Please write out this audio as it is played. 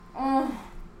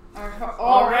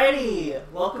Alrighty,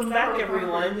 welcome back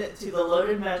everyone to the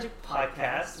Loaded Magic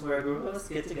Podcast, where a group of us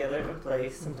get together and play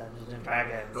some Dungeons and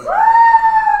Dragons. We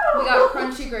got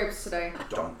crunchy grapes today.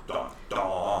 Dun dun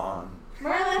dun.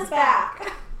 Merlin's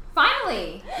back.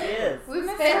 Finally! She is. We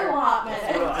missed It's been a her. hot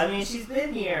minute. Well, I mean, she's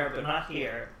been here, but not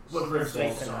here. What She's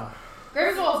Griswold's facing on? up.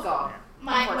 Griswold's gone.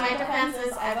 My defense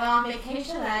is I went on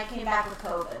vacation and I came back with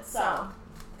COVID, so.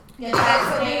 You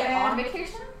guys on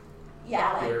vacation?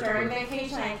 Yeah, like during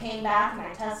vacation I came back and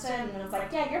I tested and it was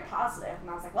like, yeah, you're positive. And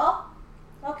I was like, well,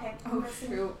 okay. Oh,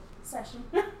 shoot. Session.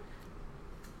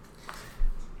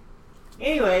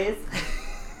 Anyways.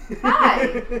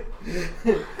 Hi!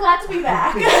 Glad to be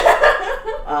back.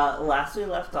 Last we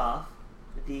left off,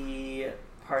 the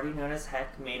party known as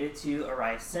Heck made it to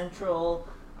Itherias Central.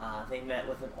 They met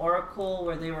with an oracle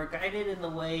where they were guided in the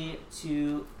way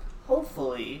to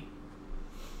hopefully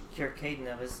cure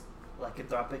Caden of his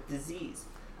lycanthropic disease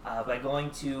by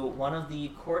going to one of the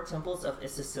core temples of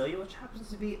Itherias, which happens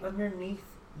to be underneath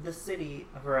the city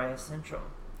of Itherias Central.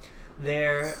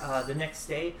 There, the next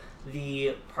day,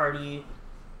 the party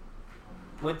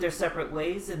went their separate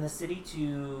ways in the city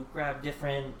to grab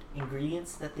different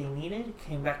ingredients that they needed,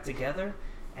 came back together,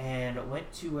 and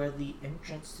went to where the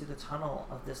entrance to the tunnel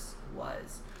of this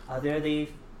was. There they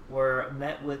were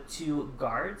met with two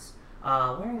guards,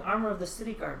 wearing armor of the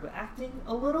city guard, but acting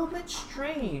a little bit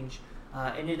strange.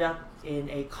 Ended up in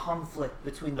a conflict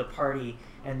between the party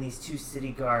and these two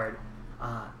city guard.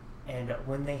 And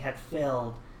when they had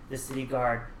failed the city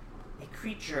guard, a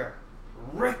creature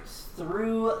ripped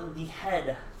through the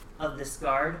head of this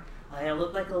guard. And it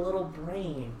looked like a little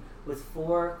brain with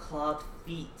 4 clawed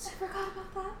feet. I forgot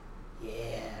about that.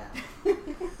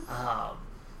 Yeah.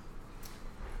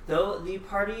 Though the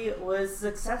party was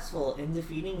successful in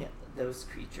defeating those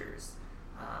creatures.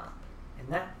 And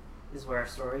that is where our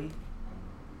story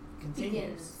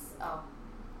continues. Oh.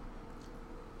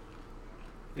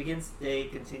 Begins today,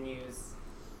 continues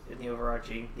in the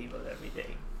overarching theme of every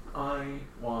day. I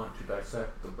want to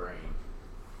dissect the brain.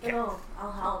 Okay. Oh,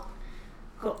 I'll help.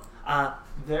 Cool.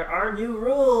 There are new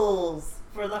rules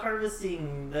for the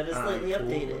harvesting that is slightly I updated.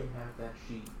 totally have that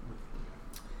sheet.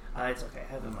 It's okay,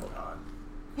 I have them Oh hold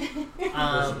my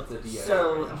on. god. Listen to DI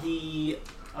So right now. the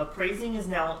appraising is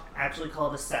now actually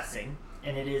called assessing,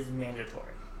 and it is mandatory.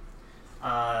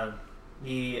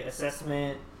 The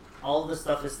assessment, all of the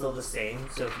stuff is still the same.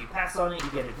 So if you pass on it, you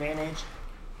get advantage.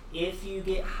 If you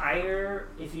get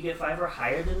 5 or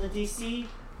higher than the DC,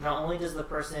 not only does the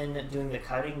person doing the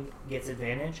cutting gets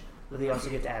advantage, but they also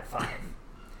get to add 5.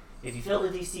 If you fail the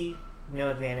DC, no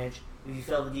advantage. If you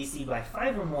fail the DC by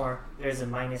 5 or more, there's a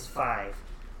 -5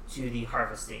 to the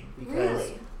harvesting. Because,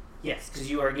 Really? yes, because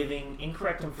you are giving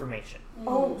incorrect information.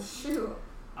 Oh, shoot.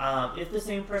 If the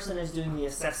same person is doing the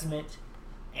assessment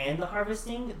and the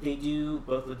harvesting, they do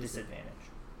both with disadvantage.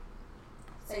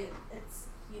 So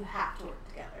you have to work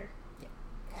together.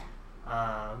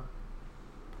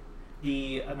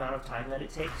 The amount of time that it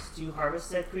takes to harvest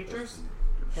said creatures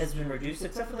has been reduced,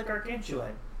 except for the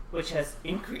gargantuan, which has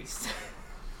increased.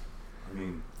 I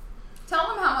mean, Tell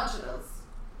them how much it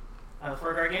is.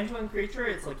 For a gargantuan creature,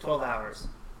 it's like 12 hours,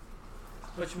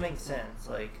 which makes sense.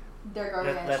 Like They're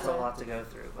gargantuan. that's a lot to go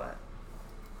through, but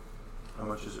how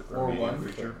much is it for Or a medium one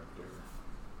creature? character.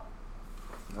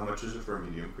 How much is it for a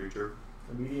medium creature?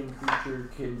 A medium creature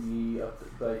can be up to,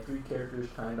 by 3 characters,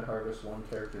 time to harvest 1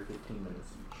 character, 15 minutes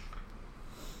each.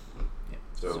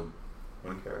 So,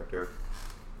 1 character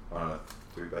on a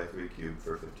 3x3 cube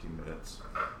for 15 minutes.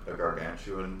 A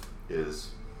gargantuan is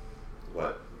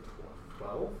what?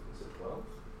 12? Is it 12?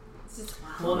 It's just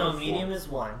well, no, medium is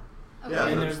 1, Okay. Yeah, and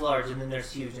then but- there's large, and then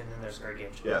there's huge, and then there's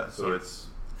gargantuan. Yeah, so it's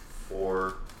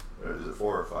 4. Is it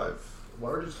 4 or 5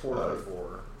 Large is 4 by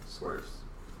 4. squares?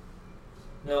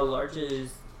 No, large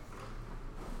is.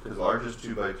 Because large is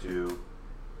 2x2.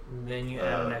 Then you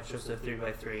add an extra, so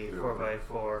 3x3, 4x4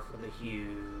 for the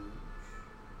huge.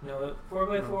 No,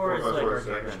 4x4 is 4x4 like is gargantuan.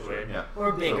 gargantuan, yeah.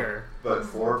 Or bigger. But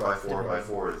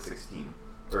 4x4x4 is 16.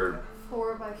 Or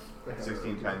 4 by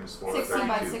 16 times 4 16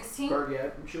 by 32. 16?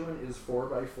 Gargantuan is 4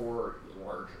 by 4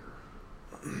 larger.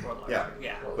 Or larger. Yeah.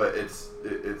 Yeah. But it's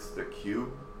the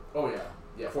cube. Oh yeah.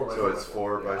 Yeah, 4 by 4 So it's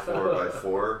 4 by 4 by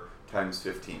 4 times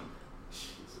 15.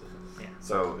 Jesus. Yeah.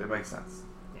 So it makes sense.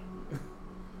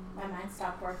 My mind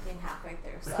stopped working halfway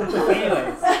through, so.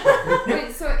 Anyways,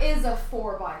 Wait, so it is a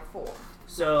 4 by 4.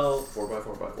 so 4 by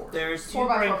 4 by 4. there's 2 4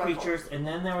 by brain 4 by 4. creatures, and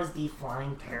then there was the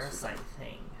flying parasite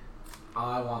thing.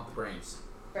 I want the brains.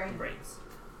 Brain. Brains.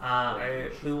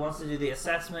 Who wants to do the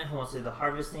assessment? Who wants to do the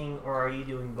harvesting? Or are you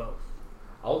doing both?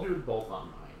 I'll do both on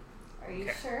mine. Are you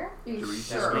Okay. sure? You To each is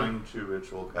sure? going to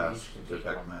ritual cast Each can take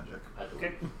detect one. magic. I believe.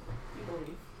 Okay. You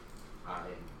believe.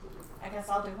 I guess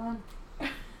I'll do one.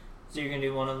 So you're gonna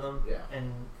do one of them? Yeah.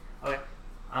 And okay.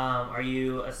 Are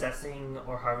you assessing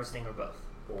or harvesting or both?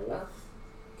 Both.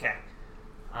 Okay.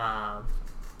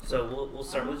 So we'll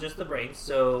start with just the brains.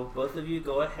 So both of you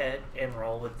go ahead and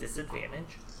roll with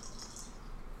disadvantage.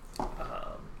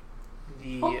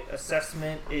 The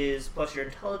assessment is plus your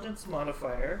intelligence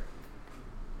modifier.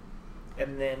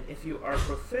 And then if you are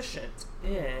proficient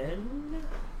in...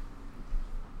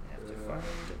 I have to find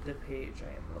the page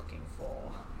I am looking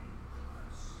for.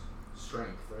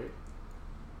 Strength, right?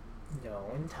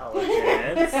 No,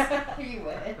 intelligence. You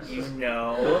would.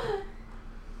 No.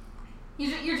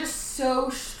 You're just so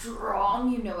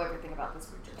strong. You know everything about this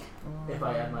creature. If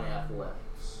I add my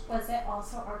athletics. Was it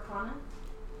also Arcana?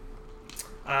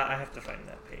 I have to find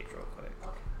that page real quick.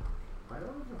 I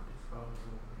don't know.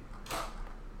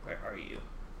 Where are you?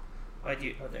 Why do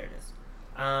you? Oh, there it is.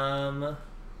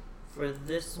 For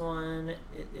this one,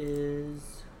 it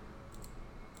is.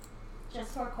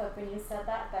 Just for quick, when you said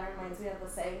that reminds me of the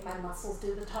saying, "My muscles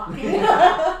do the talking."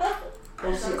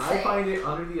 Well, see, I find it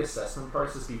under the assessment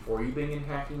parts is before you begin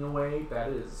hacking away. That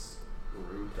is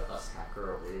rude to us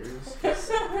hacker awares.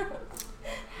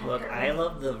 Look, I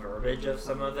love the verbiage of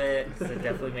some of it because it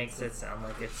definitely makes it sound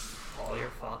like it's all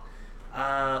your fault.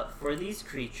 For these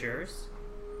creatures,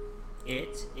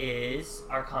 it is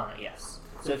Arcana, yes.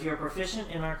 So if you're proficient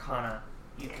in Arcana,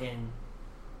 you can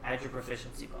add your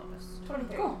proficiency bonus.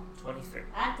 23. Cool. 23.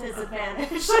 At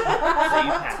disadvantage. So you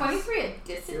pass. 23 at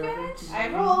disadvantage? I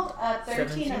rolled a 13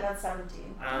 17? and a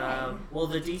 17. Well,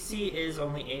 the DC is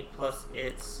only 8 plus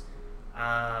its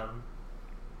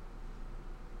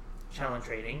challenge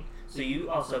rating. So you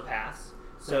also pass.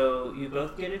 So you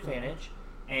both get advantage,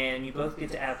 and you both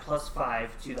get to add plus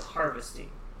 5 to the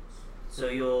harvesting. So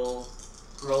you'll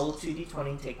roll 2d20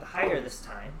 and take the higher this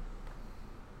time.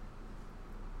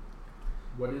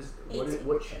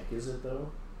 What check is it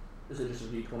though? Is it just a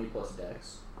d20 plus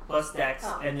dex? Plus dex,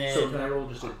 Oh. and then So can I roll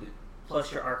just a?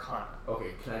 plus your arcana.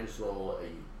 Okay, can I just roll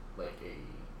a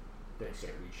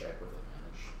dexterity check with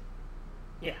advantage?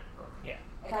 Yeah. Okay. Yeah.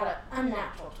 I got an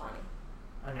unnatural 20.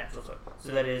 Unnatural 20.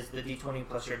 So that is the d20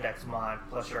 plus your dex mod,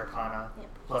 plus your arcana, Yep.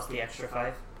 plus the extra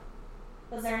 5.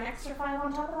 Was there an extra 5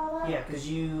 on top of all that? Yeah, because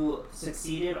you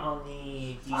succeeded on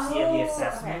the DC of Oh, the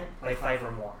assessment by 5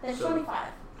 or more. Then So-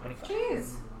 25. 25.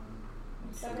 Jeez.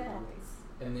 I'm so good at these.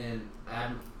 And then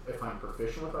add if I'm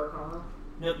proficient with Arcana.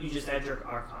 Nope, you just add your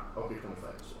arcana. Okay,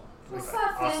 25 as well. What's Okay,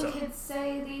 that thing awesome. kids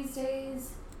say these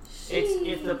days? It's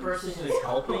if the person who is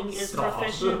helping is Stop.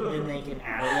 proficient, then they can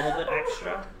add a little bit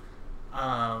extra.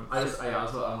 I wanted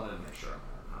to make sure.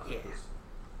 Yeah.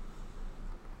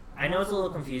 I know it's a little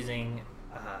confusing.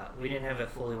 We didn't have it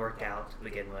fully worked out to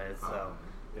begin with, so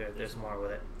there's more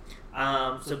with it.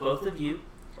 So both of you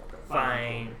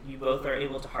find you both are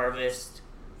able to harvest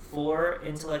 4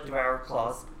 intellect devour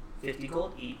claws, 50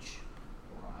 gold each.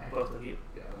 Both of you.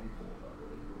 Yeah, let me pull it up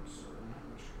really quick. Sorry.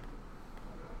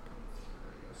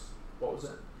 What was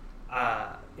it?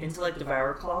 Intellect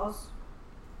devour claws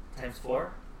times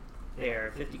 4.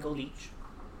 They're 50 gold each.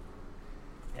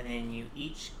 And then you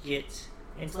each get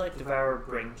intellect devour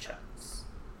brain chunks.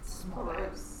 Small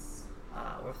bags.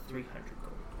 Worth 300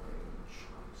 gold.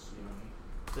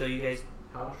 So you guys,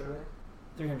 How much are they?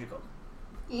 300 gold.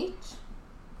 Each?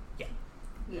 Yeah.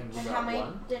 And we And got how many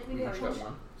one? did we We get? each got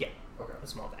one? Yeah. Okay. A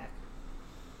small bag.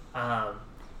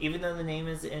 Even though the name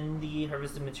is in the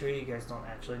harvested material, you guys don't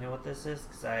actually know what this is,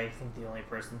 because I think the only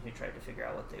person who tried to figure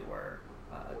out what they were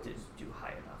didn't do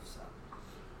high enough.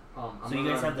 So you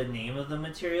guys have the name of the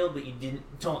material, but you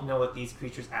don't know what these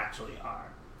creatures actually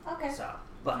are. Okay. So,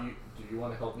 but Do you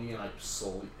want to help me and I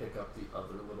slowly pick up the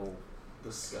other little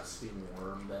disgusting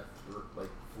worm that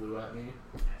flew at me?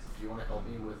 Do you want to help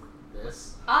me with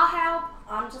this? I'll help.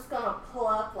 I'm just gonna pull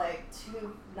up like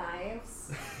 2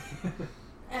 knives.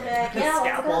 And then, yeah,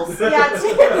 Scalpels. let's go. Yeah, let's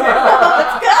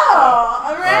go.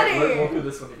 I'm ready. Alright, we'll do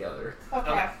this one together.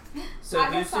 Okay. so I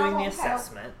who's guess I doing the won't help.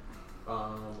 assessment?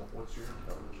 What's your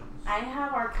intelligence? I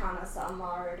have Arcana, so I'm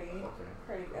already Okay.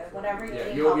 pretty good. Whatever you Yeah,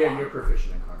 need you're, help yeah, on. you're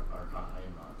proficient in Arcana. I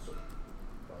am not, so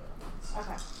by all means.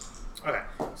 Okay. Okay,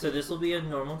 so this will be a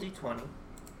normal d20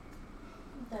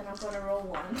 Then I'm gonna roll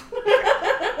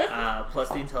 1. plus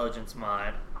the intelligence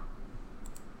mod,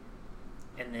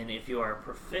 and then if you are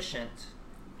proficient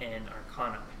in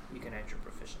Arcana, you can add your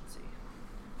proficiency.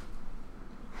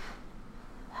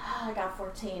 I got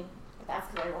 14. But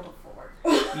that's because I rolled a 4.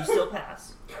 You still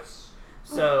pass. Yes.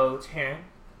 So, Taryn,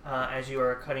 as you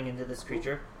are cutting into this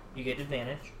creature, you get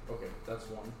advantage. Okay, that's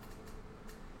one.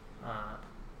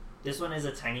 This one is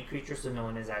a tiny creature, so no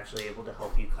one is actually able to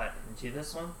help you cut into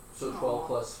this one. So 12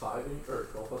 plus 5, or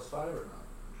 12 plus 5 or not?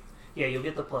 Yeah, you'll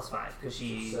get the +5 because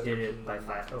she So did it 17. by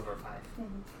 5 over 5.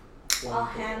 Mm-hmm. I'll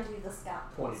hand you the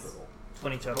scalp. 20 total.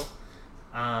 20 total.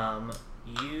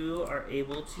 You are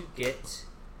able to get.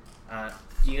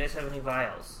 Do you guys have any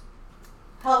vials?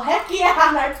 Oh, heck yeah,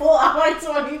 and I pull out my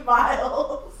 20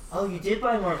 vials. Oh, you did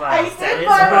buy more I vials. That did is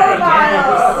buy more right,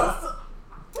 yes.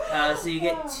 vials. So you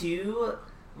get 2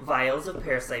 vials of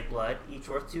parasite blood, each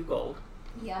worth 2 gold.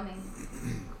 Yummy.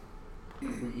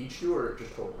 We each do or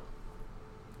just total?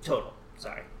 Total.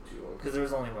 Sorry. 2. Okay. Because there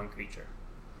was only 1 creature.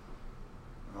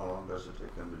 How long does it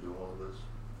take them to do all of this?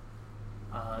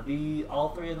 All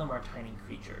 3 of them are tiny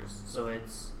creatures. So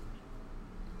it's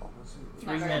Not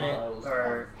 3 very minutes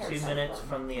or long. 2 minutes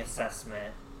from the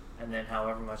assessment, and then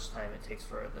however much time it takes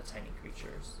for the tiny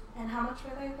creatures. And how much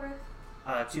were they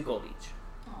worth? 2 gold each.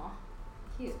 Aw,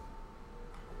 cute.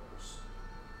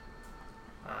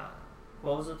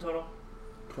 What was the total?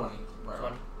 20. Right.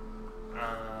 20.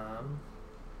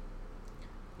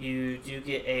 You do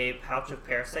get a pouch of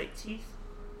parasite teeth.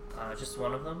 Just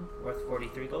one of them, worth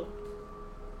 43 gold.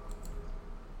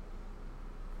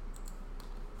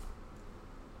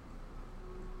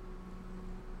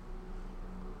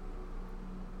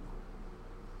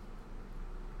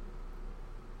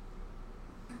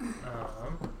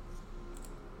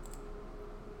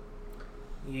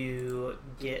 You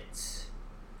get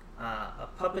a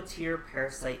puppeteer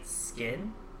parasite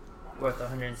skin, worth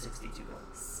 162 gold.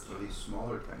 Are these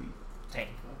small or tiny? Tiny.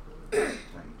 Tiny.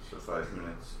 So 5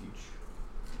 minutes each.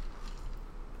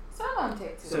 So that don't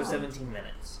take too So long. 17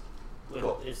 minutes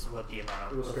Cool. is what the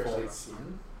amount It was of the full parasite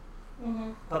skin.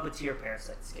 Mm-hmm. puppeteer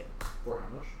parasite skin. For how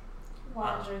much?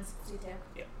 162.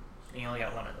 And you only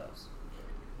got one of those.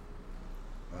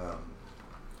 Um,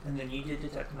 And then you did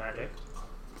detect magic.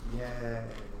 yay.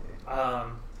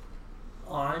 On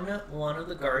one of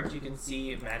the guards, you can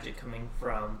see magic coming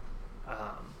from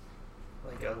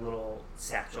like a little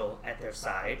satchel at their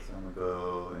side. So I'm gonna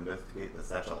go investigate the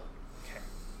satchel.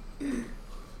 Okay.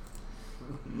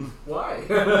 Why?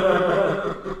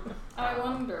 I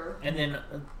wonder. And then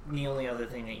the only other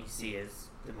thing that you see is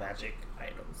the magic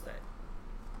items that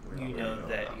We you already know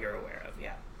that about. you're aware of.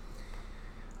 Yeah.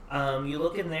 You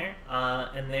look in there,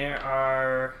 and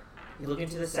you look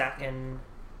into the sack, and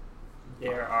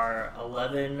there are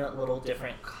 11 little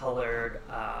different colored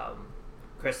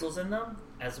crystals in them,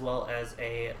 as well as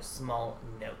a small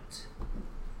note.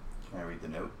 Can I read the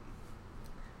note?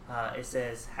 It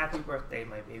says, "Happy birthday,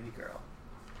 my baby girl."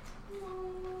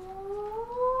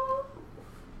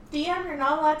 DM, you're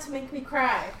not allowed to make me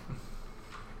cry.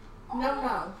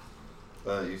 No.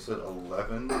 You said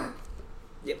 11?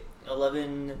 Yep,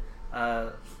 11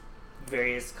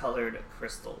 various colored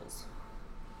crystals.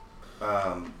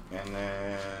 And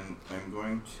then I'm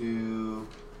going to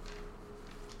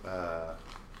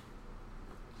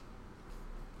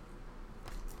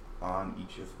on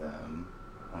each of them,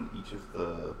 on each of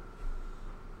the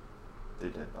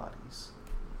dead bodies,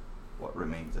 what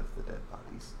remains of the dead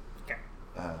bodies, Okay.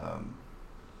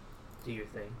 Do your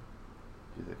thing.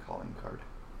 do the calling card.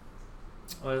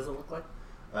 What does it look like?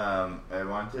 I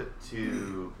want it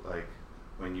to, like,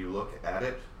 when you look at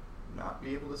it, not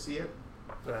be able to see it.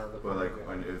 But like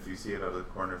if you see it out of the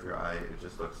corner of your eye, it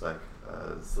just looks like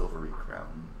a silvery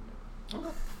crown. Okay.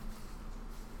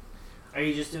 Are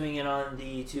you just doing it on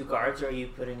the 2 guards, or are you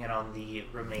putting it on the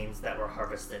remains that were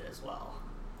harvested as well?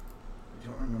 I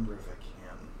don't remember if I can.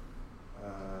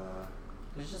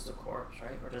 It's just a corpse,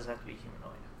 right? Or does it have to be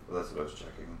humanoid? Well, that's what I was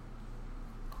checking.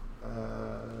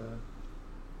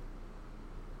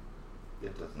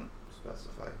 It doesn't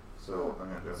specify. So I'm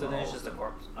gonna do it. So then it's just a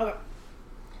corpse. Okay.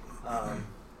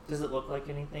 Does it look like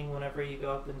anything whenever you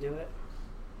go up and do it?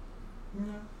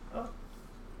 No. Oh.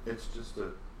 It's just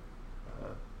a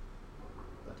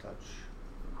touch.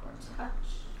 Touch.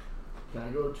 Can I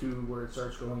go to where it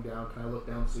starts going down? Can I look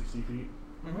down 60 feet?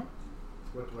 Mm-hmm.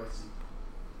 What do I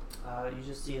see? You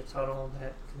just see a tunnel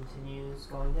that continues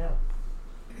going down.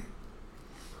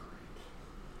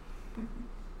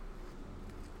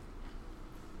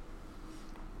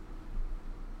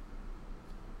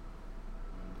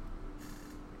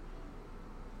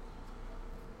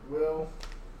 Well,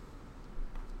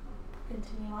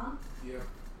 Continue on. yeah.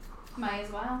 Might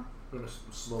as well. I'm gonna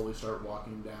slowly start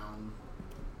walking down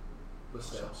the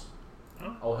steps.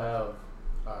 Oh. I'll have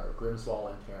Grimswall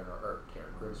and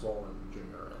Grimswall and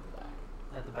Junior in the back.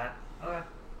 At the back? Okay.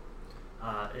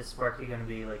 Is Sparky going to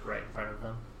be, like, right in front of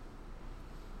them?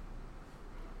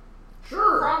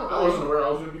 Sure. Probably. I wasn't aware I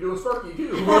was gonna be doing Sparky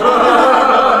too. No,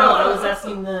 I was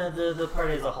asking the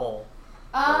party as a whole.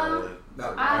 So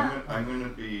no, I'm gonna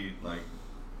be like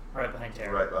Right behind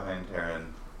Tara. right behind Taryn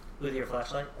With your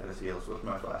flashlight? at his heels with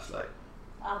my flashlight.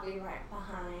 I'll be right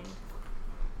behind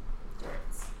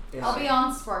Dirts. I'll be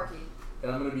on Sparky.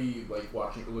 And I'm gonna be like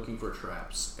looking for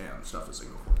traps and stuff to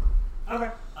signal for.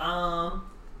 Okay.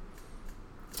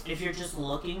 If you're just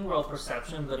looking, roll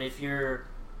perception. But if you're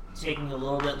taking a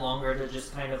little bit longer to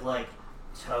just kind of like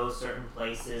toe certain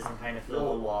places and kind of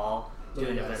feel the wall, do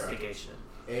an investigation.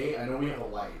 I know we have a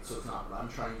light, so it's not. But I'm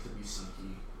trying to be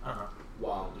sneaky.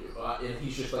 While and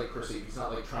he's just like perceived. He's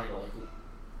not like trying to like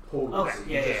totally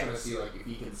see. He's just gonna see like if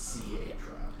he can see a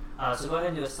trap. So go ahead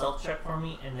and do a stealth check for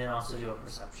me, and then also do a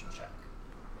perception check.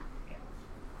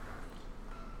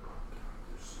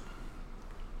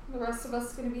 The rest of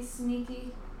us gonna be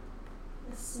sneaky.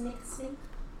 Sneak.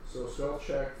 So stealth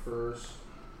check first.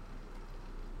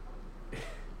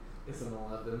 It's an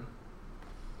 11.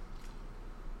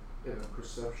 And a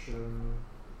perception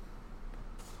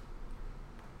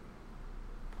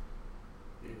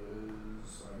is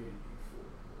I need a d4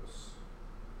 plus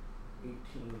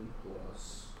 18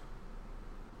 plus.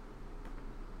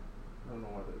 I don't know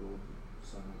why they rolled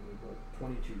silently, but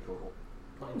 22 total.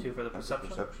 22 for the perception.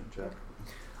 Perception check.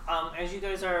 As you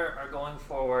guys are going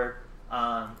forward,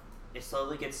 it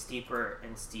slowly gets steeper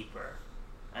and steeper,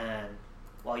 and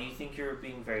while you think you're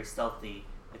being very stealthy,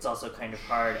 it's also kind of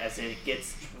hard as it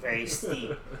gets very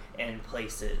steep in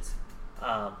places.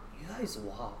 You guys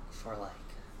walk for like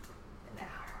an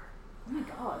hour. Oh my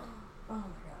god. Oh my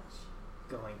gosh.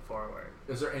 Going forward.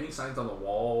 Is there any signs on the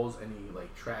walls? Any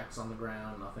like tracks on the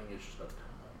ground? Nothing. It's just a tunnel.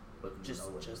 But Just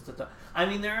the I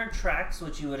mean, there are tracks,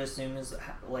 which you would assume is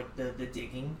like the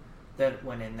digging that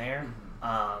went in there.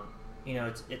 Mm-hmm. You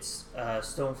know, it's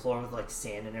stone floor with like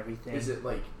sand and everything. Is it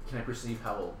like? Can I perceive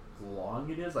how long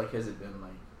it is? Like, has it been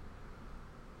like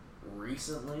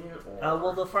recently? Or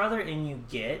well, the farther in you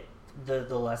get,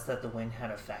 the less that the wind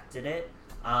had affected it.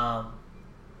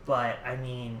 But I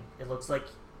mean, it looks like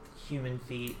human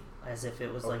feet, as if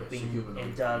it was like being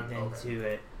dug into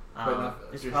it.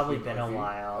 It's probably been a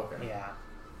while. Okay.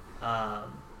 Yeah.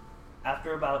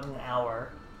 After about an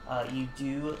hour, you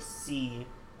do see,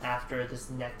 after this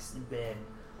next bin,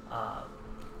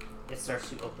 it starts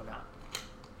to open up.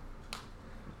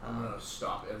 I'm gonna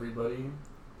stop everybody.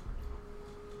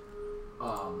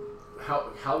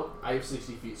 How I have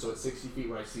 60 feet, so it's 60 feet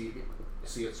when I see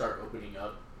it start opening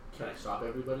up. Can I stop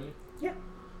everybody? Yeah.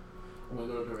 I'm gonna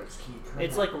go to Dirts. Can you turn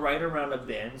It's like right around a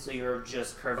bin, so you're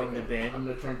just curving the bin. I'm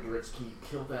gonna turn to Dirts. Can you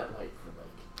kill that light for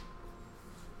like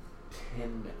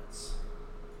 10 minutes?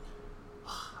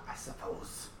 I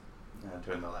suppose. Yeah,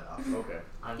 turn the light off. Okay.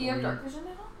 Do you have dark vision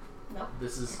at all? Nope.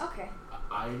 This is. Okay.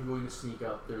 I'm going to sneak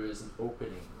up. There is an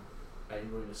opening. I'm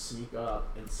going to sneak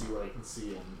up and see what I can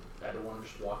see. And I don't want to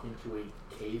just walk into a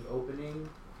cave opening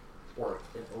or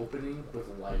an opening with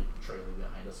light trailing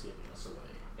behind us, giving us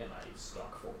away. And I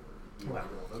stalk forward. You want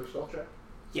to roll another stealth check?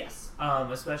 Yes,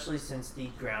 especially since the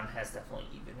ground has definitely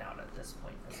evened out at this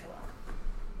point as well.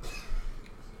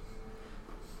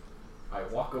 I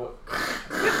walk away.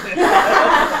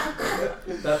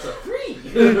 That's a 3!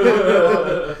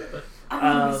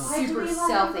 Super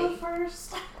stealthy.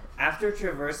 First? After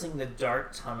traversing the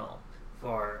dark tunnel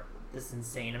for this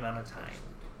insane amount of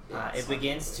time, it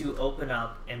begins to open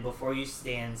up, and before you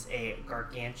stands a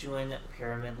gargantuan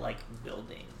pyramid-like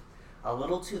building. A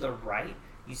little to the right,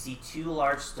 you see 2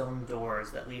 large stone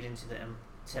doors that lead into the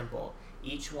temple.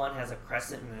 Each one has a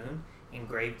crescent moon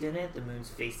engraved in it. The moon's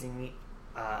facing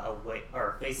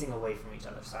facing away from each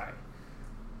other. Sorry.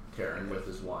 Karen with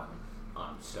his one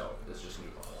stealth is just gonna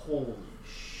be holy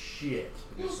shit.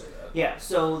 Did you say that? Yeah.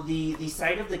 So the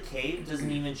side of the cave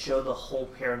doesn't even show the whole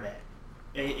pyramid.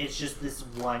 It's just this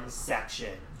one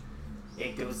section.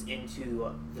 It goes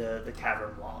into the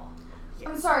cavern wall. Yeah.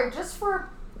 I'm sorry, just for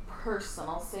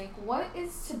personal sake, what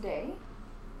is today?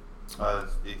 It's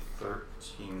the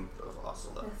 13th of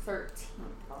Osula. The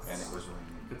 13th. And it was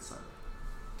raining. Good Sunday.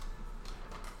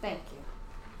 Thank you.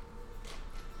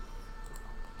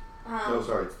 No,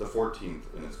 sorry, it's the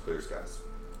 14th and it's clear skies.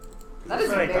 That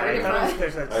is Right, very I thought it was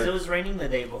different. clear, so it was raining the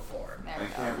day before. There I we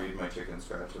can't go. read my chicken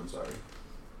scratch, I'm sorry.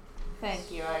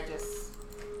 Thank you, I just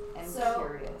am So-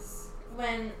 curious.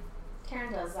 When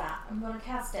Karen does that, I'm going to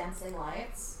cast Dancing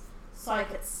Lights so I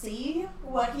could see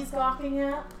what he's gawking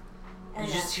at. And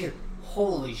You just hear,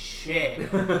 holy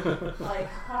shit. like,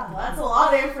 that's a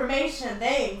lot of information,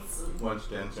 thanks. Once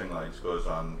dancing lights goes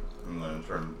on, I'm going to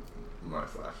turn my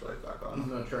flashlight back I'm on.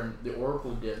 gonna turn. The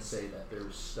oracle did say that there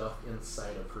was stuff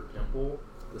inside of her temple.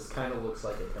 This kind of looks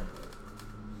like a temple,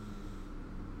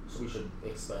 so we should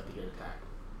expect to get attacked.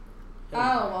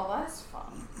 Oh, well, that's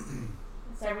fun.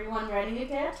 Is everyone ready to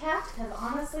get attacked? Because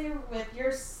honestly, with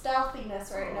your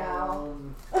stealthiness right now.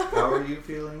 How are you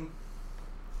feeling?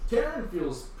 Karen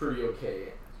feels pretty okay.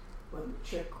 Let me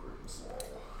check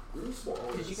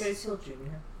Grimswall. Did you guys heal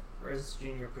Junior? Or is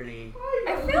Junior pretty...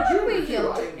 I feel like we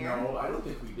healed Junior. No, I don't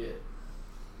think we did.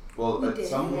 Well, We did.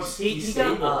 someone He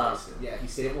stabilized him. Yeah, he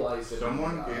stabilized him.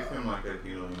 someone gave him like a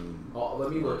healing. Oh,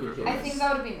 let me look at him. I think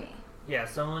that would be me. Yeah,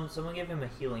 someone gave him a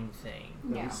healing thing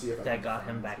Let Yeah. me see if I that can got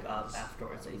find him back this. up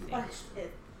afterwards, I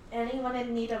think. Anyone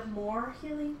in need of more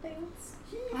healing things?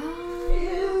 He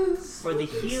is. For the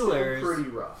It's still healers- pretty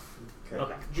rough.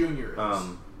 Okay. Junior is.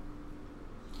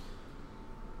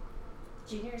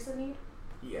 Junior's in need?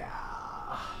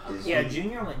 Yeah. Is Yeah, he,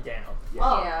 Junior went down.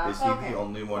 Oh, Yeah. is he okay. the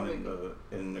only one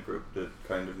in the group that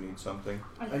kind of needs something?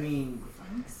 I mean,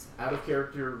 out of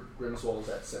character, Grimswall's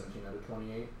at 17 out of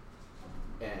 28,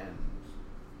 and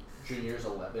Junior's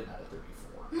 11 out of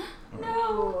 34.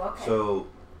 No. Okay. So,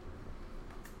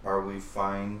 are we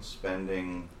fine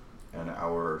spending an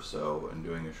hour or so and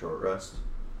doing a short rest?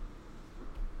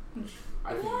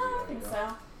 I think, I think so.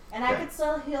 And Okay. I could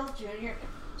still heal Junior.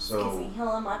 So, Excuse me,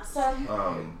 heal him up some.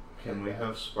 can we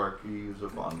have Sparky use a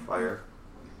bonfire?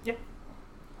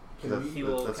 Can we, He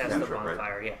will That's cast the cantrip, right?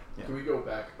 bonfire, yeah. Yeah. can we go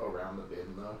back around the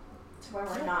bin though? To where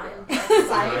we're not Yeah.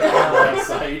 inside.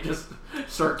 Outside, just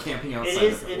start camping outside.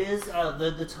 It is,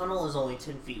 the tunnel is only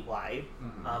 10 feet wide,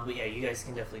 Mhm. but yeah, you guys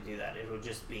can definitely do that. It would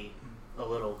just be a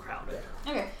little crowded.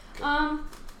 Okay.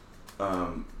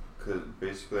 Cause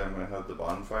basically I'm gonna have the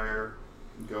bonfire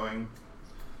going.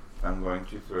 I'm going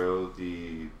to throw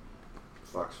the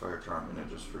Foxfire Charm in it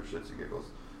just for shits and giggles.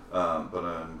 But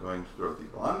I'm going to throw the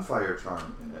bonfire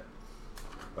charm in it.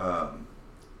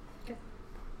 Okay.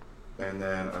 And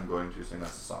then I'm going to sing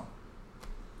us a song.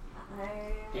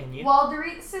 And you? While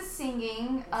Dorit's is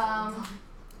singing, I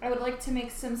would like to make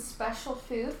some special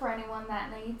food for anyone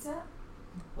that needs it.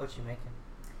 What you making?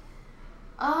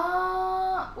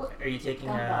 What- Are you taking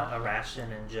Gumbo. a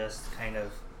ration and just kind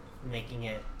of making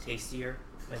it tastier?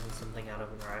 Making something out of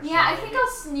a ration? yeah, I think maybe? I'll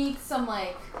sneak some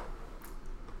like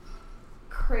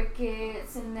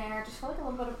crickets in there, just for like a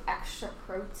little bit of extra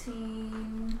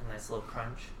protein. A nice little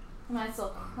crunch. Nice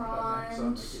little That makes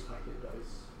crunch. sense. I get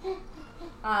dice.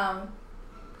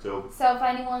 So So if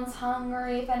anyone's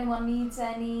hungry, if anyone needs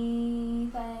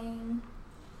anything,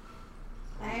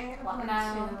 I let want me to.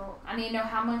 know. I need to know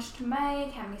how much to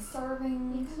make, how many You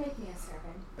servings. can make me a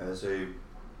serving. as a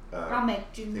I'll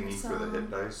make Junior thingy for the hit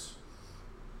some. dice,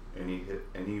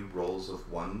 any rolls of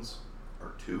ones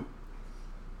are 2.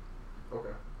 Okay.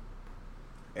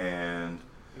 And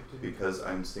because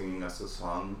I'm singing us a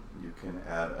song, you can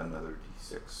add another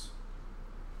d6.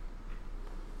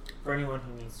 For anyone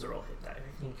who needs to roll hit die,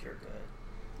 I think you're good.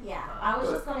 Yeah, I was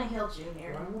just gonna heal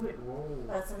Junior. Why would it roll?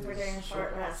 But since we're doing a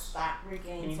short rest, that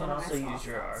regains And you one can of also my use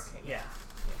your spell slots. arcane. Yeah.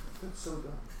 That's so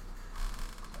dumb.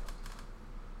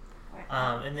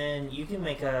 Right. And then you can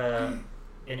make an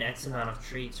X amount of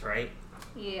treats, right?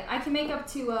 Yeah, I can make up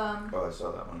to Oh, I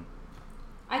saw that one.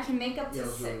 I can make up to Yeah, it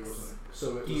was really 6. wasn't it?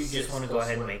 So it Do you was just 6 want to go plus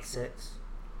ahead and what? make 6?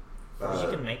 You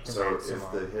can make the so maximum.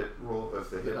 if the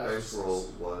hit It lasts dice for roll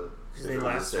 6. was Because if they it was a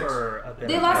last 6, for a bit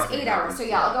They of last time. 8 hours, so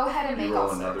yeah, I'll go ahead and make you roll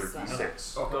all another 6 then.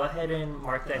 d6. Okay. Go ahead and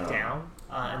mark that Oh. down,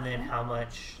 and then how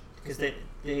much? Because they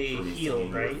For me heal,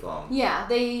 singing your right? thumb. Yeah,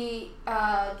 they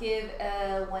give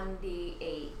a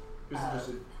 1d8.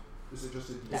 Is it just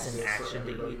a It's an D6 action for that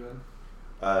everybody you-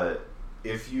 then?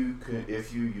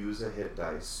 If you use a hit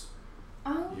dice,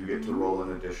 Oh. you get to roll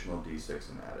an additional d6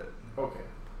 and add it. Okay.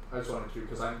 I just wanted to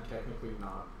because I'm technically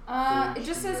not. It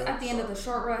just says at the end of the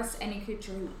short rest, any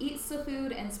creature who eats the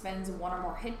food and spends 1 or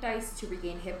more hit dice to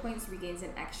regain hit points regains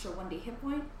an extra 1d hit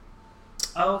point.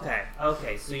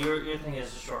 Okay. So your thing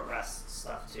is short rest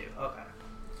stuff too. Okay.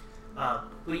 But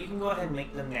you can go ahead and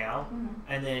make them now,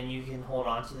 and then you can hold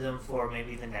on to them for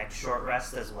maybe the next short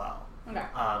rest as well. Okay.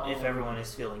 If everyone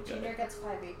is feeling good. Junior gets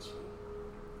 5 each.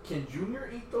 Can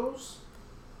Junior eat those?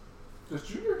 Does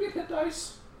Junior get hit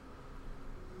dice?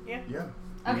 Yeah.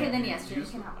 Okay, then yes, Junior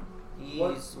can have one.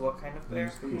 He's what kind of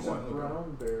bear? He's a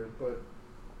brown bear, but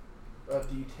a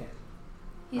D10.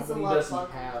 He's How a many love does he bug.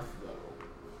 have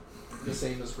though? The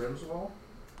same as Grimswall?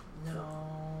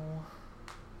 No.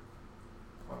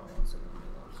 Hold on one second, let me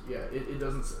look. Yeah, it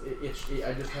doesn't.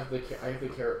 I just have the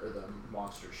character, the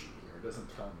monster sheet here. It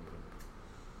doesn't tell me.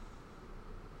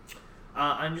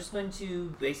 I'm just going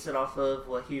to base it off of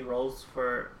what he rolls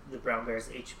for the brown bear's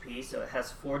HP. So it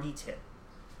has 4d10.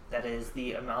 That is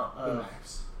the amount The of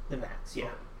max. the max. Yeah,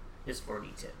 is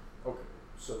 4d10, Okay,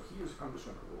 so he is. I'm just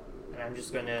gonna roll. and I'm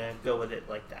just gonna go with it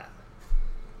like that.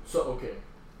 So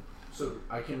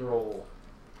I can roll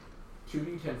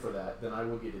 2d10 for that. Then I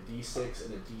will get a d6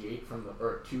 and a d8 from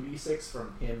or 2d6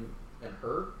 from him and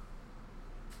her.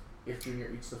 if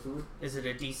Junior eats the food? Is it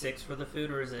a D6 for the food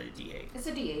or is it a D8? It's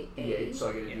a D8. D8, so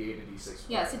I get a D8 and a D6.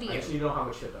 Yeah, it's a D8. I just need to know how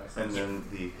much hit dice. And then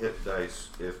the hit dice,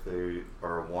 if they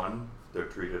are a 1, they're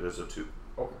treated as a 2.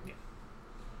 Okay. Yeah.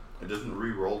 It doesn't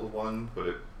re-roll the 1, but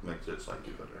it makes it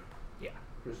slightly better. Yeah.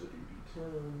 Here's the D10.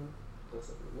 That's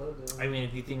like 11. I mean,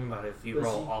 if you think about it, if you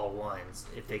roll all 1s,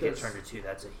 if they get turned to 2,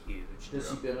 that's a huge Does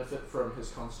he benefit from his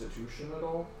constitution at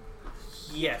all?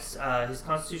 Yes, his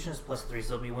constitution is +3,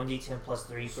 so it'll be 1d10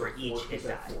 +3 So for each hit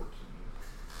die.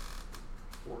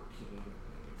 14.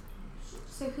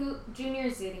 So who?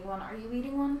 Junior's eating one. Are you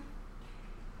eating one?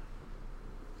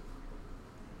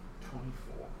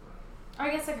 24. Or I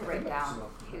guess I could write down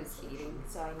who's eating,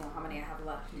 so I know how many I have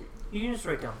left. You can just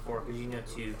write down 4 because you know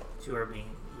two are being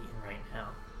eaten right now.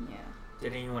 Yeah.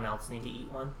 Did anyone else need to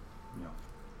eat one? No.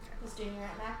 Is Junior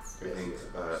at max? I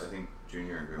think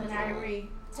Junior and Grim Then I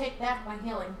take back my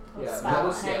healing Yeah,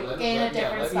 spell and I gain a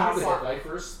different spell let me do the hit slot. die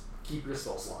first. Keep your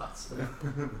spell slots.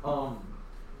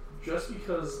 Just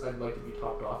because I'd like to be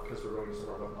topped off because we're going to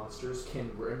survive on monsters, can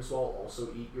Grimswall also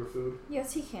eat your food?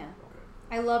 Yes, he can. Okay.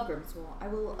 I love Grimswall. I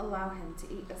will allow him to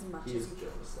eat as much He as is he can.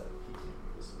 jealous that he can't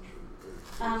eat as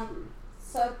much food.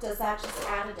 So does that just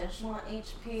add additional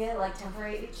HP, like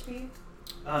temporary HP?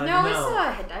 No, it's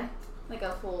a hit die. Like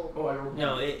a full. Oh, I rolled.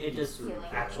 No, it just Healing.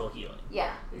 actual healing.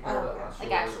 Yeah. You got that last like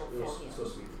roll. actual It was full healing.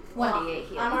 supposed to be. 1d8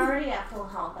 healing. I'm already at full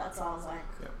health, that's all I was like.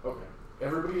 Okay.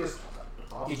 Everybody is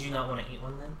off. Did you not want to eat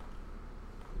one then?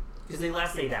 Because they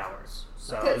last 8 hours.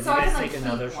 So So if you I guys can, take like,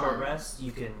 another keep short one. rest, she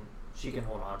can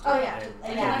hold on to Oh it. yeah,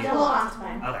 and yeah, I give you can a- hold on to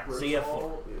mine. Okay, so you have 4.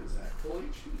 Grimswall is at full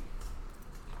HP.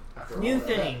 After New all that.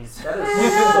 things. That is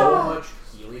so much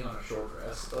healing on a short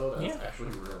rest, though. That's Yeah. actually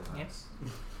real nice.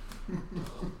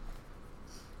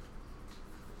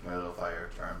 My little fire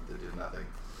charm that did nothing.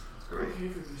 It's great. Okay,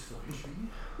 everybody's full HP.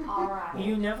 Alright.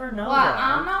 You never know. Well, that.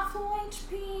 I'm not full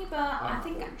HP, but I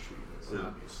think full HP, So-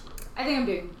 obviously. I'm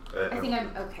doing. I think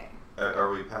I'm okay. Are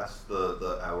we past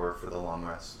the hour for the long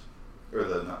rest? Or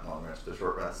the, not long rest, the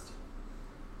short rest?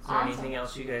 Is there anything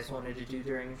else you guys wanted to do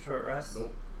during a short rest?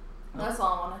 Nope. That's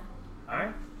all I wanted.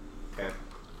 Alright. Okay.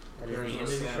 That is You're the going end to of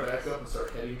the stand short back rest. up and start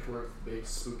heading toward the big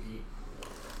spooky.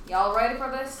 Y'all ready for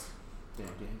this? Dan,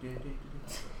 dan, dan, dan, dan.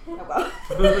 Oh well.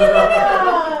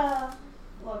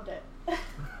 Loved it.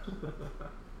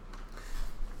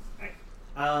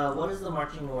 What is the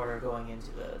marching order going into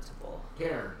the temple?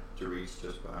 Karen. Therese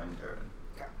just behind Aaron.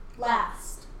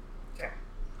 Last. Okay.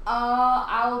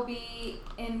 I'll be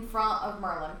in front of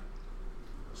Merlin.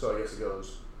 So I guess it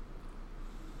goes.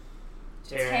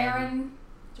 Taryn,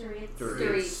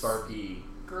 Dorit. Sparky,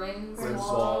 Grimswall,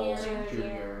 Grimswall,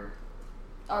 Junior.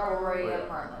 Arborea, Yeah.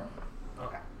 Merlin.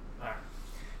 Okay. Alright.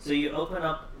 So you open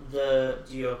up do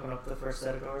you open up the first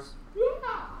set of doors? Yeah.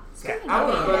 Okay. I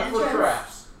want to go for Entrance.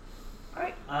 traps.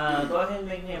 Alright. Go ahead and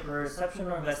make me a perception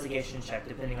or investigation check,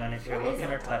 depending on if you're looking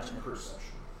or touching. Perception.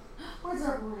 Where's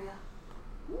Arborea?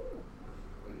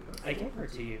 I gave her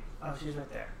to you. Oh, she's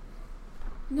right there.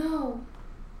 No.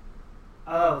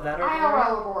 Oh, that I Arborea? are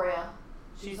Arborea.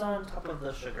 She's on top of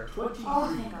the sugar. 23.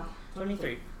 Oh, thank God.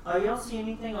 23. You don't see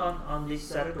anything on these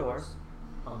set of doors.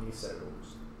 On these set of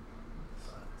doors.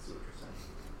 See what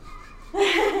you're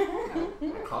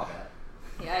saying. I caught that.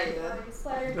 Yeah, you did. These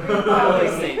set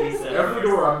of Every doors.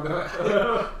 door I'm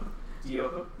gonna. Do you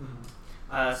open?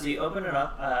 So you open it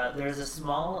up. There's a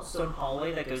small stone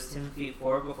hallway that goes 10 feet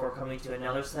forward before coming to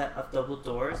another set of double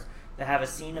doors that have a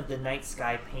scene of the night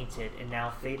sky painted in now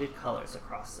faded colors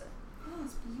across it.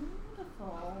 That's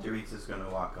beautiful. Therese is going to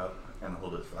walk up and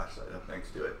hold his flashlight up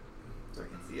next to it so I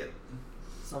can see it.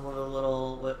 Some of the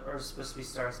little, what are supposed to be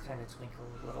stars, kind of twinkle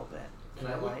a little bit. Can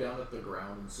I look down at the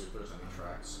ground and see if there's any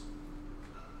tracks?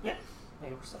 Yeah,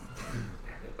 make a perception.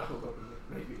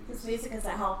 Maybe. This music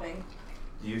isn't helping.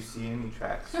 Do you see any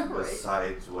tracks Right.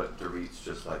 besides what Dorit's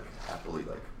just like happily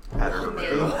like pattered over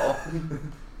Yeah. the wall?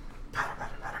 Patter,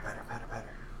 patter, patter, patter, patter, patter.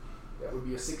 That would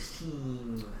be a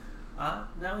 16.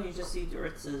 No, you just see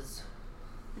Doritz's.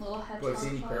 Little hedgehog. Do I see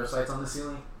any parasites on the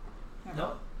ceiling?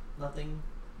 Nope, nothing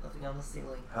on the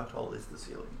ceiling. How tall is the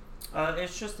ceiling?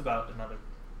 It's just about another,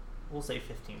 we'll say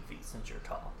 15 feet since you're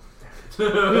tall.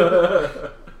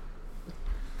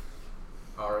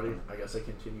 Alrighty, I guess I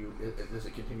continue. Does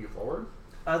it continue forward?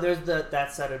 There's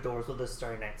that set of doors with the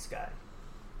starry night sky.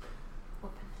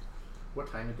 What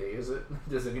time of day is it?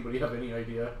 Does anybody have any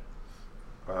idea?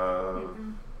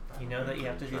 You know that you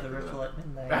have to do the ritual at I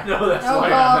midnight. know, that's Oh, why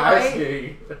God, I'm right?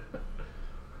 asking.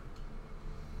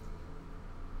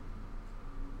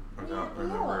 I don't You won't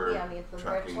remember be on the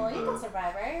tracking virtual. You can the,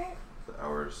 survive, right? the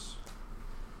hours.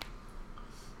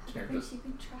 Karen Are you just-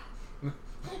 keeping track?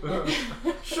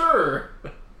 Sure.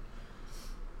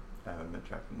 I haven't been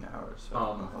tracking the hours. So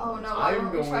Oh no, I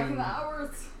won't be tracking the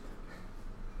hours.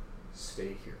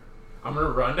 Stay here. I'm gonna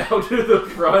run out to the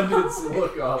front and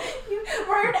look up.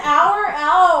 We're an hour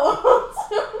out.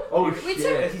 Oh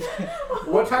shit!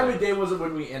 What time of day was it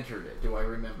when we entered it? Do I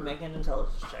remember? Make an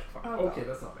intelligence check for me. Okay,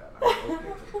 that's not bad.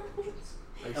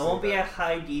 It won't be a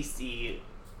high DC.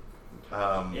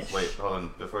 Wait, hold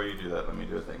on. Before you do that, let me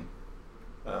do a thing.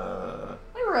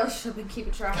 We really should have been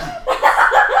keeping track.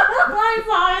 My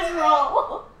eyes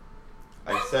roll.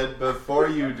 I said before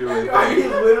you do a I thing.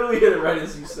 literally hit it right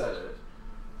as you said it.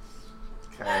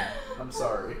 Okay. I'm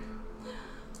sorry.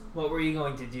 What were you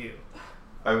going to do?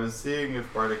 I was seeing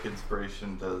if Bardic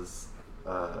Inspiration does,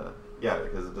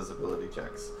 because it does ability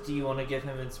checks. Do you want to give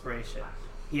him inspiration?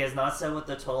 He has not said what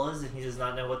the toll is, and he does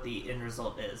not know what the end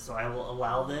result is. So I will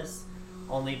allow this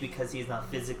only because he's not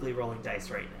physically rolling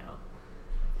dice right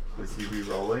now. Is he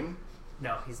re-rolling?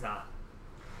 No, he's not.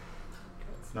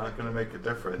 It's not going to make a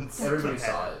difference. Everybody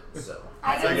saw it, so.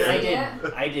 I did.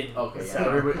 I did. Okay, So, yeah,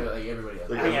 everybody has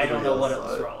Like, it. I don't know what it else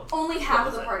was saw it. rolled. Only half of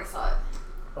was the it? party saw it.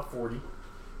 A 40.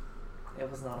 It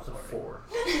was not It's a 4.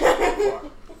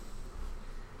 4.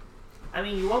 I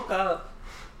mean, you woke up,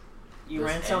 you Does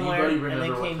ran somewhere, anybody and then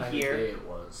remember came what time here. of day it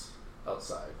was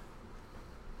outside?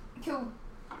 Cool.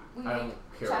 We I make don't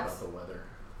care checks. about the weather.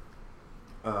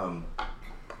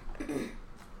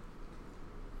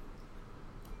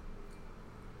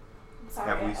 Sorry,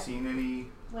 Have we seen any?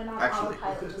 Went on Actually,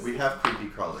 autopilot just we have creepy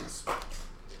crawlies.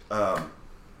 Can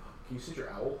you see your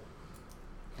owl?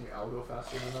 Can your owl go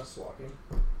faster than us walking?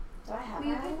 Do I have Will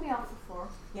you that? pick me off the floor?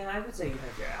 Yeah, I would say you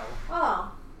have your owl.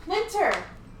 Oh, Minter.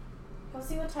 Go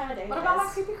see what time of day What it about my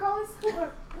is. creepy crawlies?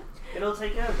 It'll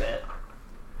take you a bit.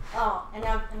 Oh, and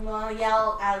I'm gonna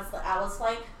yell as the owl's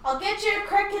like, "I'll get you a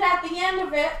cricket at the end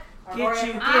of it." Or Get more-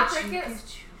 you,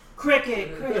 crickets.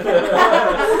 Cricket, cricket.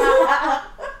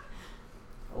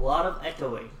 A lot of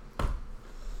echoing.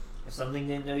 If something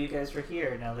didn't know you guys were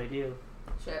here, now they do.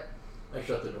 Shit. I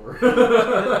shut the door.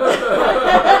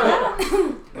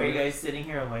 Are you guys sitting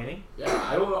here and waiting? Yeah,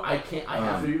 I don't know. I can't. I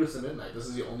have to do this at midnight. This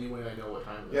is the only way I know what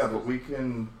time it is. Yeah, but we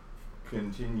can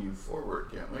continue forward,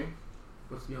 can't we?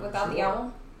 What's beyond Without the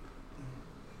owl?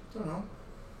 Don't know.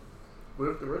 What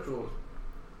if the ritual?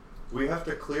 We have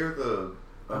to clear the.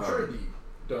 I'm sure the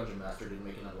dungeon master didn't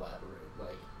make an elaborate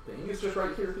thing. It's just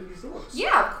right here through these doors.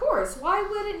 Yeah, of course. Why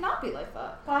would it not be like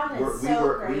that? God we is so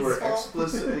were graceful.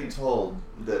 explicitly told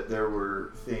that there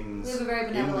were things We have a very in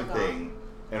the benevolent God. thing,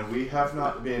 and we have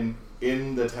not been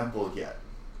in the temple yet.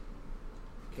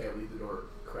 Okay, I leave the door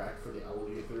cracked for the owl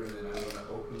to get through, and then I'm gonna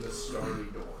open the starry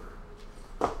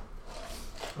door.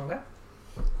 Okay.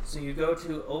 So you go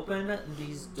to open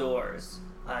these doors.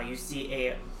 You see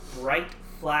a bright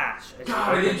flash. As you God,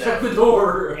 I open didn't check them, the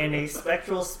door. and a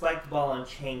spectral spiked ball and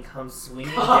chain comes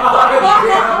swinging God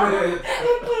down. damn it!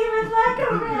 It came in like a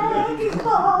wrecking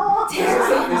ball.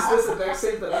 Is this the next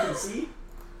thing that I can see?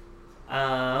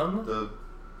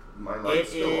 My It light's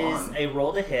still is on. a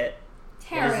roll to hit. It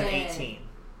is an Taryn. 18.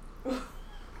 I'm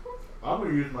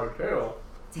gonna use my tail.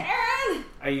 Taryn!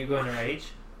 Are you going to rage?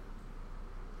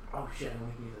 Oh shit! I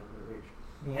want to use it on the rage.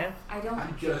 Yeah. I don't. I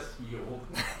just healed.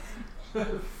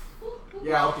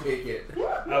 Yeah, I'll take it.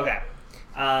 Okay.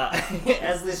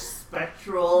 As this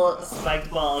spectral spiked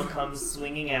ball comes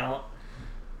swinging out,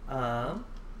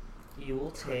 you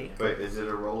will take. Wait, is it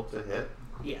a roll to hit?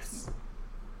 Yes.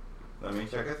 Let me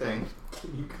check a thing.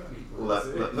 You got me.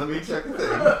 Let me check a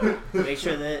thing. Make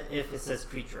sure that if it says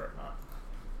creature or not.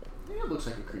 Yeah, it looks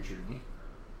like a creature to me.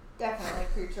 Definitely a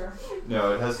creature.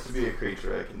 No, it has to be a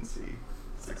creature I can see.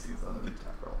 Succeeds on an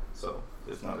attack roll, so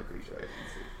it's not a creature I can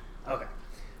see. Okay.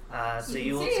 So You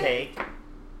you can will see it. take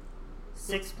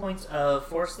 6 points of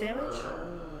force damage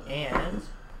and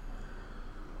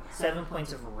 7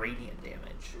 points of radiant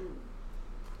damage.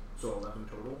 So 11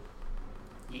 total.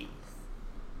 Yes.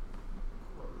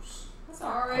 Gross.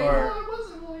 Sorry. Or- I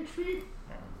wasn't like feet.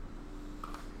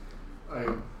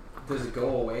 Does it go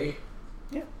away?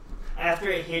 Yeah. After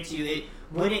it hits you,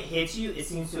 when it hits you, it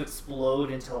seems to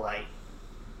explode into light.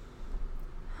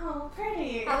 Oh,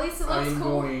 pretty. At least it looks I'm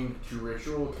cool. going to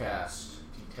ritual cast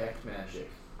detect magic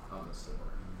on this door.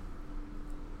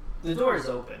 The door is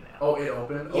open now. Oh, it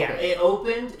opened? Yeah, Okay. it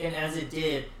opened, and as it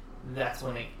did, that's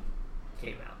when it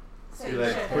came out. So You you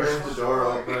like should pushed the door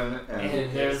open And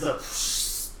and there's a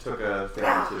took a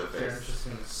fairy to the Karen's face. just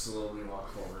gonna slowly walk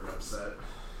forward, upset.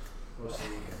 Mostly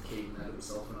Caden at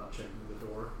himself and not checking the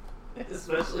door.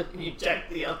 especially when you check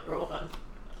the other one.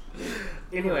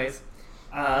 Anyways,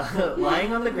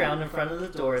 lying on the ground in front of the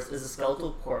doors is a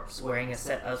skeletal corpse wearing a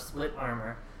set of split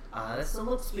armor. This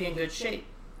looks to be in good shape.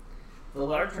 The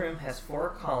large room has 4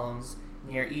 columns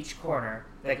near each corner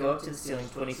that go up to the ceiling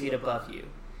 20 feet above you.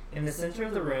 In the center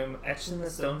of the room, etched in the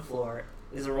stone floor,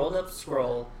 is a rolled-up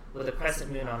scroll with a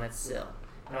crescent moon on its sill.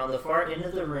 And on the far end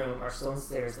of the room are stone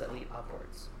stairs that lead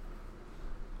upwards.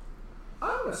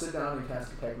 I'm going to sit down and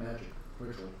cast Detect Magic.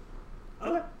 Ritual.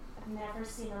 Okay. I've never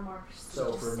seen a more prestigious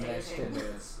So for the next 10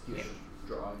 minutes, he's just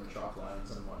drawing the chalk lines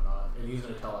and whatnot. And he's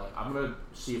going to tell I'm going to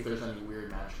see if there's any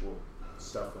weird magical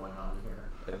stuff going on in here.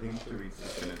 I think Itherias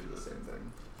is going to do the same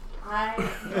thing. I'm going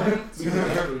to Each see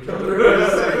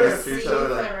other,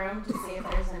 the like, room to see if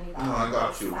there's any I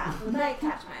got you. that might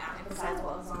catch my eye besides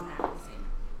what was on that magazine.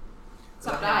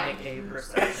 So I make a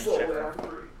perception check.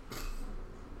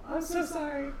 I'm so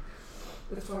sorry.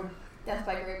 It's fine. Death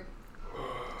by grape.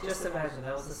 Just imagine,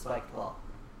 that was a spike ball.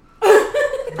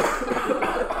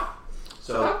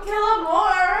 So, Don't kill him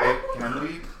more! can we,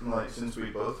 like, since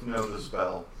we both know the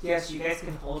spell, Yes, you guys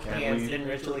can hold Can hands we- and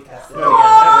ritually cast it No. together.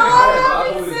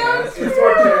 Oh, Holy that man. It's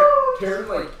more Karen,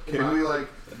 like... can we, like,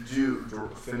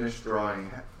 finish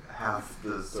drawing half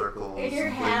the circles If your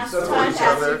and hands things touch each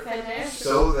as you other finish.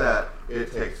 so that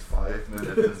it takes 5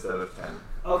 minutes instead of 10?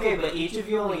 Okay, but each of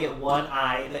you only get one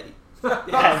eye that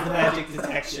has the magic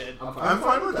detection. I'm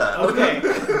fine with that. Okay. so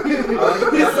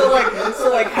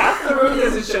like half the room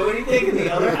doesn't show anything, and the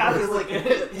other half is like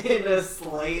in a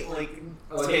slight like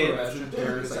I like to tint. imagine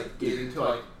Karen is like getting to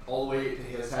like all the way to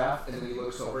his half, and then he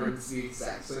looks over and sees the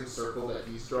exact same circle that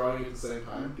he's drawing at the same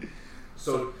time.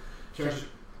 So, Karen's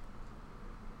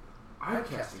I'm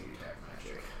casting Detect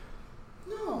Magic.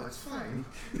 No, it's fine.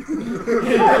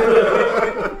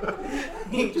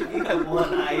 Each of you have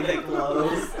one eye that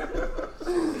glows.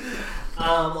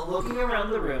 Looking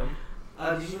around the room,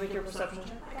 did you make your perception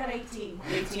check? I got 18.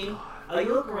 18. You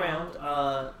look around.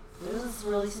 There doesn't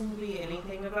really seem to be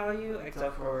anything of value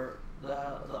except for the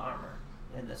armor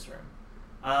in this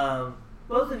room.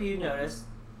 Both of you notice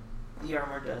the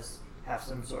armor does have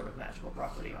some sort of magical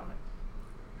property on it.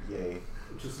 Yay.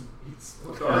 Just eats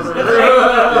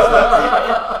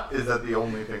Is that the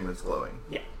only thing that's glowing?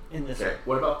 Yeah, in this Okay. room.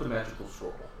 What about the magical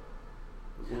scroll?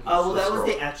 Well, that was scroll.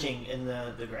 the etching in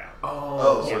the ground.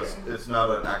 Oh, so yeah. it's not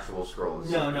an actual scroll.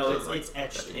 No, just, like, it's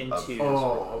etched a into. scroll.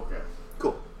 Oh, okay.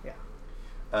 Cool. Yeah.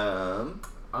 I'm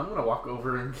gonna walk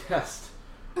over and cast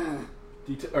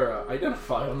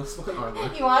identify on the split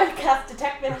armor. You want to cast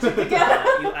Detect Magic again?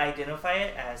 You identify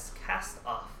it as cast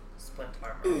off splint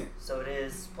armor. So it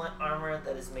is splint armor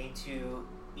that is made to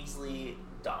easily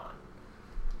don.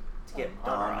 To get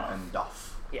armor On off. and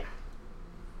doff. Yeah.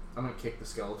 I'm gonna kick the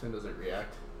skeleton. Does it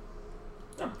react?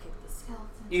 Don't kick the skeleton.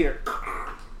 Here.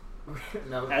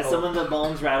 Now, As some of the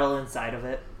bones rattle inside of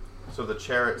it. So the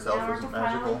chair itself Now we're isn't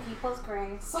defiling magical? people's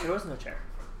graves. There was no chair.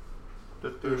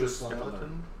 It was just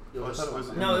skeleton? It I was thought it was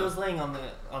slung in No, the- it was laying on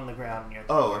the ground near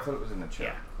the Oh, I thought it was in the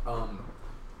chair. Yeah.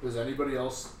 Does anybody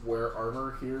else wear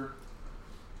armor here?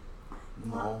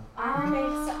 No.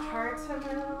 Makes it hard to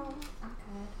know.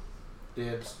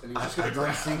 Dibs. And he's I just gonna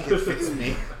don't think it fits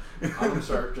me. I'm gonna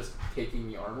start just taking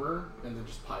the armor and then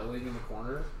just piling in the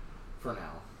corner for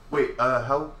now. Wait,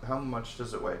 how much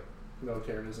does it weigh? No,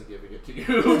 Taryn isn't giving it to you.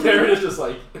 Taryn is just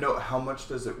like, No, how much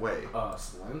does it weigh?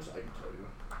 slimes, I can tell you.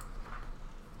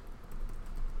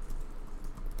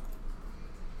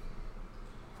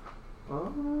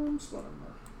 Slim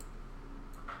armor.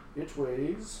 It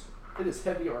weighs. It is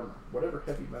heavy armor. Whatever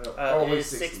heavy metal. it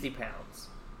weighs is 60 pounds.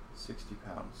 60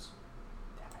 pounds.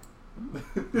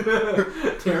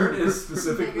 Taryn is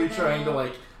specifically trying to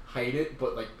like hide it,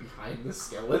 but like behind the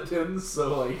skeletons.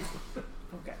 So like,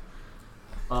 Okay.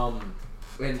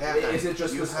 and Taryn, is it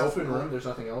just you this have open more- room? There's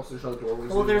nothing else. There's no doorways.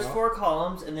 Well, leading there's off? 4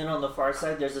 columns, and then on the far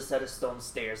side, there's a set of stone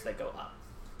stairs that go up.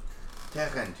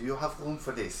 Taryn, do you have room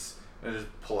for this? And I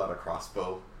just pull out a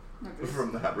crossbow Okay.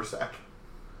 from the haversack.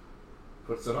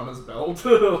 Puts it on his belt.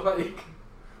 Like,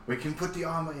 We can put the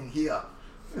armor in here.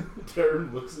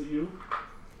 Taryn looks at you.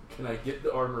 Can I get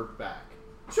the armor back?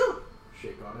 Sure.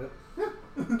 Shake on it.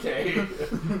 Okay.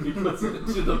 He puts it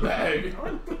into the bag.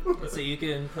 So you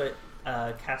can put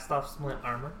cast off splint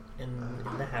armor in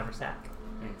the haversack.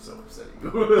 I'm so upset at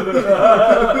you.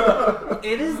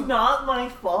 It is not my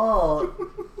fault.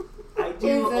 I do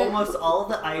Is it? almost all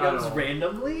the items know.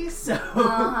 randomly, so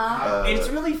Uh-huh. it's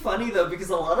really funny though because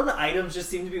a lot of the items just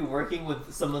seem to be working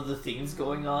with some of the themes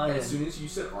going on. As and- soon as you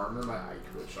said armor, my eye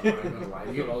twitched. I'm not even gonna lie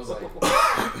to you. I was like,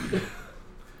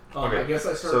 I guess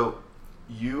I start. So,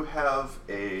 you have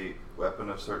a weapon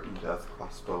of certain death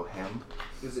crossbow hand.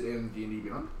 Is it in D&D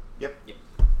Beyond? Yep.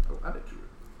 Oh, add it to it.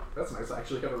 That's nice. I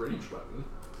actually have a ranged weapon.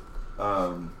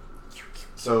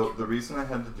 So the reason I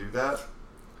had to do that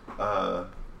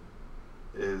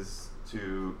is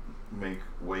to make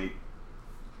weight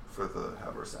for the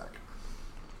haversack.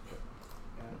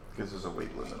 Because there's a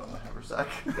weight limit on the haversack.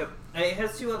 Yep. And it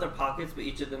has 2 other pockets, but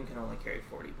each of them can only carry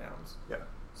 40 pounds. Yeah.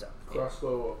 So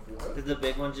Crossbow of what? Is the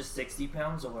big one just 60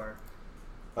 pounds or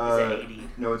is it 80?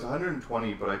 No, it's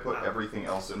 120, but I put everything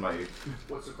else in my...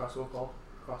 What's the crossbow called?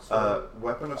 Crossbow?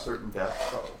 Weapon of certain depth,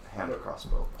 hand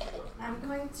crossbow. I'm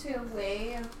going to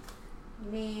wave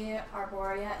me,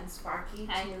 Arborea, and Sparky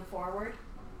to move forward.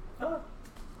 Oh.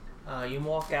 You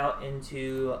walk out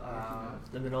into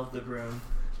the middle of the room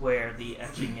where the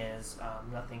etching is.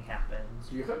 Nothing happens.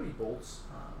 Do you have any bolts?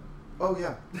 Oh,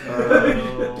 yeah.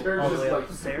 They're all the just way like,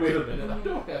 upstairs? wait a minute, I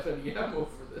don't have any ammo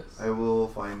for this. I will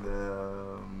find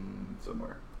them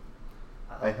somewhere.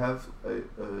 I have,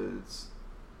 it's,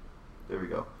 there we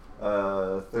go.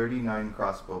 39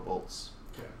 crossbow bolts.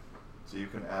 Okay. So you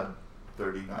can add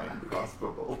 39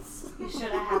 crossbow bolts. You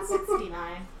should have had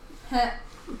 69.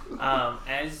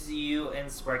 As you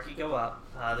and Sparky go up,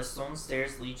 the stone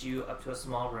stairs lead you up to a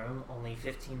small room, only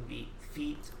 15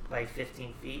 feet by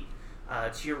 15 feet.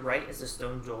 To your right is a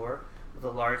stone door with a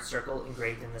large circle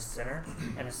engraved in the center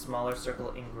and a smaller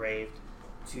circle engraved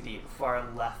to the far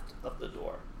left of the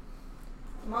door.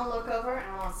 I'm gonna look over and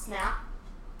I'm gonna snap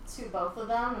to both of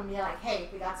them and be like, hey,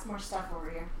 we got some more stuff over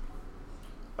here.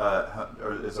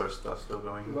 Or is our stuff still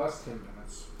going? The last 10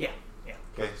 minutes. Yeah.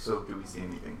 Okay, so do we see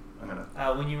anything? I'm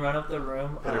gonna When you run up the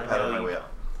room, pitter-patter my way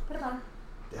up. Put it on.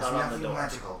 There's Not on the nothing door.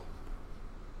 magical.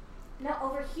 No,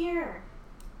 over here.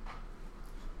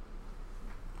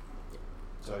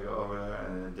 So I go over there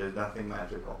and there's nothing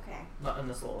magical. Okay. not in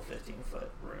this little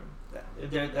 15-foot room.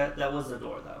 That was the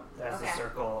door, though. That's Okay. a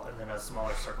circle and then a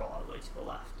smaller circle all the way to the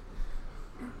left.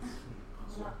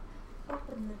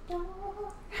 Open the door.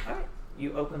 All right,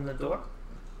 you open the door.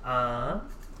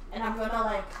 And I'm gonna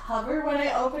like hover when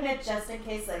I open it just in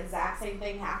case the exact same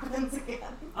thing happens again.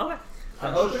 Okay.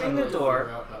 I'm just Opening trying the to door,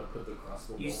 figure out how to put the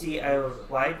crossbow you bolt see in. a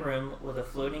wide room with a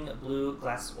floating blue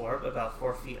glass orb about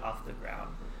 4 feet off the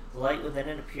ground. The light within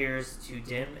it appears to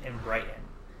dim and brighten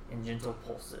in gentle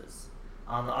pulses.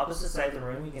 On the opposite side of the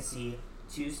room, you can see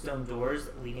 2 stone doors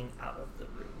leading out of the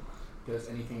room. Does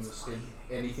anything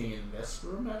in this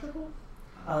room magical?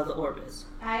 The orb is.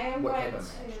 I am What going type of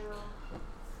to. magic?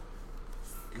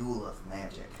 School of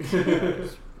Magic.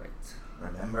 Right.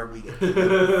 Remember, we get to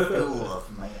the School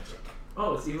of Magic.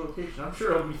 Oh, it's evocation. I'm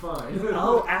sure I'll be fine.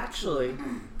 Oh, actually,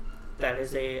 that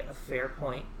is a fair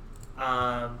point.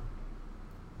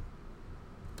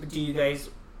 Do you guys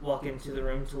walk into the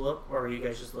room to look, or are you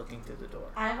guys just looking through the door?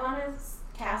 I want to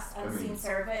cast Unseen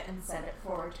Servant and send it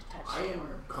forward to touch I the am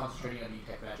orb. concentrating on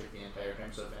detect magic the entire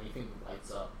time, so if anything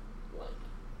lights up, like,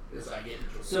 as I get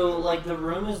into So, like, the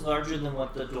room is larger than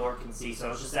what the door can see, so I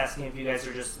was just asking if you guys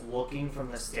are just looking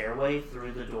from the stairway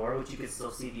through the door, which you could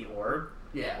still see the orb,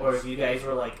 yeah, or if you guys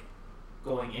were, like,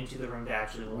 going into the room to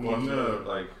actually look Well, I'm into gonna it.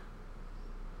 like.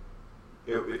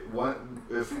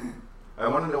 If I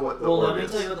want to know what the Well, orb let me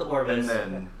is, tell you what the orb and is.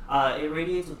 then It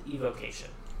radiates with evocation.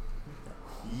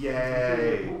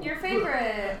 yay! Your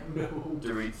favorite. no.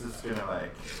 Dorit's is gonna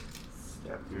like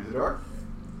step through the door.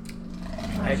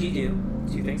 As you do,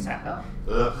 2 things happen.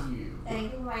 Ugh. You.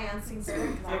 Anything by Unseen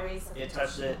Servant? Because I raised It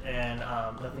touched it, and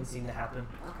nothing seemed to happen.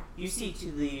 Okay. You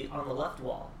see on the left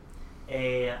wall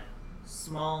a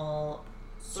small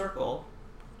circle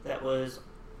that was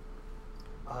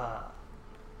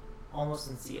almost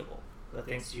unseeable. But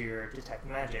thanks to your detect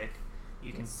magic,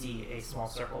 you can see a small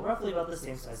circle roughly about the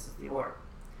same size as the orb.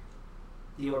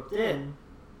 The orb then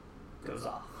goes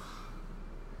off.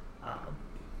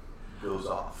 Goes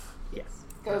off. Yes.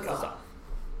 Goes off.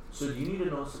 So do you need to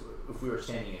know if we were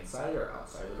standing inside or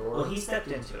outside the door? Well, he stepped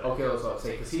into it. Okay, that's what I was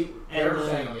saying, because they And were then-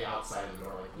 standing on the outside of the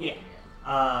door, like, Yeah.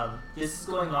 looking in. This is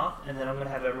going off, and then I'm going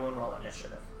to have everyone roll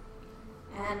initiative.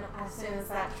 And as soon as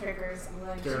that triggers, I'm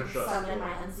going Turn to shots. summon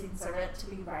my Unseen Servant to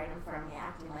be right in front of me,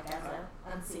 acting like as a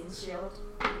unseen shield.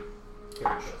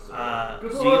 Karen shuts the door.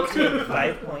 Good So you'll luck. take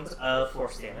 5 points of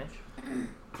force damage.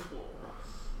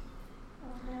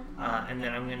 And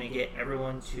then I'm going to get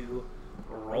everyone to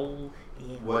roll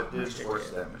in What did initiative. force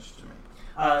damage to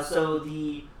me? So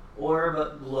the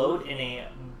orb glowed in a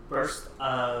burst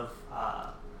of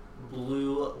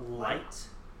blue light,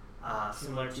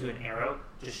 similar to an arrow,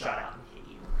 just shot out and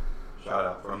hit you. Shot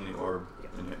out from the orb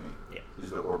Yep. and hit me. Yep. Is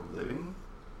the orb living?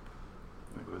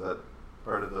 Like, was that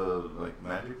part of the like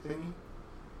magic thingy?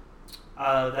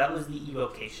 That was the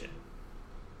evocation.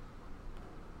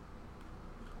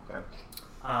 Okay.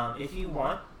 If you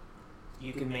want,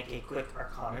 you can make a quick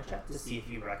Arcana check to see if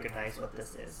you recognize what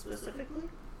this is specifically.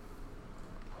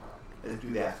 Let's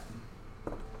do that.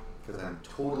 Because I'm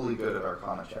totally good at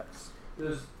Arcana checks.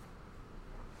 Does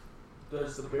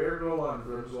the bear go on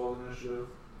Grimswald initiative?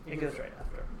 It goes right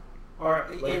after. Or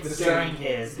Like it's the during same-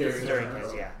 his. It's during during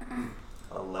his his, yeah.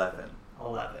 11.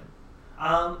 11.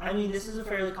 I mean, this is a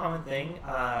fairly common thing.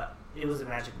 It was a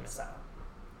magic missile.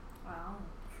 Wow.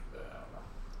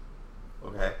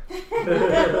 Okay.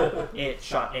 It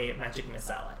shot a magic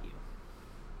missile at you.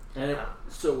 And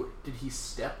so, did he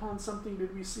step on something?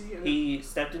 Did we see? He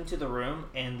stepped into the room,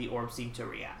 and the orb seemed to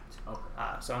react. Okay.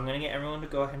 So I'm going to get everyone to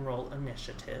go ahead and roll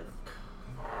initiative.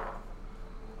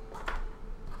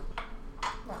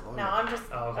 No, I'm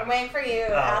just. okay. I'm waiting for you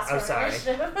to ask I'm for sorry.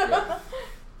 initiative. Yeah.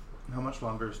 How much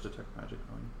longer is Detect Magic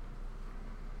going?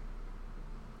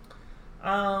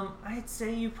 I'd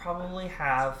say you probably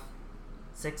have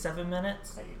 6-7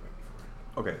 minutes.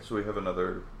 Okay, so we have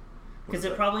another... Because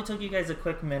it probably took you guys a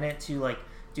quick minute to like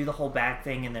do the whole bag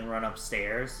thing and then run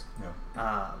upstairs.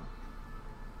 Yeah.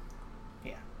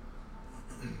 Yeah.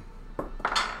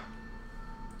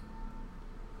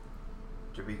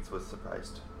 Jabitz was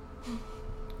surprised.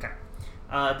 Okay.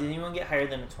 Did anyone get higher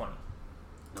than a 20?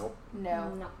 Nope.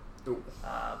 No.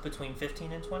 Between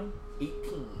 15 and 20?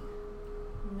 18.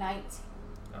 19.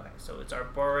 Okay, so it's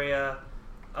Arborea.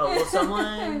 Oh, will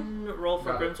someone roll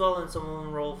for Got it. Grimswell and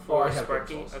someone roll Oh, for I have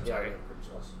Sparky? Grimswell's. I'm Yeah, I sorry. have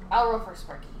Grimswell's. I'll roll for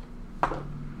Sparky.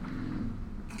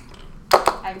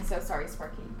 I'm so sorry,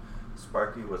 Sparky.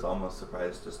 Sparky was almost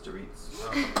surprised as Jabitz.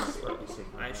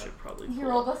 I should probably. He pull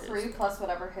rolled a up his- 3 plus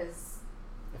whatever his.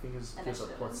 I think his a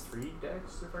Initiative. +3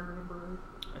 dex, if I remember.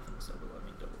 I think so, but let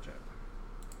me double check.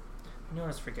 I knew I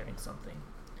was forgetting something.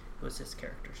 It was his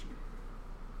character sheet.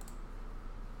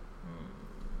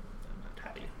 I'm not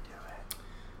happy.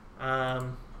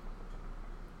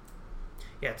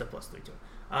 Yeah, it's a +3 to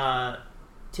it.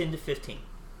 10 to 15.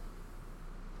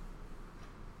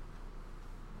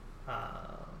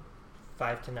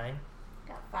 5 to 9.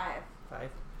 Got 5. 5.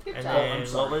 Good And job. then I'm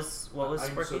sorry. what was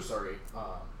I'm Sparky? so sorry.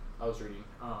 I was reading.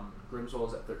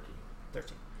 Grimswell's at 13.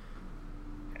 13.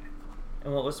 Okay.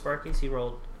 And what was Sparky's? He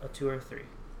rolled a 2 or a 3?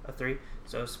 A 3.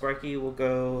 So Sparky will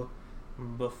go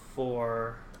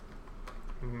before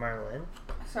Merlin.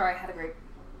 Sorry, I had a great.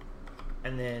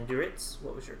 And then Duritz,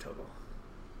 what was your total?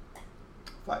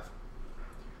 5.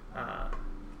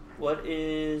 What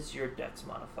is your dex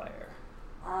modifier?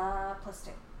 +2.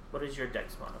 What is your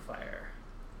dex modifier?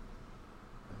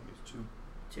 I think it's 2.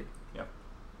 2. Yep.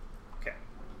 Okay.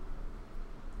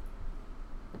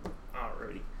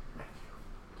 Alrighty.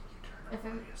 If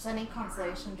it's any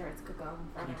consolation, Druids could go in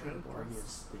front Can you of turn me.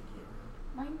 Borgia's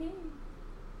thingy My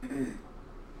name.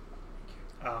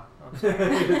 Oh, I'm around?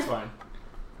 sorry. It's fine.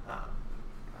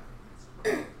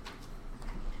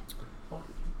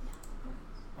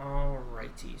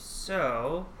 Alrighty.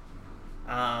 So,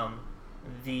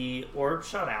 the orb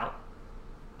shot out.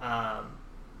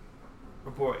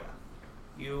 Arborea,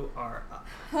 you are up.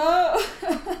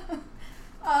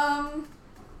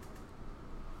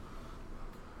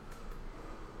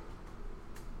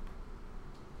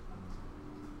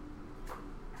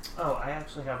 Oh, I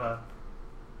actually have a.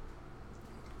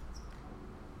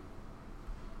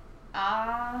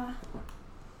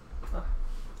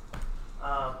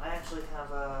 I actually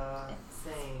have a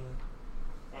thing.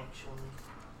 Actually,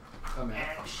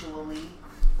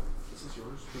 This is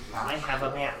yours. I have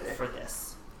a map for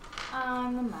this.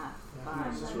 I'm the map. Yeah,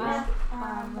 I'm this the is map. yours.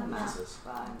 I'm the map. This is-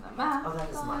 I'm the map. Oh, that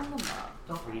is mine. I'm the map.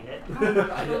 Don't read it.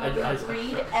 I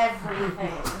Read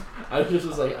everything. I just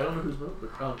was like, I don't know who's moved,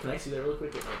 but can I see that real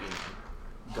quick? It might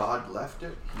be. God left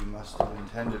it. He must have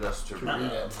intended us to read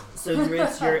it. So,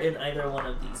 Dritz, you're in either one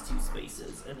of these two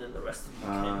spaces, and then the rest of you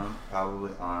can.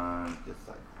 Probably on this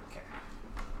side. Okay.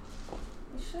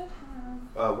 We should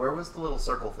have. Where was the little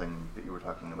circle thing that you were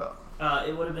talking about?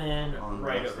 It would have been On the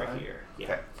right left over side? here.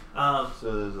 Yeah. Okay.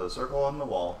 So there's a circle on the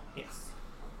wall. Yes.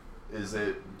 Is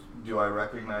it? Do I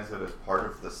recognize it as part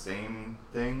of the same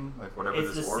thing? Like whatever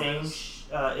It's this the orb same. is?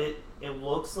 It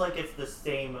looks like it's the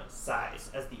same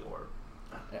size as the orb.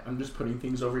 I'm just putting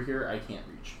things over here I can't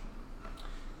reach.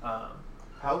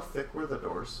 How thick were the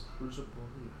doors? Who's a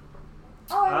bully?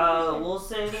 Oh, We'll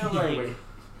say they're like Wait,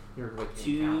 you're like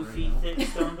 2 feet thick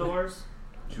stone doors.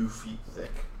 2 feet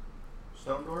thick.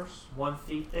 Stone doors? 1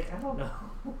 feet thick. I don't know.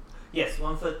 Yes,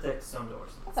 1 foot thick stone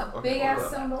doors. That's a Okay, big ass hold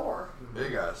up. stone door.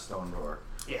 Big ass stone door.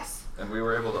 Yes. And we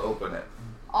were able to open it.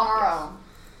 On our Yes. own.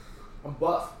 I'm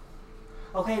buff.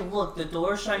 Okay, look, the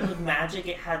door shined with magic.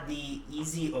 It had the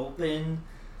easy open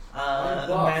I'm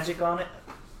buff. magic on it.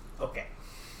 Okay.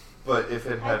 But if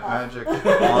it had I magic on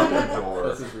the door,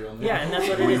 That's his real name. Yeah, and that's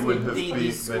what it we is. would have The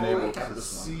been school, able have to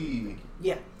this one. see.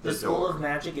 yeah, the the school door. of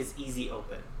magic is easy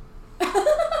open. That is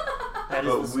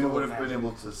the But we school would of have been magic.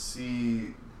 able to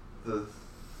see the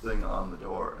thing on the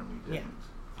door, and we Yeah.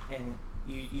 didn't. And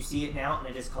you see it now, and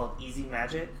it is called easy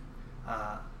magic.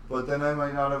 But then I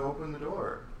might not have opened the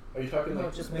door. Are you talking No,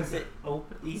 like... it just makes it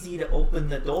easy to open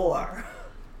the door.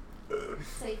 So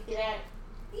you get it,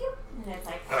 beep, and it's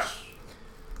like.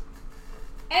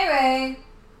 Anyway,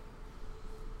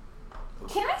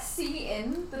 can I see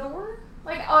in the door?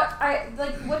 Like,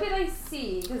 what did I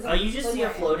see? Cause You just see a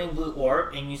floating blue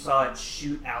orb, and you saw it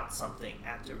shoot out something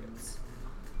afterwards.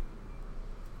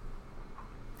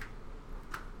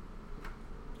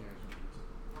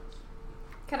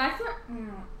 Can I throw?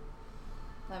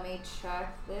 Let me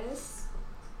check this.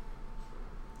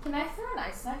 Can I throw an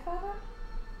ice knife at it?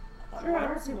 Sure, I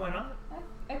don't see why not.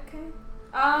 Okay.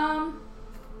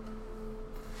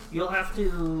 You'll have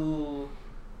to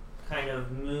kind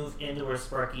of move into where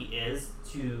Sparky is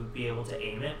to be able to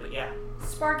aim it, but yeah.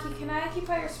 Sparky, can I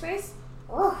occupy your space?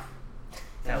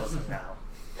 That was a no.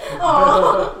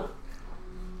 Oh.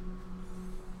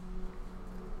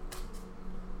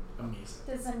 Amazing.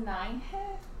 Does a 9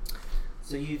 hit?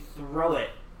 So you throw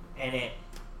it, and it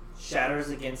shatters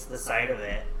against the side of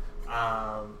it.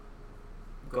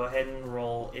 Go ahead and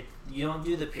roll. It. You don't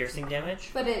do the piercing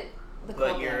damage, But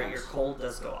your cold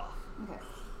does go off. Okay.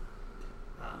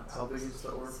 How big is the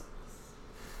orb?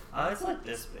 It's like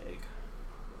this big.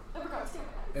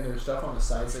 And there's stuff on the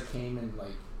sides that came and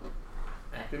like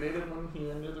activated when he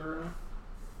entered the room?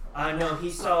 No, he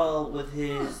saw with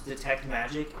his detect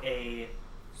magic a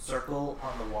circle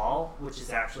on the wall, which is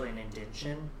actually an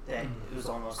indention that it was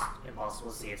almost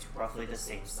impossible to see. It's roughly the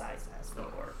same size as the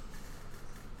orb.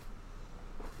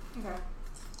 Okay.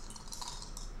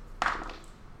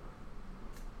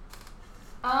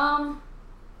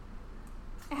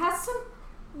 It has to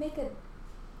make a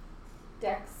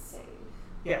dex save.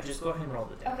 Yeah, just go ahead and roll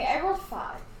the damage. Okay, I rolled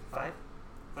 5.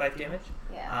 5 damage?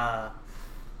 Yeah.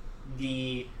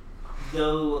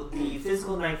 Though the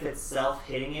physical knife itself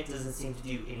hitting it doesn't seem to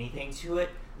do anything to it,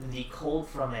 the cold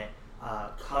from it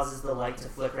causes the light to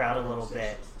flicker out a little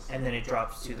bit, and then it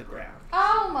drops to the ground.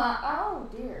 Oh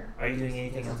dear. Are you doing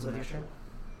anything else with your turn?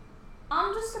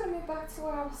 I'm just gonna move back to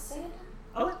where I was standing.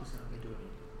 Okay. He's not gonna do anything.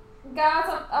 Guys,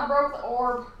 I broke the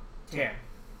orb. Here.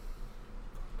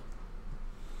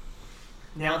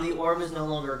 Now the orb is no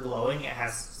longer glowing, it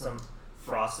has some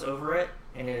frost over it,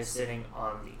 and it is sitting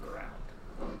on the ground.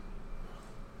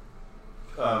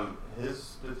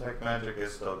 His detect magic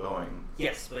is still going.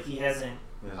 Yes, but he hasn't...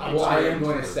 Well, I am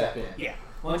going to step in. Yeah.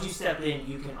 Once you step in,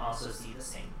 you can also see the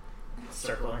same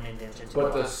circle and indentation.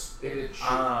 But it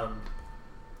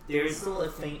there is still a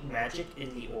faint magic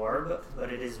in the orb,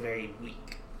 but it is very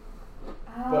weak.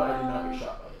 But I did not get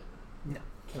shot by it. No.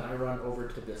 Can I run over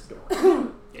to this door?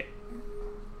 Yeah.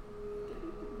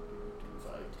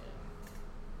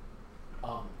 5,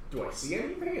 10. Do I see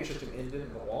anything? It's just an indent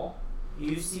in the wall?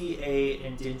 You see a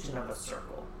indentation of a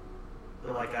circle,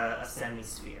 like a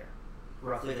semi-sphere,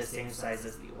 roughly the same size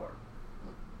as the orb.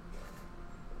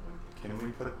 Can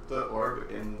we put the orb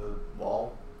in the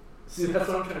wall? See, that's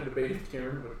what I'm trying to debate if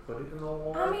Karen would put it in the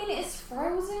wall. I mean, it's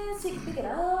frozen, so you can pick it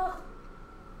up.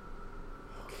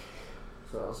 Okay.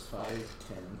 So that was 5,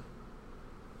 10,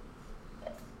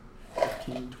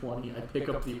 15, 20. I pick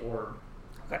up the orb.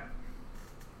 Okay.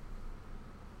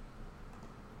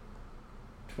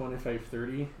 25,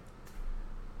 30.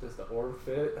 Does the orb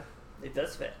fit? It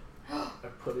does fit. I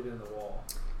put it in the wall.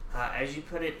 As you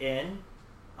put it in,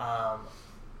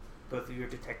 both of your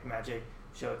detect magic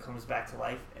show it comes back to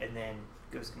life and then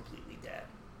goes completely dead.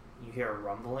 You hear a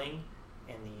rumbling,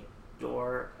 and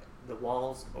the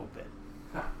walls open.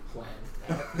 Plan.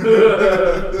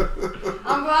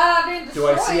 I'm glad I didn't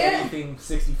destroy it. Do I see anything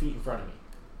 60 feet in front of me?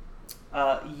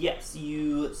 Yes,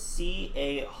 you see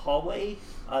a hallway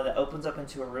that opens up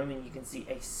into a room, and you can see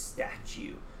a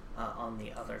statue on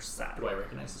the other side. Do I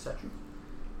recognize the statue?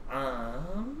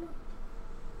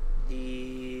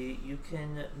 You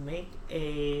can make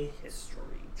a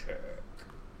history check.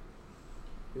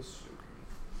 History.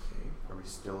 Are we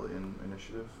still in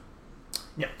initiative?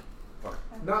 No. Okay.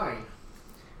 9.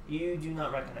 You do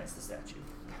not recognize the statue.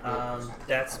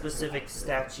 That specific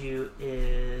statue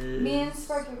is... Me and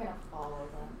Sparky are gonna follow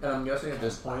them. And I'm guessing at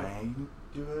this point... I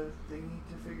do a thingy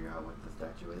to figure out what the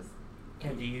statue is?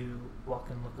 And do you walk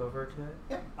and look over to it?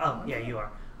 Yeah. Oh, yeah, you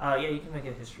are. Yeah, you can make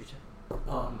a history check.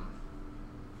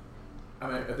 I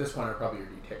mean, at this point, probably your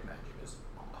detect magic is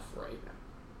off, right?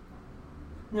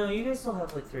 No, you guys still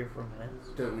have like 3 or 4 minutes.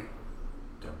 Do we?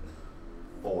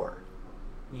 4.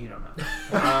 You don't know.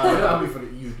 That'll be funny.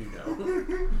 You do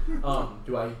know.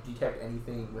 Do I detect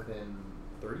anything within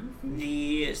 30 feet?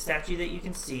 The statue that you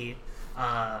can see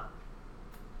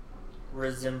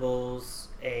resembles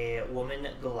a woman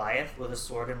Goliath with a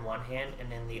sword in one hand,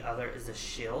 and in the other is a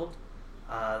shield.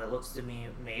 that looks to be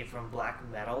made from black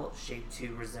metal shaped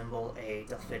to resemble a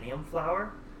delphinium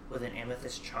flower with an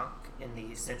amethyst chunk in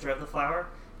the center of the flower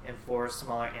and 4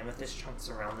 smaller amethyst chunks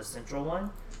around the central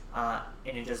one,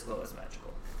 and it does glow as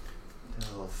magical.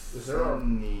 Is there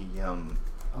I'm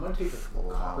gonna take a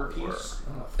copper piece.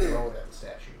 I'm gonna throw it at the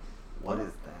statue. What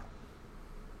is that?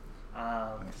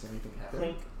 Does anything happen?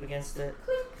 Clink against it.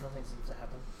 Clink. Nothing seems to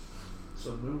happen.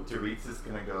 So move. Dorit's is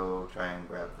gonna go try and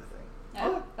grab the thing.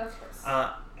 No, of course.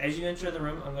 As you enter the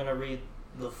room, I'm going to read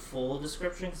the full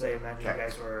description because I imagine you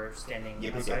guys were standing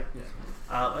outside.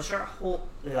 Yeah.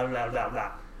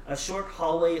 A short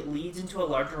hallway leads into a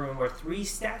larger room where 3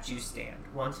 statues stand.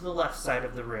 One to the left side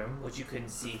of the room, which you couldn't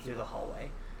see through the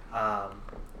hallway.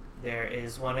 There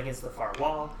is one against the far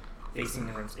wall, facing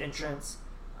the room's entrance,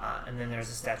 and then there's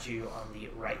a statue on the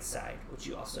right side, which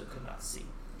you also could not see.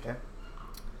 Okay.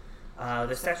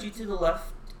 The statue to the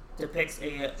left depicts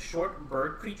a short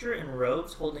bird creature in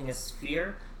robes holding a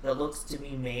sphere that looks to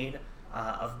be made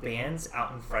of bands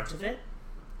out in front of it.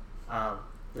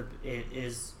 It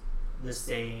is the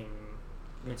same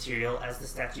material as the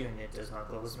statue, and it does not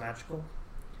glow as magical.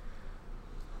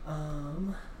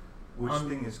 Which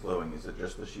thing is glowing? Is it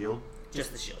just the shield?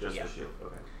 Just the shield. Just yeah. the shield.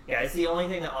 Okay. Yeah, it's the only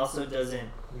thing that also doesn't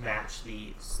match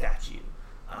the statue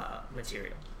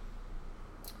material.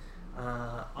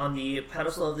 On the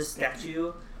pedestal of the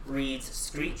statue reads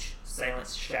Screech,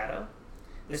 Silence, Shadow.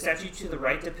 The statue to the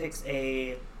right depicts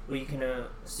what you can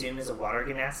assume is a water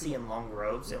genasi in long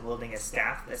robes and wielding a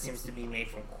staff that seems to be made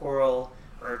from coral,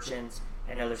 urchins,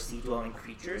 and other sea-dwelling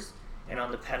creatures. And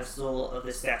on the pedestal of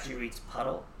the statue reads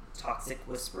Puddle, Toxic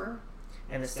Whisperer.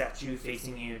 And the statue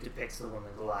facing you depicts the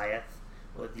woman Goliath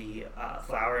with the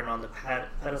flower. And on the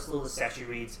pedestal of the statue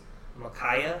reads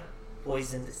Micaiah,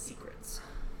 Poisoned Secrets.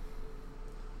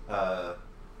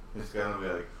 He's gonna be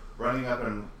like running up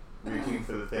and reaching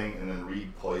for the thing, and then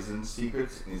read Poison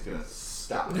Secrets, and he's gonna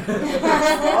stop.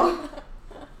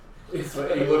 It's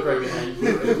like you look right behind you,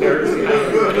 and there's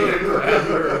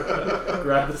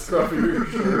grab the scruff of your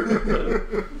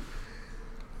shirt.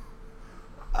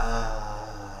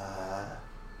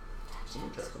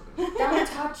 Don't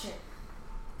touch it.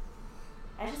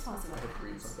 I just want to see I what have to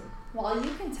read happens. something. Well,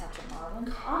 you can touch it,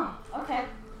 Marlon. Oh, okay.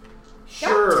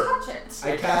 Sure. Don't touch it.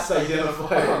 I cast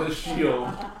Identify on the shield.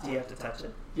 Do you have to touch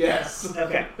it? Yes.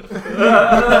 Okay.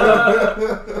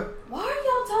 Why are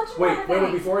y'all touching Wait,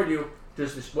 my before I do,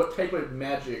 what type of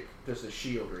magic does the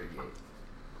shield radiate?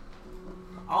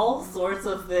 All sorts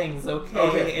of things, okay?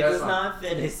 Okay, it that's does fine. not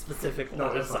fit a specific No,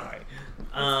 one, that's I'm fine.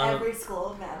 sorry. Every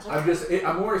school of magic.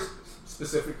 I'm more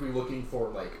specifically looking for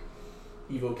like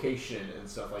evocation and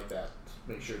stuff like that to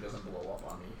make sure it doesn't blow up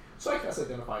on me. So I cast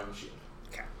Identify on the shield.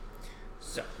 Okay.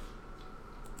 So.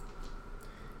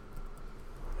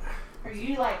 Are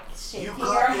you like shaking You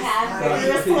your got this, head guys.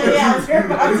 vigorously as you're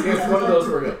about to It's one of those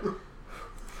where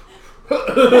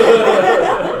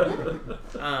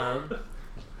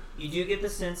you do get the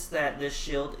sense that this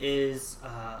shield is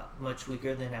much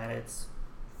weaker than at its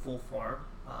full form.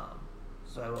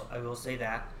 So I will say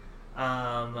that.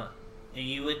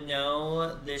 You would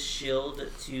know this shield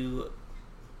to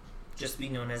just be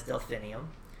known as Delphinium.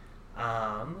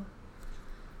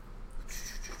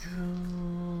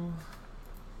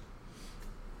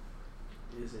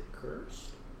 Is it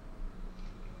cursed?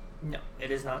 No,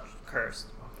 it is not cursed.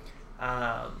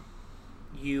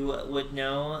 You would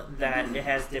know that it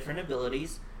has different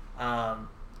abilities.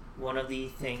 One of the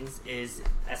things is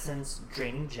essence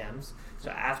draining gems. So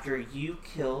after you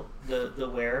kill the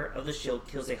wearer of the shield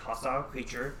kills a hostile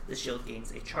creature, the shield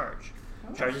gains a charge.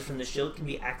 Oh. Charges from the shield can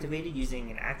be activated using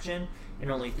an action,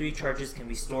 and only 3 charges can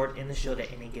be stored in the shield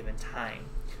at any given time.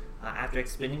 After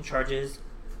expending charges,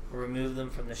 remove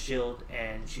them from the shield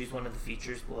and choose one of the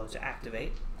features below to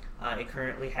activate. It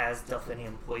currently has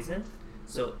Delphinium Poison.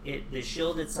 So the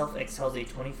shield itself exhales a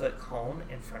 20-foot cone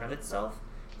in front of itself.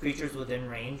 Creatures within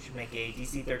range make a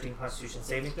DC 13 Constitution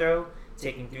saving throw,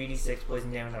 taking 3d6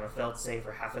 poison damage on a failed save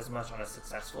or half as much on a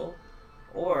successful.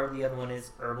 Or the other one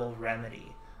is Herbal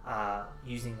Remedy.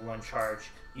 Using 1 charge,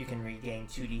 you can regain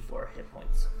 2d4 hit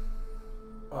points.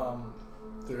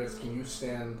 Itherias, can you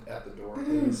stand at the door,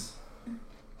 please?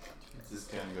 Just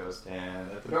gonna go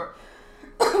stand at the door.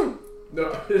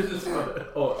 No, it's just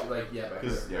back there.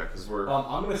 Because we're.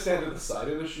 I'm gonna stand at the side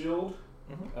of the shield.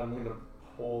 Mm-hmm. I'm gonna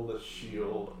pull the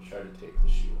shield, try to take the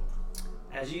shield.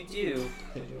 As you do,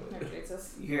 No,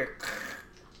 Jesus. you hear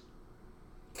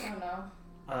Oh no.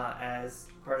 as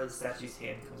part of the statue's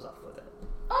hand comes off with it.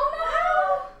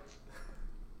 Oh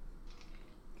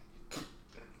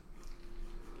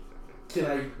Can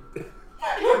I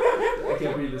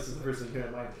can't read this. Is the first thing that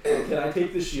came to mind. Can I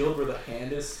take the shield where the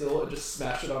hand is still and just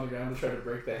smash it on the ground and try to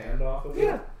break the hand off of it?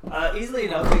 Yeah. Easily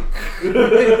enough.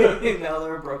 Like, now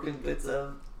there are broken bits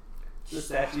of the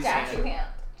statue's Statue hand.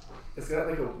 It's got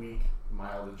like a weak,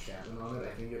 mild enchantment on it.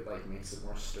 I think it like makes it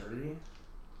more sturdy.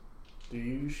 Do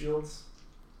you use shields?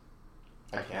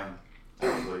 I can,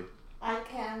 actually. I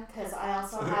can, because I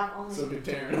also have only So good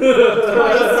Taryn.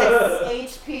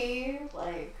 26 HP.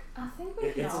 Like, I think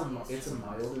we can all use it's a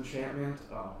mild enchantment.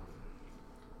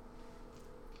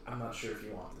 I'm not sure if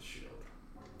you want the shield.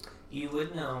 You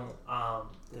would know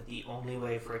that the only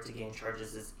way for it to gain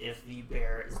charges is if the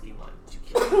bear is the one to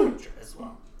kill the creature as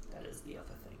well. That is the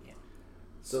other thing, yeah.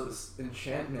 So this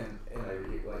enchantment, and I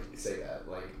like say that,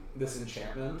 like this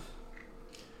enchantment,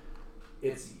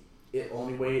 the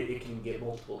only way it can get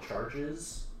multiple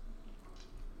charges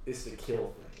is to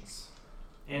kill things.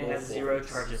 And it has 0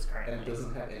 charges currently. And it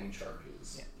doesn't have any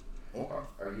charges. Yeah. Okay.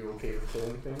 Are you okay with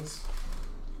killing things?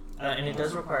 And it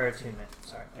does require attunement.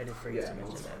 Sorry, I did forget to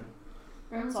mention that.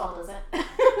 Rimswald does it.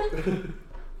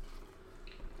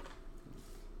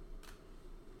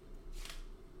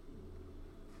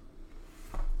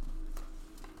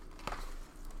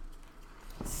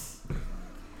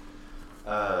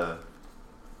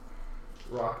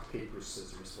 Rock, paper,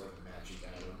 scissors for the magic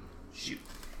item. Shoot.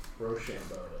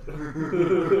 Rochambeau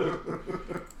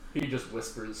it. He just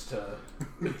whispers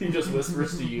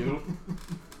to you.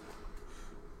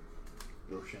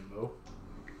 Rochambeau.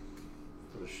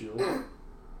 For the shield.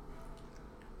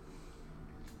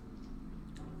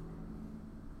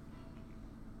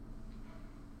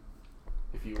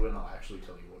 If you win, I'll actually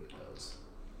tell you what it does.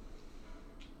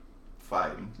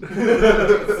 Fine.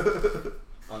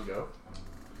 On go.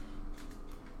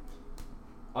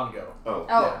 On go. Oh.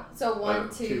 Yeah. So 1,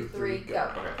 2, 3,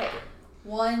 go. Okay.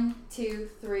 1, 2,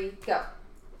 3, go.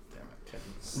 Damn it. Tim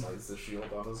slides the shield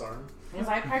on his arm. Was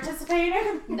I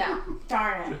participating? No.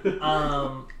 Darn it.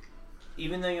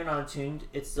 Even though you're not attuned,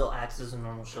 it still acts as a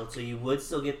normal shield, so you would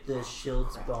still get the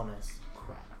shield's bonus.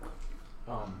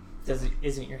 Crap.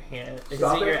 Isn't your hand?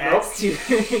 Stop Isn't your it. axe two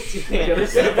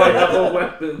hands? If I have a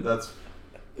weapon. That's.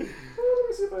 Let me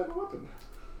see if I have a weapon.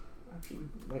 Actually,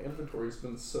 my inventory's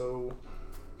been so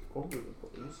over the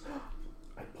place.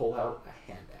 I pull out a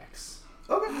hand axe.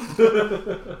 Okay.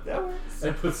 That works.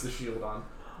 And puts the shield on.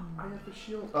 I have a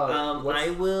shield. I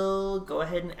will go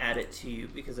ahead and add it to you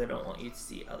because I don't want you to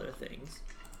see other things.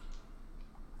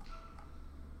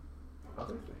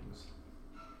 Other things?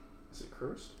 Is it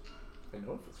cursed? I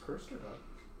know if it's cursed or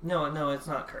not. No, it's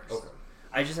not cursed. Okay.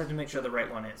 I just have to make sure the right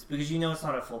one is because you know it's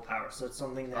not at full power, so it's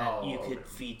something that you could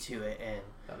feed to it and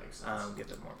that makes sense.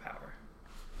 give it more power.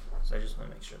 So I just want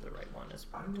to make sure the right one is.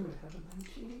 I'm gonna have a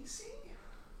 19 AC.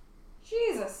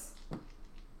 Jesus.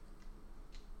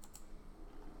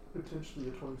 Potentially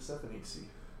a 27 AC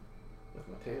with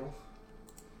my tail.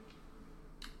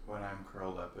 When I'm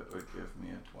curled up, it would give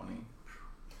me a 20.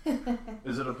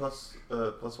 Is it a plus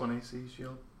 1 AC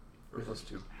shield? Or plus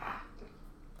 2?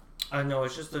 No,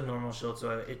 it's just a normal shield,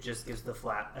 so it just gives the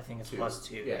flat. I think it's 2. plus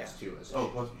 2. Yeah, it's 2. Plus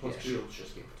 2. Shields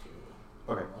just give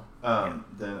 2. Okay.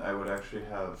 Then I would actually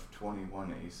have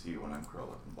 21 AC when I'm curled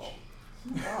up and bald.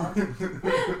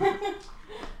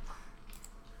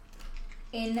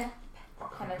 Impenetrable. I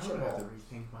would have to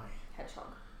rethink my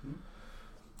Hedgehog.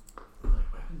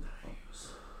 weapon that I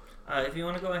use. If you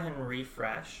want to go ahead and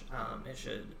refresh, it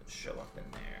should show up in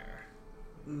there.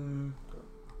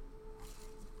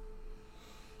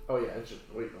 Oh yeah, it's just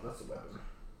wait, no, that's a weapon.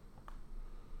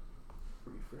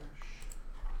 Refresh.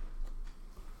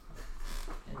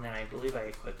 And then I believe I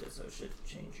equipped it, so it should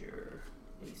change your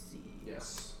AC.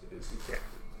 Yes, it is equipped.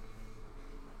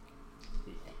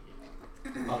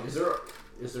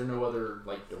 Is there no other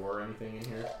like door or anything in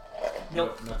here?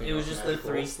 Nope. Nothing It was else just the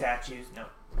magical? 3 statues. No.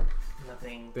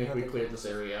 Nothing. I think we nothing. cleared this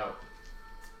area out.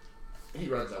 He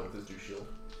runs out with his new shield.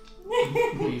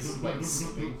 He's like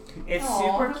sleeping. It's Aw,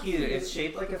 super that's cute. cute. It's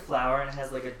shaped like a flower and it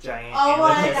has like a giant. Oh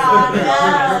my amethyst God,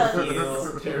 in yes. it.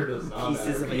 Cute. Terror does not Pieces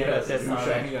matter. of He has a amethyst new on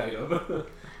shiny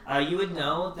item. You would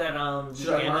know that Should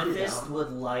the I mark it amethyst down?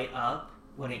 would light up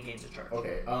when it gains a charge.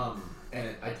 Okay,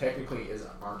 and I technically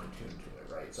aren't attuned to it,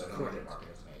 right? So I don't need to Correct. mark it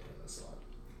as an item in this slot.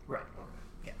 Right.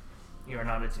 Okay. You are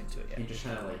not attuned to it He yet. just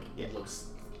kind of like it looks.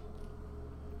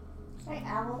 Hey,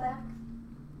 Owlback.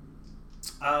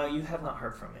 You have not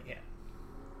heard from it yet.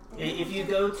 If you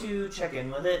go to check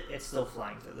in with it, it's still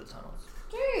flying through the tunnels.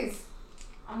 Jeez.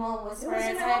 I'm all whispering. It was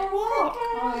an It's hour like, walk.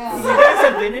 Oh, You yeah. guys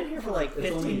have been in here for like It's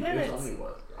 15 only, minutes. It's only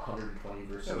what 120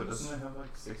 versus. Yeah, but doesn't it have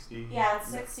like 60? yeah, it's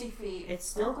 60 feet. It's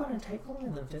still going to take longer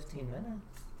than 15 minutes.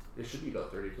 It should be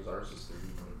about 30 because ours is 30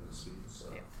 minutes speed. So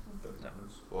Yeah. 30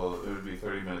 minutes. Well, it would be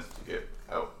 30 minutes to get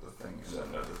out the thing, and then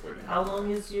another 30 minutes. How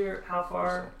long is how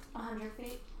far? 100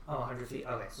 feet. Oh, 100 feet.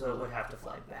 Okay, so it would have to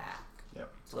fly back.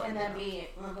 Yep. And then be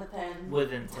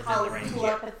within the range.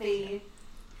 Telepathy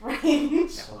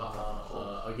range.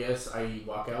 I guess I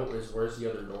walk out. Where's the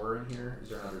other door in here? Is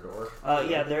there another door?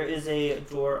 Yeah, there is a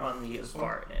door on the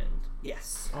far end.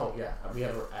 Yes. Oh yeah, we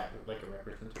have a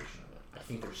representation of it. I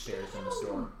think there's stairs in this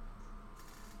door.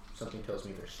 Something tells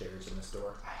me there's stairs in this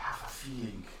door. I have a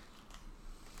feeling.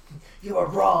 You are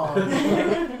wrong.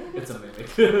 It's a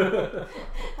mimic. Again.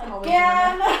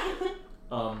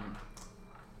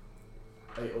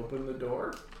 I open the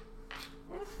door.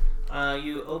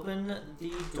 You open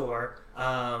the door.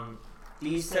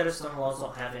 These set of stone walls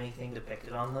don't have anything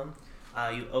depicted on them.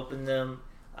 You open them,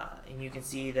 and you can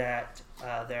see that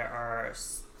there are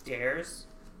stairs.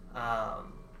 Oh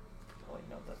wait,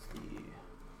 no, that's the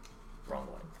wrong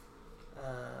one.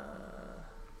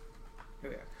 Here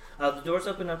we are. The doors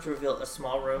open up to reveal a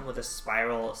small room with a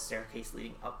spiral staircase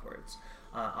leading upwards.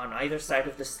 On either side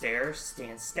of the stairs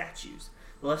stand statues.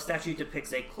 The left statue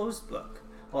depicts a closed book,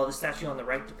 while the statue on the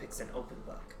right depicts an open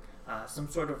book. Some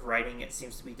sort of writing, it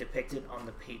seems to be depicted on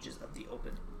the pages of the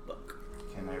open book.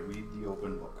 Can I read the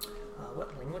open book?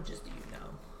 What languages do you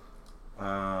know?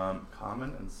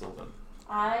 Common and Sylvan.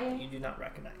 You do not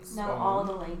recognize. Know all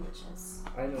the languages.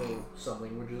 I know some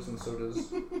languages, and so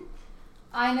does.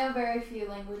 I know very few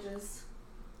languages.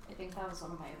 I think that was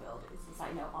one of my abilities, is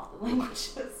I know all the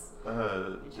languages.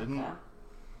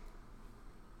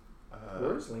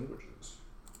 Where's languages?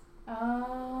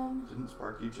 Didn't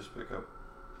Sparky just pick up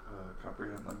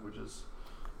comprehend languages?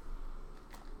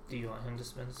 Do you want him to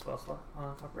spend a spell slot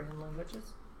on comprehend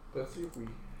languages? Let's see if we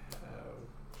have.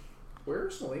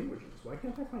 Where's the languages? Why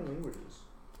can't I find languages?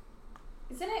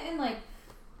 Isn't it in like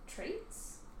traits?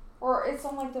 Or it's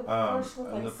on like the first with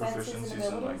and like the senses and proficiencies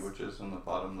abilities? in languages on the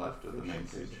bottom left of the main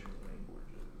page. Languages.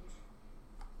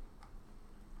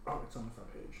 Oh, it's on the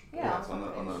front page. Yeah, it's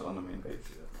on the main page.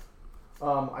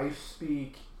 I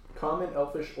speak Common,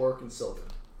 Elfish, Orc, and Sylvan.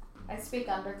 I speak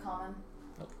Undercommon.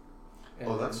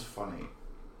 Oh, that's funny.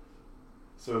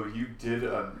 So you did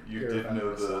know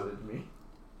the. Me.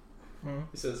 Hmm?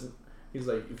 He says, he's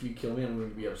like, if you kill me, I'm going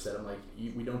to be upset. I'm like,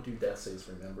 we don't do death saves.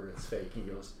 Remember, it's fake. He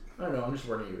goes, I don't know. I'm just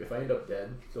warning you. If I end up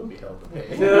dead, there'll be hell to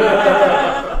pay.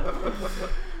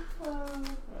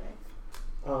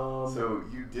 So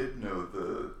you did know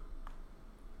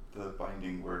the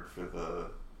binding word for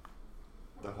the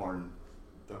horn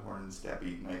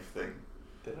stabby knife thing.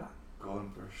 Did I?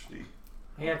 Goldenbursty.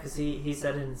 Yeah, because he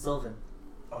said it in Sylvan.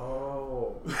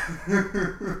 Oh.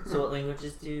 So what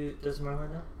languages does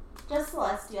Merlin know? Just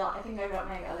Celestial. I think I got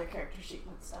my other character sheet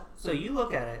and stuff. So you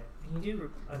look at it, and you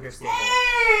do understand it.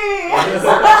 Hey! What is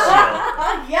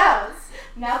Celestial? Yes!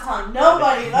 Now telling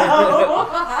nobody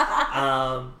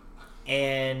though.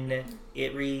 And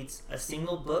it reads, a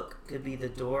single book could be the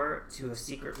door to a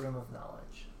secret room of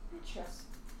knowledge. Interesting.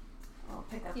 I'll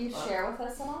pick up Do you the book. share with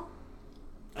us at all?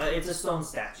 It's a stone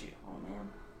statue. Oh man.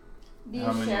 Do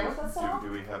you share with us at all?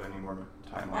 Do we have any more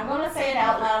time on I'm going to say it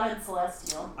out loud in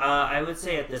Celestial. I would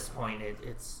say at this point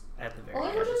it's at the very Well,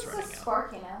 end. we're It's just running out.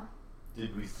 Sparky now.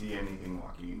 Did we see anything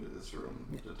walking into this room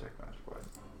detect magic wise?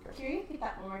 Okay. Can you repeat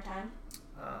that one more time?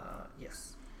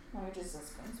 Yes. No, we're just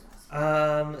explaining to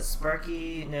us.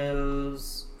 Sparky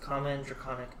knows Common,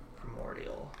 Draconic,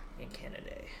 Primordial, and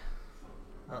Canaday.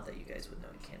 Not that you guys would know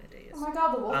what Canaday is. Oh my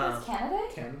god, the wolf is Canada?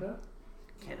 Canada?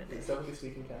 Canaday. Is that what they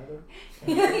speak in Canada?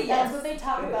 That's what they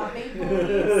talk about. Make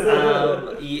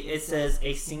believe. It says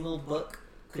a single book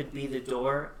could be the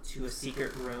door to a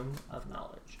secret room of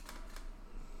knowledge.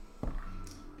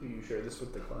 Do you share this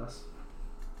with the class?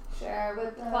 Share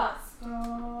with the class.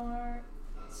 I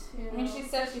mean, she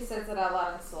says it out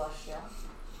loud in Celestial.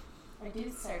 I do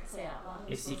start to say out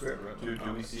loud. A secret room.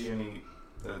 Do we see any?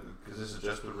 Because this is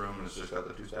just the room and it's just got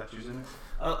the two statues in it.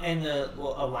 Oh, and a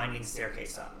winding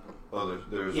staircase up. Oh,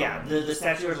 there's. Yeah, the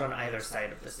statues are on either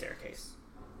side of the staircase.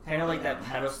 Kind of like that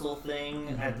pedestal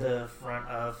thing at the front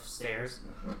of stairs.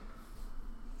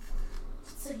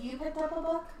 So you picked up a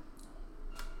book?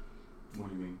 What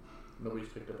do you mean? Nobody's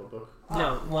picked up a book.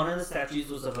 No, one of the statues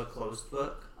was of a closed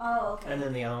book, Oh, okay. and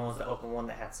then the other one was the open one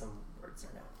that had some words in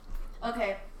it.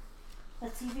 Okay.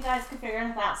 Let's see if you guys can figure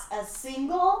it out. A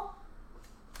single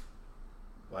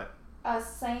What? A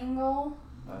single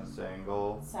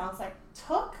Sangle. sounds like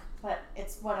took, but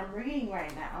it's what I'm reading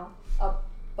right now.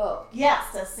 book.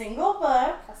 Yes, a single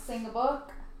book A single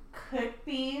book. could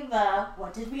be the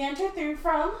what did we enter through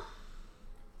from?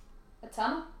 A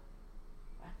tunnel.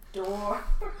 Door.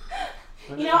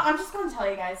 You know, I'm just going to tell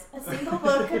you guys, a single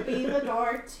book could be the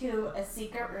door to a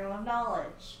secret room of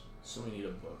knowledge. So we need a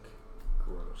book.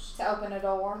 Gross. To open a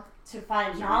door. To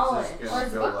find So knowledge. he's just Or gonna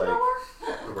is go, book like, door?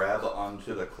 grab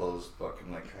onto the closed book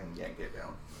and like try and yank it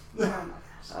down. Oh my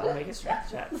gosh. Make a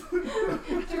strength check.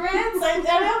 Durant's like,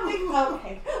 I don't think,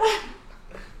 okay.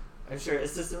 I'm sure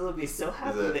Assistant will be so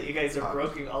happy Is it that you guys are cocked?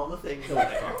 broking all the things in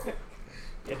there.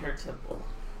 In her temple.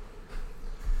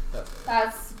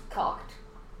 That's cocked.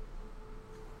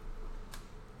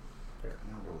 Here, I'm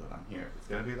gonna roll it on here. It's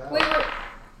gonna do that. Wait.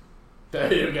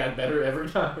 That got better every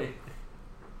time.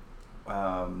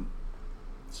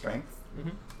 Strength. Mm-hmm.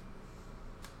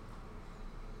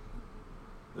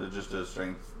 Just a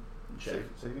strength Check.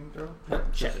 saving throw.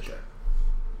 Check. Just a check.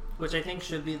 Which I think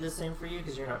should be the same for you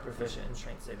because you're not proficient in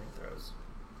strength saving throws.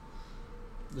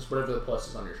 Just whatever the plus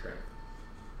is on your strength.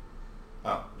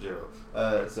 Oh, 0.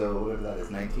 So whatever that is,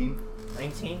 19.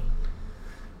 19. You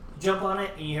jump on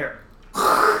it and you hear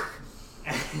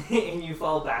and you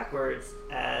fall backwards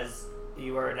as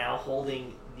you are now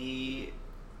holding the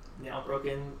now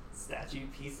broken statue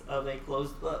piece of a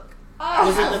closed book. Oh.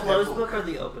 Was it the closed book or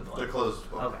the open one? The closed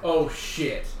book. Okay. Oh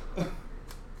shit.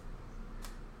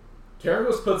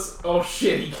 Caragos puts. Oh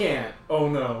shit, he can't. Oh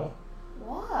no.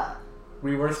 What?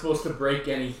 We weren't supposed to break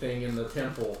anything in the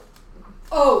temple.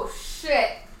 Oh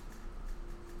shit.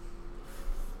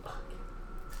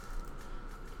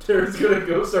 Tara's gonna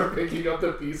go start picking up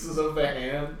the pieces of the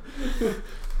hand.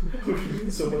 We're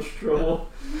in so much trouble.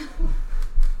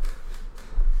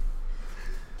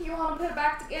 Do you want to put it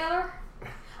back together?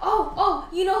 Oh,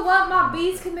 you know what? My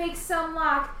bees can make some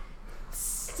like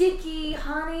sticky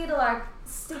honey to like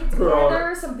stick it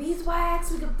together. Some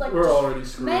beeswax. We could like We're just already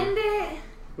screwed. mend it.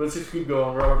 Let's just keep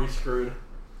going. We're already screwed.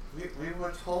 We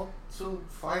were told to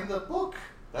find the book.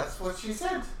 That's what she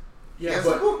said. Yeah, Yes,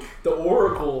 but book. the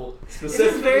Oracle It is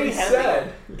specifically very heavy.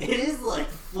 said. It is like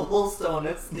full stone.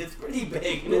 It's pretty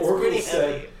big and The it's Oracle pretty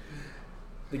said heavy.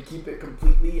 to keep it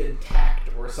completely intact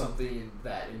or something in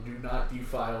that, and do not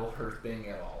defile her thing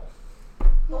at all.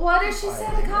 What did she say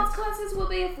the Fine. consequences will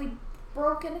be if we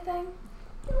broke anything?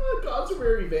 Gods are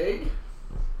very vague.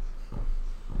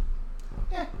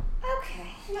 Okay.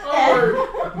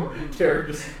 Tara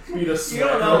just beat a You smack.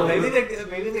 don't know.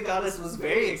 Maybe the goddess was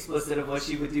very explicit of what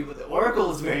she would do, but the oracle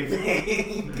was very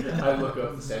vague. I look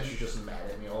up, the statue's just mad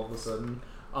at me all of a sudden.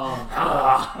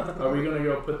 Are we gonna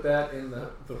go put that in the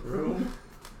room?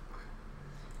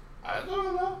 I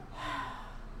don't know.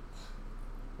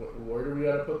 Where do we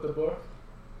gotta put the book?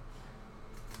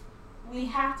 We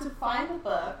have to find a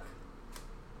book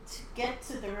to get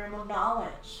to the room of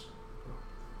knowledge.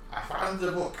 I found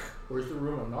the book. Where's the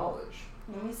room of knowledge?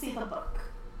 Let me see the book.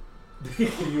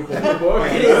 Can you hold the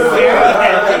book? It is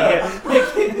very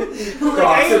heavy. Like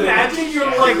I imagine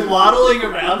you're like waddling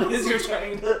around as you're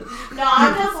trying to. No,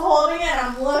 I'm just holding it and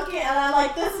I'm looking and I'm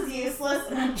like, this is useless,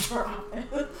 and I drop it.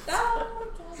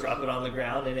 Drop it on the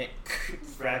ground and it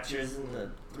fractures into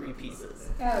 3 pieces.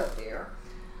 Oh dear.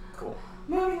 Cool.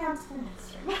 Moving on to the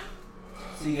next room.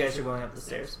 So you guys are going up the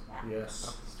stairs.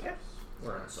 Yes. Yep.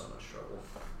 We're in so much trouble.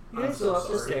 You I'm guys so go up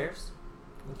the sorry. stairs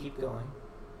and keep going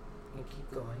and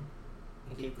keep going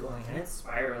and keep going, and it's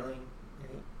spiraling and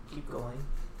you keep going,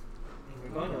 and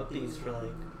you're going up these for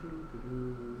like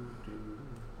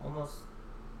almost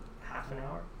half an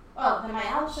hour. Oh, then my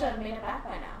owl should have made it back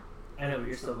by now. I know, but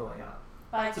you're still going up.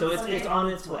 But So it's on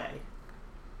its way.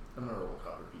 I'm gonna roll a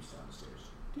copper piece down the stairs.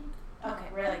 Okay,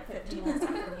 we're like 15 minutes out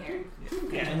from here.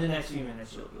 Yeah, in the next few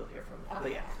minutes you'll hear from it. But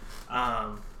Okay. yeah.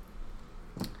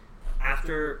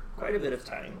 After quite a bit of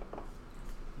time,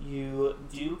 you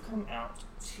do come out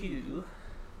to,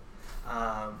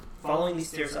 following these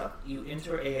stairs up, you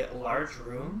enter a large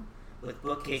room with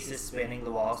bookcases spanning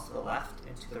the walls to the left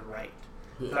and to the right.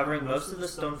 Covering most of the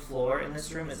stone floor in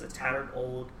this room is a tattered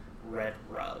old red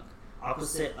rug.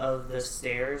 Opposite of the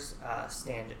stairs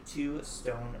stand 2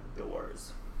 stone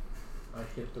doors. I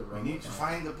hit the We room. need to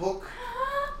find the book.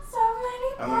 So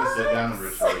many I'm gonna sit down and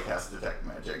books. ritually cast detect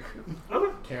magic.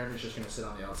 Okay. Karen is just gonna sit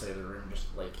on the outside of the room, just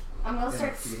like. I'm gonna in a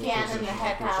start fetal scanning position, the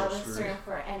heck like we're out so of this screwed. room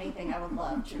for anything I would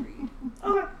love to read.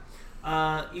 Okay.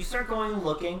 You start going and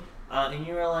looking, and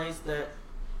you realize that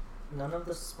none of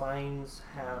the spines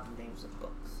have names of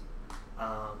books.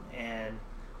 And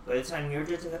by the time your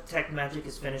detect magic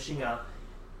is finishing up,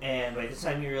 and by the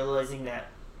time you're realizing that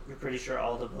you're pretty sure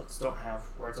all the books don't have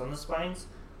words on the spines,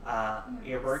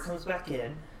 your bird comes back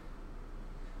in,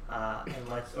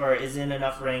 and is in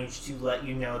enough range to let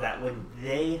you know that when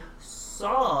they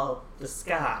saw the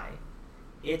sky,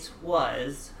 it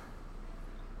was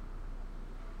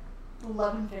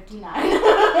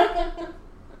 11:59.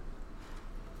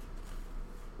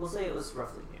 We'll say it was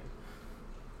roughly noon.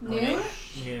 Noon?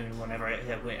 Noon, whenever I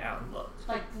had went out and looked.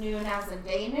 Like noon as in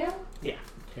day noon? Yeah.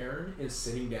 Karen is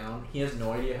sitting down. He has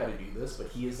no idea how to do this, but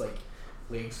he is like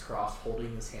legs crossed,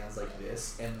 holding his hands like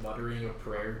this, and muttering a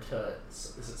prayer to.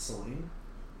 Is it Celine?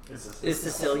 Is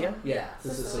Cecilia? Yeah,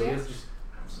 Cecilia? Cecilia's just.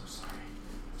 I'm so sorry.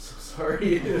 I'm so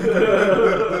sorry.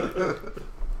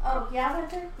 Oh, yeah,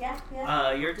 Winter?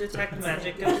 Yeah. Your detect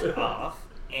magic goes off,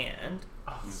 and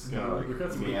He's gonna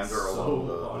like meander along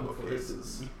the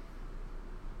bookcases.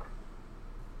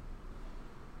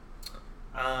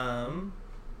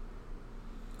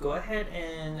 Go ahead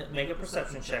and make a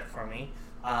perception check for me.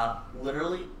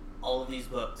 Literally, all of these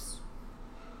books,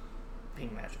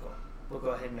 ping magical. We'll go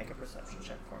ahead and make a perception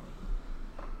check for me.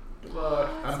 Good luck.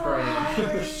 I'm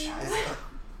praying.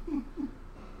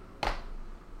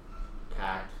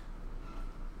 Cat.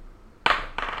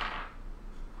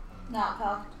 Not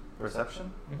cocked.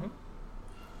 Perception? Mm-hmm.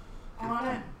 I want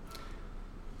it.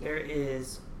 There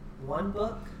is one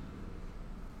book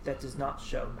that does not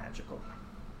show magical,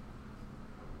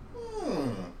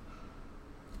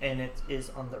 and it is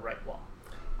on the right wall.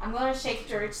 I'm going to shake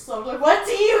George slowly. What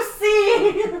do you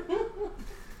see?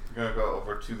 I'm gonna go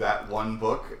over to that one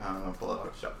book and I'm gonna pull it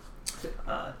off the shelf.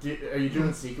 Are you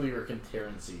doing sneakily or can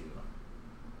Taryn see you?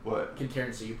 What? Can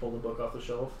Taryn see you pull the book off the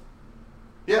shelf?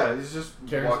 Yeah, he's just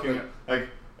Karen's walking. good.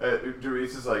 Like,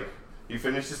 Doris is like, he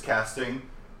finishes casting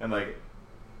and like,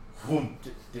 whoom.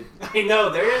 I know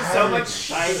there is so much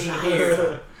shiny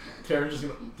here. Taryn's just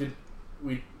gonna.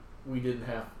 We didn't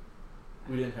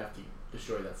have to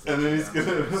destroy that. And then he's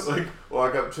gonna like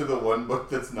walk up to the one book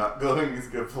that's not glowing. He's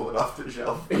gonna pull it off the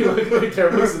shelf. He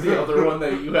Taryn looks at the other one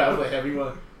that you have, the heavy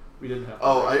one. We didn't have.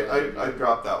 Oh, I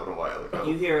dropped that one a while ago.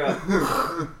 You hear a,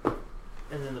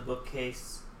 and then the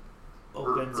bookcase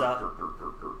opens up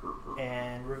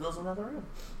and reveals another room.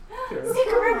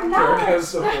 Secret room Taryn knowledge.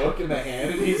 has the book in the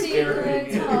hand and he's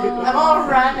carrying it. I'm all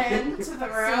running to the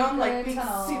room, like being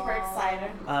Secret super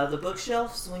excited. The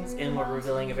bookshelf swings inward,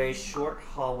 revealing a very short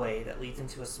hallway that leads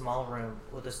into a small room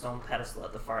with a stone pedestal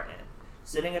at the far end.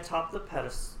 Sitting atop this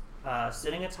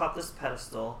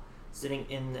pedestal, sitting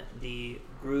in the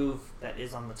groove that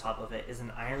is on the top of it, is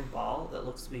an iron ball that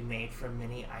looks to be made from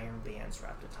many iron bands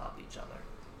wrapped atop each other.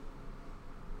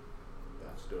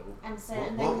 That's dope. I'm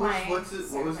sending What my was the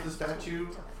servant statue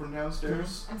to- from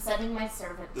downstairs? I'm sending my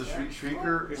servant The to it.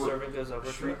 shrieker? Your servant goes over to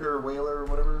it. Shrieker, whaler, or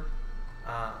whatever?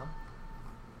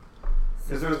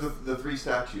 Because there was the three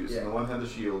statues, and the one had the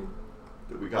shield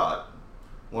that we got.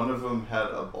 One of them had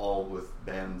a ball with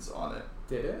bands on it.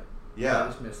 Did it? I Yeah.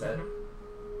 just missed that.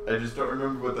 I just don't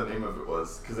remember what the name of it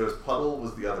was, because there was Puddle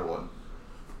was the other one.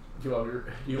 Do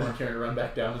you want Karen to run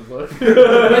back down and look?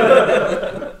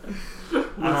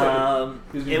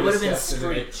 It would have been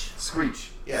Screech.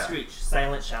 Screech, yeah. Screech,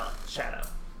 silent shadow.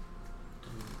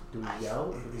 Do we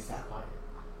yell or do we stay quiet?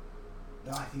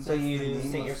 No, I think So that's the you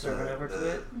name sent your of servant over to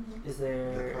it? Mhm. Is the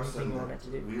there person anything you that want it to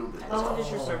do? wielded it. How long does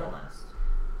your servant last?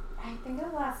 I think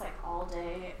it'll last like all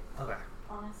day, Okay.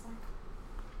 honestly.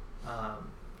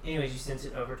 Anyways, you sent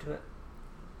it over to it?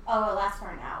 Oh, it lasts for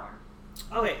an hour.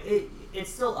 Okay,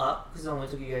 it's still up because it only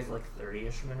took you guys like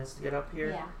 30-ish minutes to get up here.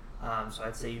 Yeah. So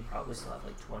I'd say you probably still have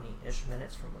like 20-ish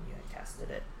minutes from when you had casted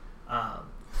it.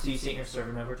 So you sent your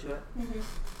servant over to it? Mm-hmm.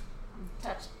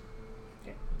 Touch.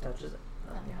 Okay, he touches it.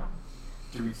 Nothing Okay. happens.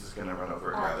 Demetrius is gonna run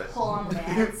over and grab it. Pull on the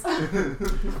bands.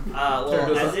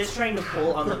 Well, as it's trying to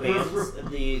pull on the bands,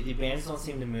 the bands don't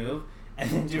seem to move, and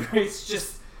then Demetrius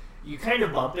just, you kind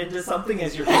of bump into something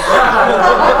as you're Hey,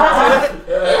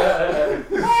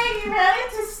 you ran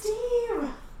into Steve.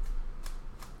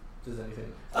 Does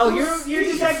anything? Oh, your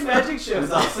detect magic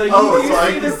shows up, so you Oh, do so I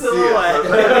see can the see silhouette.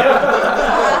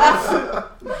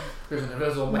 There's an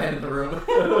invisible man in the room.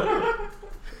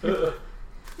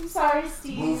 I'm sorry,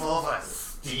 Steve. Move over,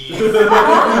 Steve.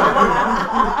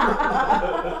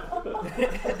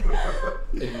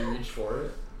 And you reach for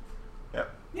it.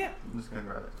 Yep. Yeah. I'm just gonna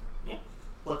grab it.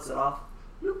 Flicks it off.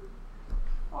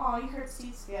 Oh, you hurt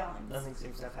Steve's feelings. Nothing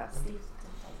seems to have happened. Steve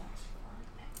does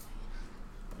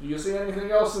actually Do you see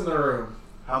anything else in the room?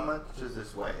 How much does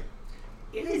this weigh?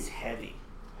 It is heavy.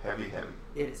 Heavy.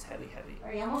 It is heavy.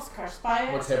 Are you almost crushed by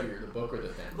it? What's heavier, the book or the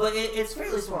thing? But it's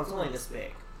fairly small. It's only this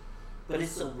big. But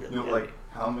it's still really No, heavy. like,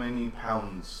 how many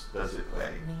pounds does it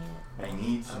weigh? I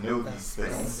need to know these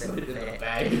things. Put it in the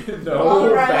bag. We'll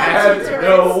No, run bad. to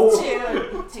No.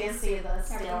 to see the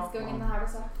steel. Everything's going in the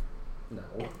haversack. No,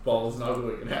 ball's not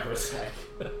going in haversack.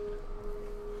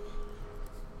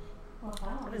 Well,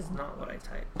 wow. That is not what I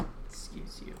typed.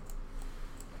 Excuse you.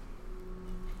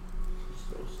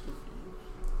 So stupid.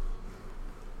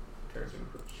 Turns gonna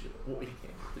put shit. Well, he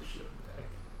can't put the shit in the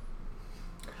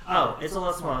bag. Oh, it's a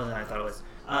lot smaller than I thought it was.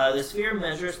 The sphere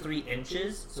measures 3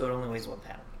 inches, so it only weighs 1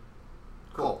 pound.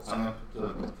 Cool. I'm gonna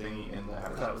put the thingy in the I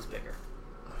thought it was bigger.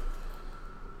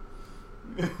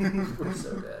 We're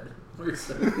so dead. We're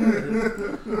so dead.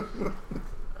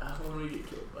 When we get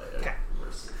killed by it. Okay.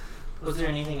 Was there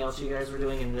anything else you guys were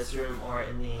doing in this room or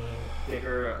in the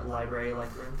bigger library-like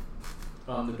room?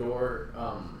 The door,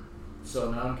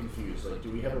 so now I'm confused. Like, do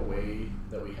we have a way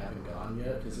that we haven't gone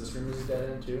yet? Because this room is a dead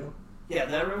end too? Yeah,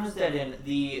 that room is dead end.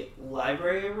 The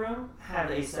library room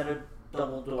had a set of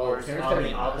double doors on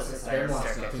the opposite side of the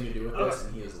wants staircase. nothing to do with this,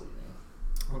 and he is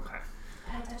leaving. Okay.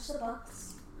 Can I touch the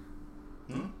books?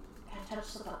 Can I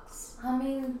touch the books? I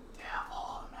mean, They have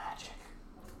all the magic.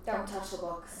 don't touch the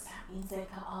books. That means they've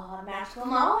got all our magical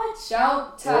knowledge.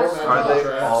 Don't touch the Are they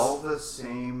books. all the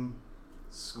same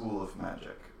school of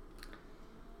magic?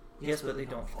 Yes, but they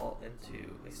don't fall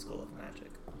into a school of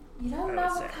magic. You don't I know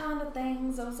would what say. kind of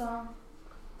things those are.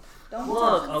 Don't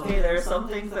Look, touch them. okay, there are some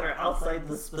things that are outside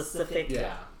the specific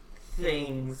Yeah.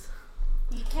 things.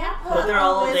 You can't put But they're a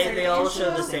all wizard they all into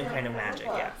show the a same book. kind of magic,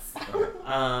 yeah.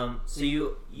 Okay. So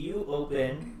you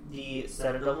open the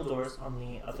set of double doors on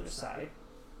the other side.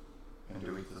 And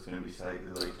do we just going to be slightly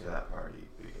late to that party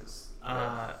because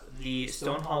The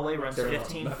stone hallway runs They're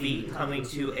 15 not- feet, coming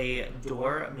to a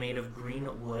door made of green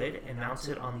wood, and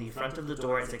mounted on the front of the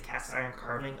door is a cast iron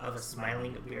carving of a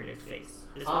smiling bearded face.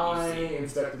 Is what I you see.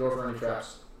 inspect the door for any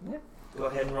traps. Go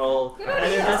ahead and roll Good an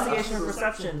idea. investigation or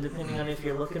perception, depending on if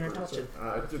you're looking or touching.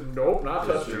 Nope, not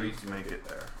just touching. reach to make it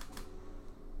there?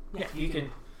 Yeah, you can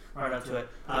run up to it.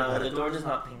 The door does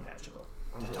not ping magical.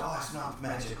 The door is not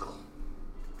magical.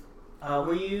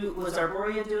 Was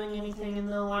Arborea doing anything in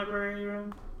the library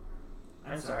room?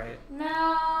 I'm sorry. No,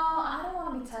 I don't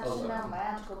want to be touching no 11.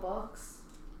 magical books.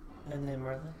 And then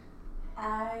Merlin?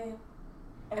 I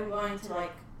am going to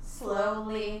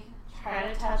slowly try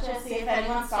to touch it, see if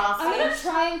anyone stops I'm me. gonna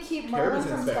try and keep Merlin Carrot's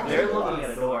from inspecting. touching They're the looking books.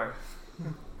 at a door.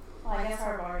 Well, I guess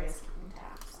Arboria's keeping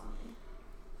tabs on me.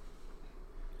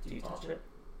 Do you touch it?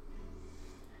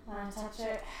 And I touch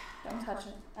it. Don't touch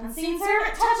it. Unseen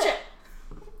servant, touch it!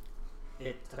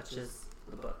 It touches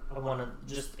the book. I want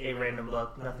just a random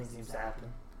book. Nothing seems to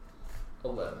happen.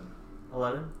 11.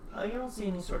 11? You don't see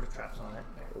any sort of traps on it.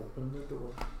 Open the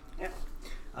door.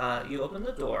 You open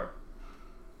the door,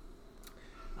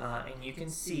 and you can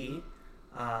see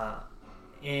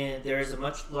and there is a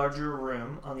much larger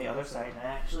room on the other side. And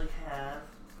I actually have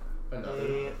Another.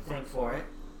 a thing for it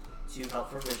to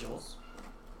help for visuals.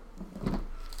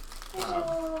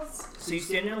 So you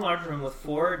stand in a large room with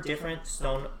 4 different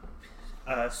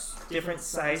different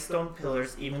size stone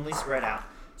pillars evenly spread out,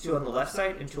 2 on the left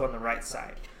side and 2 on the right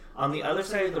side. On the other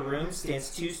side of the room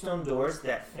stands 2 stone doors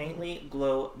that faintly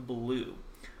glow blue.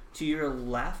 To your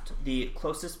left, the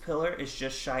closest pillar is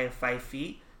just shy of 5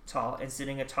 feet tall, and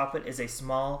sitting atop it is a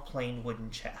small, plain wooden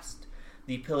chest.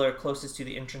 The pillar closest to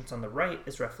the entrance on the right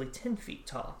is roughly 10 feet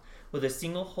tall, with a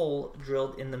single hole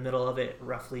drilled in the middle of it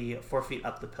roughly 4 feet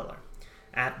up the pillar.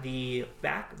 At the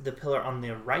back, the pillar on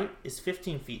the right is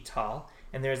 15 feet tall,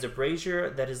 and there is a brazier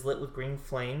that is lit with green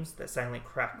flames that silently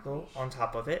crackle on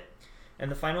top of it. And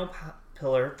the final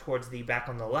pillar towards the back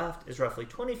on the left is roughly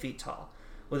 20 feet tall,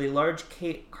 with a large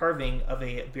carving of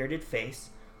a bearded face,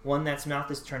 one that's mouth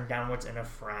is turned downwards in a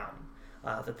frown.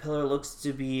 The pillar looks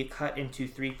to be cut into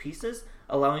 3 pieces,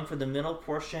 allowing for the middle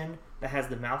portion that has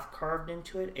the mouth carved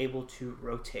into it able to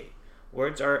rotate.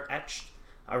 Words are etched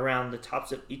around the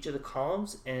tops of each of the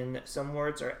columns, and some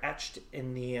words are etched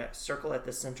in the circle at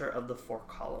the center of the 4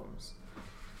 columns.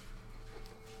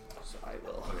 So I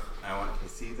will. Okay, I want to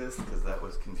see this because that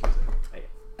was confusing. I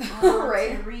want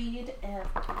Right. to read it.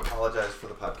 Apologize for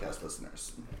the podcast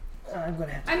listeners. I'm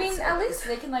gonna have to. I mean, get at started. least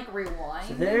they can rewind.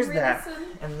 So there's and that,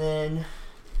 re-listen. and then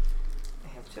I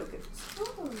have tokens. Ooh.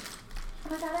 Oh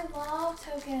my god, I love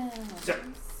tokens. Sure.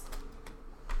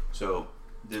 So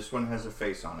this one has a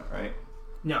face on it, right?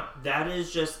 No, that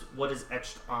is just what is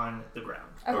etched on the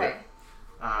ground. Okay.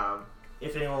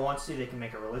 If anyone wants to, they can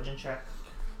make a religion check.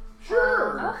 I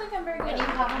don't think I'm very When good. you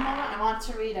have a moment, I want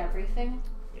to read everything.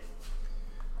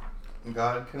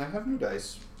 God, can I have new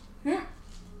dice?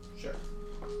 Sure.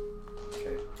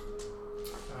 Okay.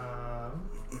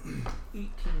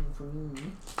 18 for me.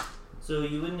 So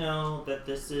you would know that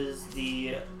this is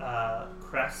the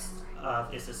crest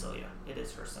of Itherias. It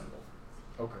is her symbol.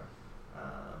 Okay.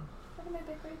 Look at my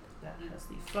big grape. That has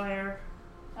the fire,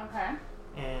 Okay.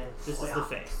 and this is the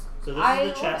face. So this I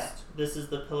is the love chest. This is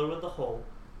the pillar with the hole.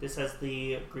 This has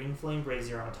the green flame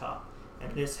brazier on top,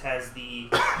 and this has the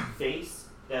face.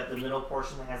 That the middle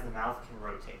portion that has the mouth can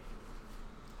rotate.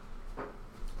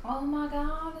 Oh my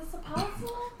god, it's a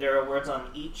puzzle. There are words on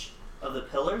each of the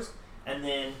pillars, and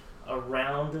then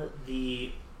around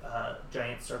the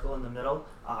giant circle in the middle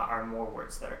are more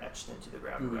words that are etched into the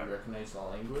ground. Do we recognize the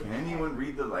language? Can anyone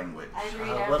read the language? I read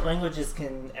What everything. languages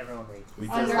can everyone read? We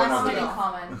Undercommon did and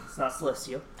common. It's not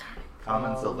Celestial.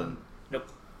 Common Sylvan. Orcish,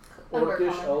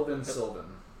 Undercommon. Elven, Sylvan.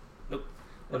 What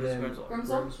And is then Grimswall?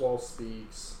 Grimswall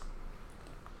speaks.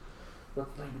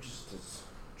 What languages does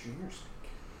Junior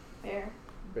speak? Bear.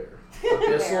 Bear.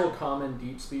 Abyssal, Common,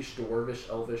 Deep Speech, Dwarvish,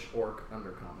 Elvish, Orc,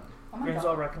 Undercommon. Oh my Grimswall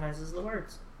God. recognizes the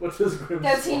words. What does Grimswall?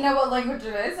 Does he know what language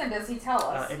it is, and does he tell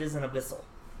us? It is an abyssal.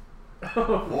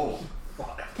 Whoa.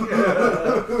 Fuck.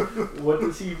 What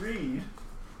does he read?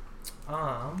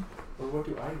 Or what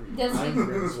do I read? Does I'm he-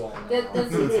 Grimswall now.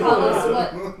 Does he tell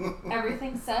us what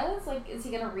everything says? Like, is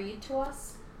he gonna read to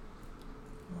us?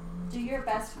 Do your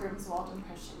best Grimswald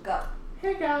impression. Go.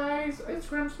 Hey guys, it's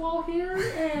Grimswall here,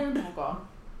 and Oh God.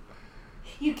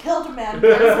 You killed a man,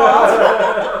 Grimswald.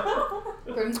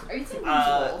 Are you saying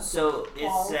Grimswall? So it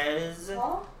Wall. says.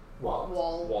 Well,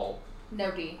 Wall.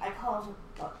 No D. I called him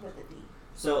with a D.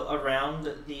 So around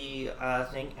the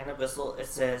thing and abyssal, it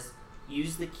says,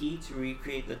 use the key to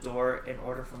recreate the door in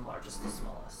order from largest to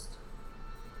smallest.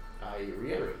 I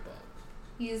reiterate that.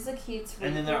 Use the key to.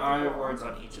 And then there read the are door. words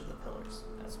on each of the pillars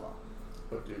as well.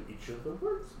 What do each of the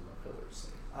words in the pillars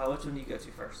say? Which one do you go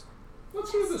to first?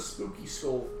 Let's hear the spooky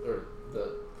skull, or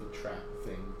the trap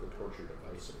thing, the torture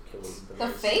device, or killing The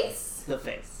device. face? The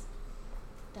face.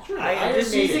 Sure, I am Iron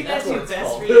just Maiden, using that that's what to it's best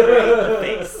called. reiterate the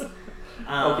face.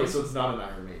 Okay, so it's not an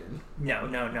Iron Maiden.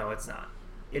 No, it's not.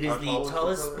 It is How the tall is the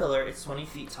tallest pillar? pillar. It's 20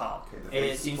 feet tall. Okay, the And it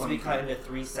face is seems to 20 be cut feet. into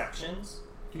 3 sections.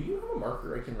 Do you have a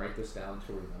marker I can write this down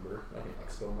to remember? Like an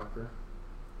expo marker?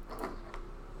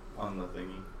 On the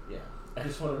thingy. Yeah. I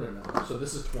just wanted to know. So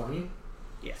this is 20?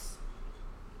 Yes.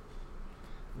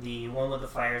 The one with the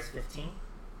fire is 15.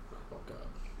 Oh god.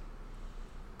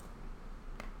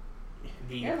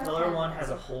 The Yeah, that's pillar fine. one has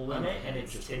a hole in I'm it, and fine,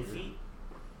 it's just 10 weird. feet.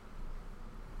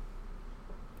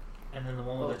 And then the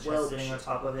one with Oh, the chest well, sitting on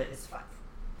top of it is 5.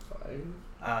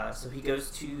 5? So he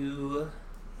goes to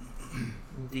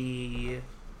the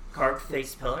carved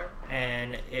face pillar,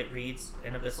 and it reads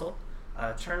in abyssal,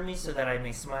 turn me so that I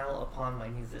may smile upon my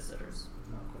new visitors.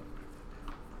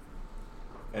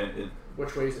 And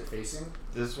Which way is it facing?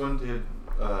 this one did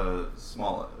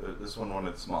small. This one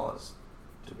wanted smallest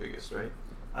to biggest, right?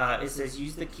 It says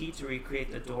use the key to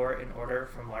recreate the door in order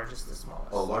from largest to smallest.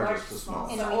 Oh, largest to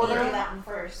smallest. In So we order- need to do that one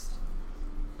first.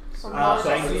 From So largest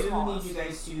I to do need smallest. you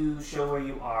guys to show where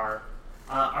you are.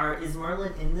 Is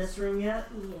Merlin in this room yet?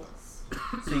 Yes.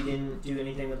 So you didn't do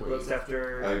anything with the books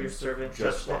after I'm your servant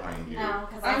just touched it? behind you. No,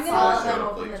 because I'm I gonna- saw Showed them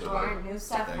up open late the to door the and new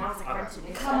stuff, and I was like, thing. "Where'd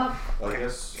you do Come up. Well, I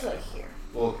guess. Good here.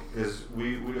 Well, because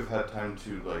we would have had time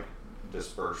to like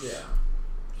disperse Yeah.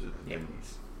 to the Yep.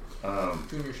 thingies.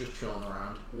 Junior's just chilling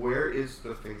around. Where is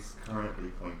the face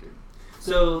currently pointed?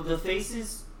 So the face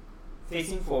is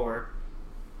facing forward,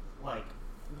 like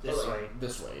this Oh, like, way.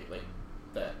 This way, like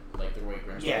that, like the way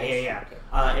Grimswall Yeah. Okay.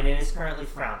 And it is currently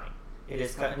frowning. It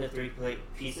is cut into 3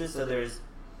 pieces. So there's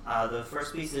the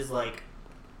first piece is like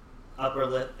upper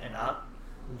lip and up.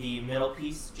 The middle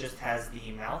piece just has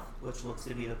the mouth, which looks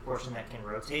to be the portion that can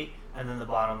rotate, and then the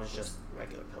bottom is just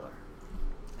regular pillar.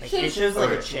 Like, Should- it shows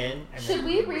like a Okay. chin. And Should then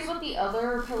we the read what the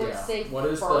other pillars Yeah. say What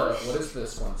is first? what does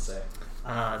this one say?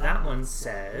 That one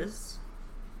says,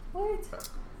 What?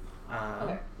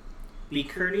 um, be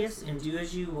courteous and do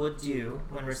as you would do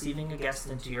when receiving a guest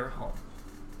into your home.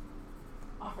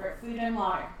 Offer it food and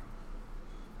water.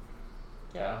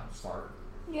 Yeah, smart.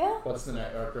 Yeah. What's the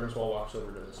next? Grimswall walks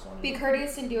over to this one. Be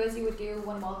courteous and do as you would do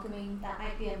when welcoming That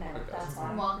might be a minute. Okay. That's when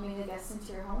fine. welcoming a guest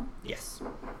into your home. Yes.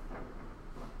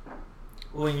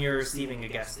 When you're receiving a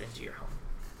guest into your home.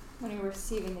 When you're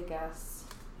receiving the guests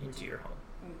Into your home.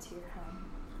 into your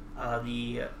home.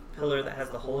 The pillar that has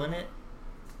the hole in it.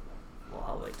 Well,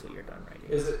 I'll wait till you're done writing.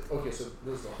 Is it okay? So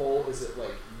there's the hole. Is it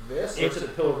like this, or It's is it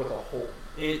a- a pillar with a hole?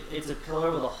 It's a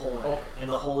pillar with a hole in it, Okay. and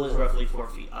the hole is roughly 4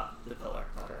 feet up the pillar.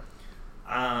 Okay.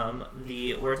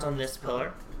 The words on this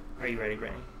pillar. Are you ready,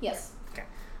 Granny? Yes.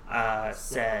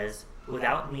 Says,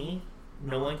 without me,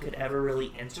 no one could ever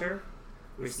really enter.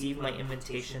 Receive my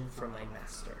invitation from my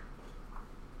master.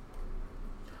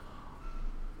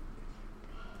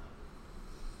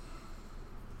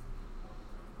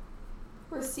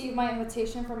 Receive my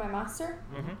invitation from my master.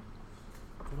 Mm-hmm.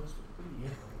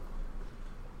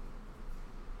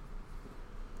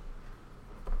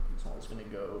 It's always gonna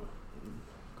go and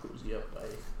cozy up by.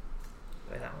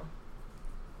 By that one.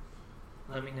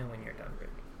 Let me know when you're done,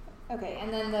 Brittany. Okay,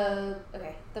 and then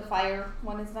the fire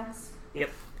one is next.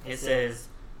 It says,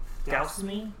 douse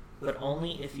me, but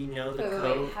only if you know the Wait,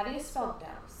 code. how do you spell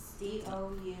douse?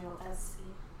 DOUSE.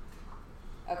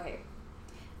 Okay.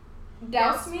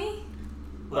 Douse me?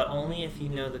 But only if you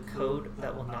know the code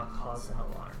that will not cause an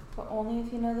alarm. But only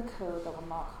if you know the code that will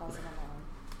not cause an alarm.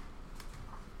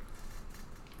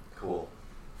 Cool.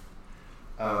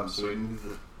 So we need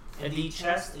the... And the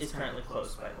chest is currently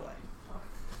closed, by the way.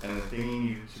 And the thingy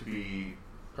needs to be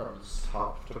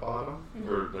top to bottom?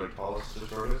 Or like tallest to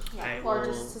shortest? Yeah,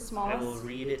 largest to smallest. I will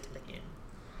read it again.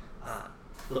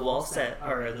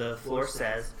 The floor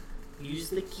says, use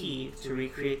the key to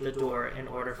recreate the door in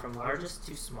order from largest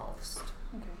to smallest.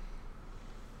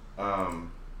 Okay.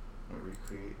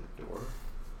 Recreate the door.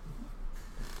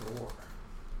 Door.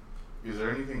 Is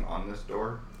there anything on this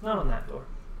door? Not on that door.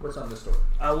 What's on this door?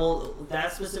 Well,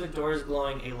 that specific door is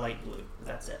glowing a light blue.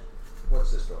 That's it.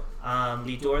 What's this door?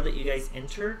 The door that you guys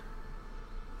entered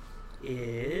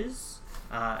is...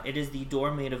 it is the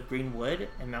door made of green wood,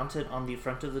 and mounted on the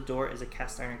front of the door is a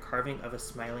cast iron carving of a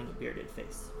smiling, bearded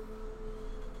face.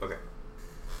 Okay.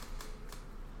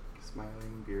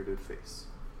 Smiling, bearded face.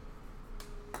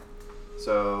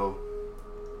 So...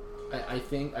 I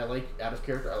think I like, out of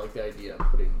character, I like the idea of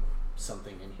putting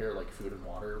something in here like food and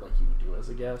water like you would do as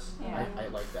a guest. Yeah. I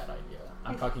like that idea.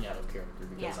 I'm talking out of character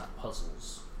because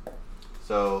puzzles.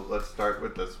 So let's start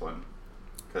with this one.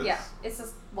 Yeah, it's the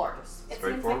largest. It seems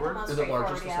like the Straightforward? most Is it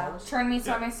largest straightforward, or smallest? Turn me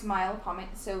so Yeah. I may smile upon me.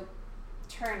 So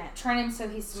Turn it. turn him so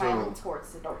he's smiling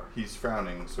towards the door. He's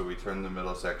frowning, so we turn the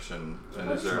middle section. And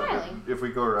Oh, is there, smiling. if we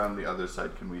go around the other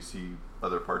side, can we see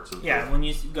other parts of Yeah, the... when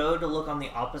you go to look on the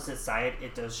opposite side,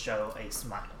 it does show a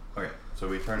smile. Okay, so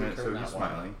we turn it so turn he's that one.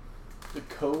 smiling. The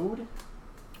code,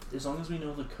 as long as we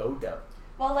know the code down.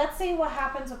 Well, let's see what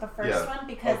happens with the first Yeah. one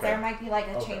because Okay. there might be like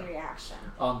a Okay. chain reaction.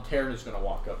 Taryn is going to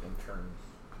walk up and turn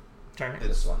Turn it.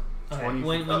 this one. Okay. 20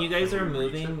 When feet you up guys and are we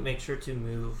reach moving, it. make sure to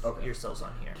move Okay. yourselves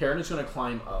on here. Karen is going to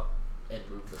climb up and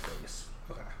move the face.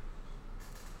 Okay.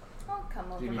 Oh, come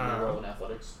Do over. you need me to roll in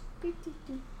athletics?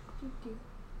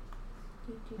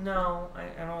 No, I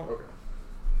don't. Okay.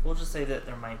 We'll just say that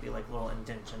there might be like little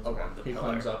indentions Okay. along the He pillar.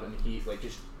 climbs up and he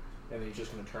and then he's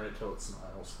just going to turn it till it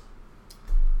smiles.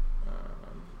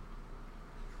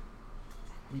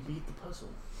 We beat the puzzle.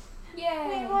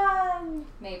 Yay! We won!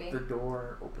 Maybe. The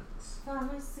door opens.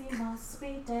 Famous,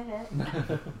 we did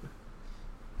it.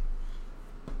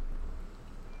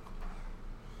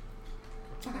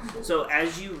 So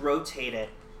as you rotate it,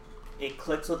 it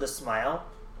clicks with a smile,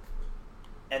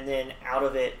 and then out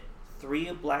of it,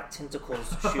 3 black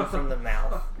tentacles shoot from the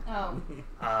mouth. Oh.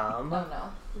 Oh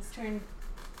no. This turned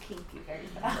kinky very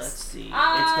fast. Let's see.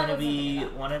 Ah, It's going to that's be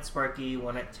something one at Sparky,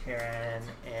 one at Taryn,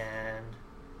 and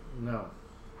No.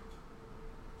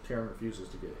 Taryn refuses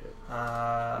to get hit.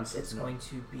 He says it's no. going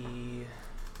to be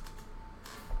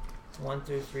 1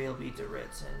 through 3 will be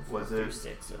Doritz, and 4 Was through it-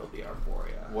 6 it'll be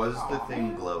Arborea. Was the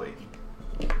thing glowing?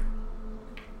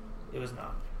 It was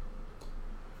not.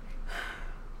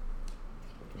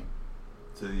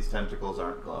 So these tentacles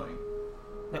aren't glowing.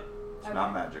 Nope. It's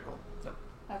not magical. Okay.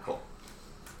 Cool.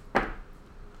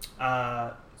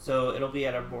 So it'll be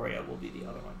at Arborea will be the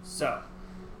other one. So,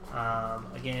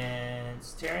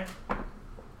 against Taryn,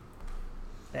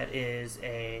 that is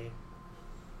a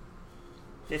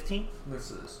 15.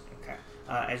 This is. Okay.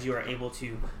 As you are able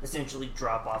to essentially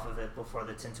drop off of it before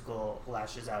the tentacle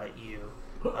lashes out at you.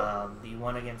 The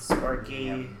one against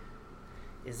Sparky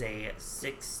is a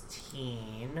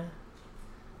 16,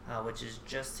 which is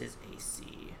just his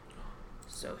AC.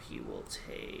 So he will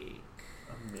take...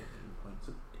 A million points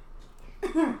of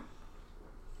damage.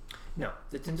 No,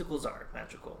 the tentacles are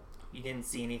magical. You didn't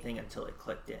see anything until it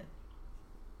clicked in.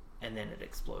 And then it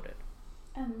exploded.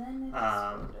 And then it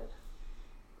exploded.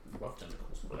 Love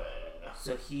tentacles.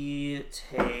 So he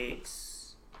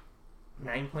takes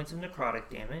 9 points of necrotic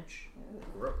damage.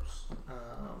 Gross.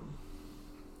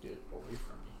 Get away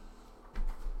from me.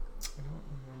 I don't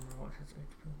remember what his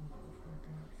HP was before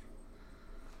damage.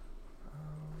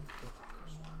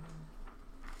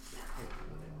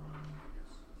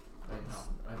 I know.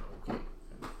 I'm okay.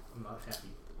 I'm not happy.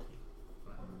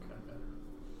 I'm kind of better.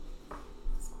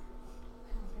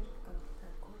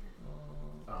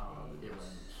 It went.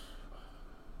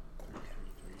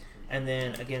 3. And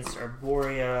then against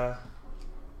Arborea,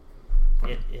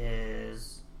 it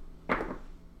is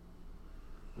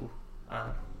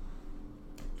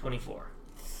 24.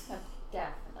 That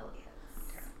definitely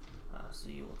hits. So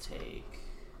you will take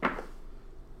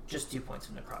just 2 points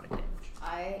of necrotic damage.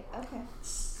 Okay.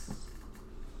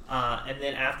 And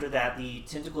then after that, the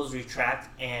tentacles retract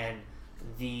and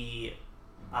the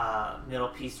middle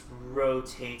piece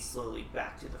rotates slowly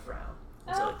back to the frown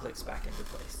until it clicks back into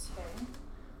place. Okay.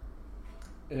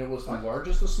 And it was from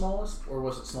largest to smallest, or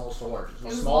was it smallest to largest? It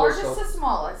was largest to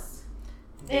smallest.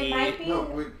 It might be. No,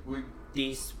 we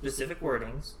The specific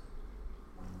wordings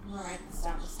I'll write this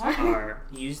down this time. are: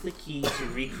 use the key to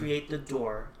recreate the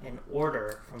door in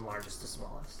order from largest to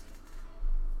smallest.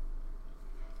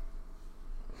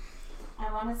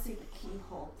 I want to see the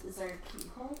keyhole. Is there a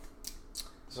keyhole?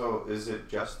 So is it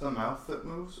just the mouth that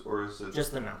moves, or is it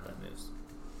Just the mouth that moves.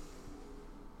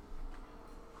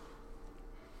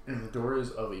 And the door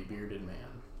is of a bearded man.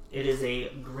 It is a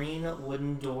green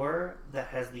wooden door that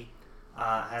has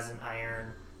has an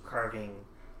iron carving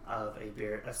of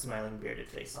a smiling bearded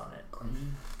face on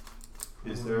it.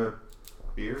 Is there a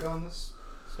beard on this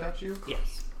statue?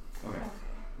 Yes. Okay.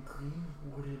 Green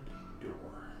wooded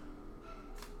door.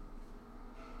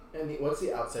 And what's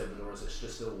the outside of the door? Is it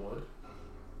just still wood?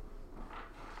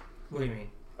 What do you mean?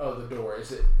 Oh, the door.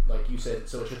 Is it, like you said,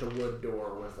 so it's just a wood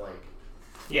door with, like...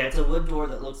 Yeah, it's a wood door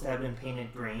that looks to have been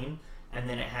painted green, and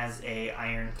then it has a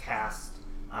iron cast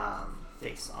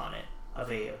face on it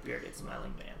of a bearded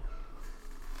smiling man.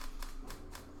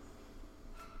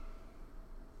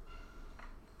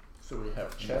 So we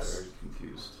have I'm chest. very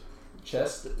confused.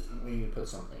 Chest, we need to put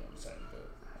something inside of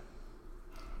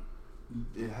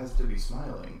it. It has to be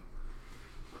smiling.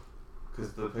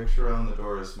 Because the picture on the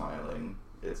door is smiling.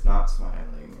 It's not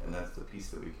smiling, and that's the piece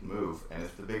that we can move, and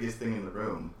it's the biggest thing in the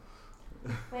room.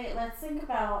 Wait, let's think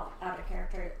about out of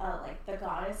character, like the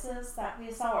goddesses that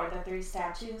we saw, or the 3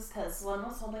 statues, because one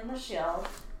was holding the shield,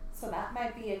 so that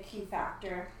might be a key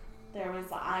factor. There was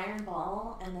the iron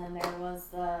ball, and then there was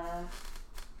the...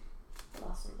 What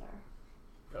else was there?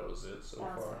 That was it so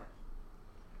That was far. it.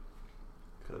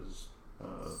 Because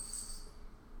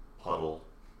Puddle.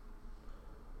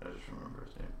 I just remember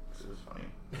his name because it was funny.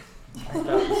 I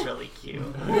thought it was really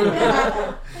cute.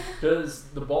 Does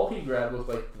the ball he grabbed look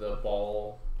like the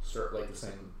ball, like the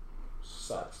same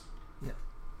size? No.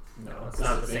 No, No, it's is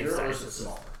not it the same bigger or size is it as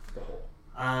smaller? The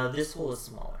hole. This hole is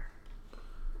smaller.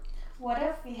 What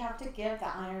if we have to give the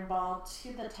iron ball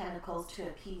to the tentacles to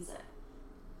appease it?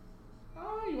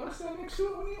 Oh, you want to stand next to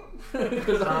it when you?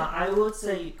 Because I would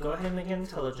say go ahead and make an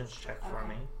intelligence check for Okay.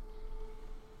 me.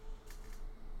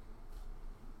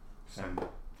 I'm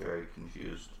very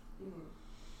confused.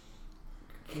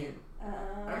 can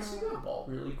I see that ball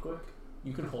really quick?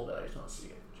 You can hold it. I just don't see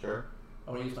it. Sure.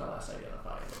 I want to use my last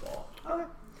identifying the ball. Okay.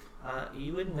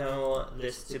 You would know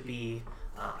this to be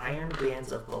Iron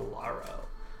Bands of Bolaro.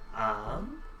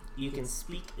 You can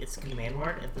speak its command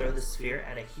word and throw the sphere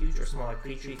at a huge or smaller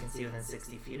creature you can see within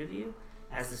 60 feet of you.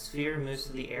 As the sphere moves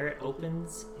through the air, it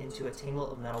opens into a tangle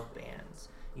of metal bands.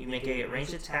 You make a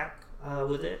ranged attack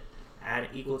with it, add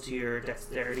equal to your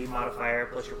dexterity modifier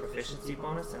plus your proficiency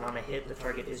bonus, and on a hit, the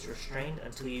target is restrained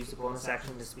until you use the bonus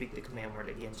action to speak the command word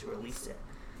again to release it.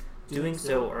 Doing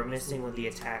so, or missing with the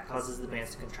attack, causes the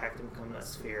bands to contract and become a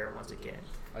sphere once again.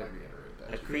 I reiterate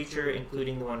that. A creature,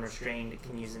 including the one restrained,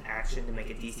 can use an action to make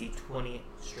a DC 20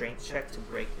 strength check to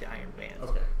break the iron band.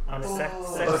 Okay. On a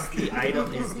success, the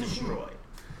item is destroyed.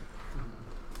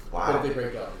 But if Wow. they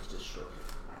break out, it's destroyed.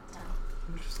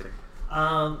 Interesting.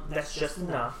 That's just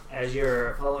enough. As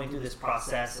you're following through this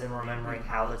process and remembering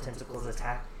how the tentacles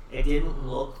attack, it didn't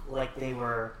look like they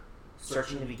were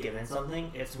searching to be given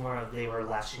something. It's more of they were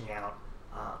lashing out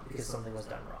because something was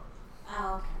done wrong.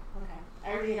 Oh, okay.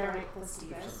 I reiterate this to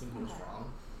you If guys. something goes Okay.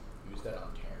 wrong, use that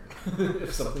on Taryn.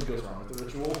 If something goes wrong with the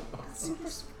ritual. Super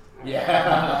smart. Yeah.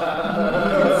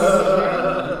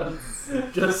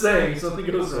 Just saying, something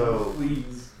goes So- wrong,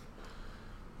 please.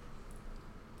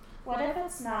 What if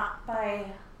it's not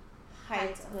by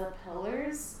height of the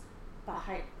pillars, but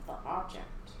height of the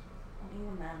object? And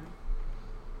even then.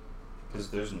 Because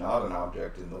there's not an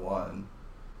object in the one.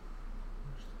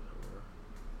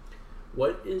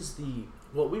 What is the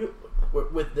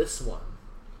with this one?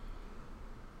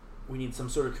 We need some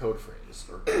sort of code phrase.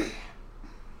 Or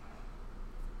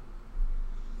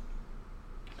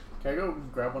can I go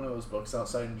grab one of those books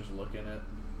outside and just look in it?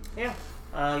 Yeah.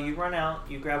 You run out,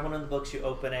 you grab one of the books, you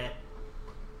open it,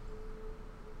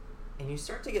 and you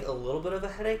start to get a little bit of a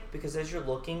headache because as you're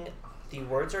looking, the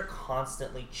words are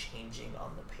constantly changing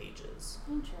on the pages.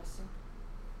 Interesting.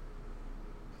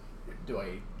 Do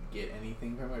I get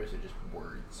anything from it, or is it just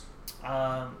words?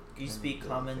 You speak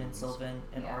Common and Sylvan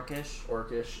and Yeah. Orcish.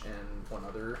 Orcish and one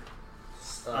other.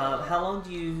 How long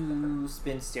do you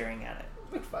spend staring at it?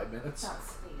 Like 5 minutes.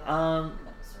 That's the Um,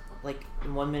 middle circle. Like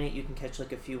in 1 minute you can catch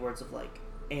like a few words of like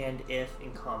and if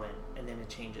in Common, and then it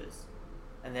changes,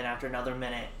 and then after another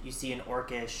minute you see an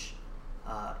Orcish,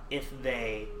 if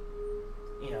they,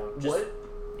 just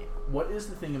What is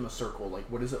the thing in the circle? Like,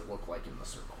 what does it look like in the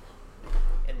circle?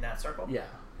 in that circle. Yeah.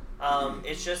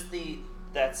 It's just the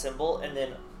that symbol, and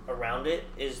then around it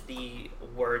is the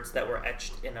words that were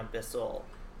etched in abyssal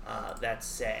that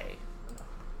say.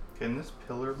 Can this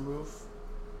pillar move?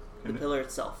 The pillar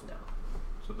itself, no.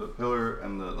 So the pillar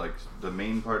and the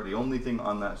main part, the only thing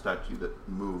on that statue that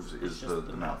moves is the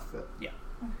mouth bit.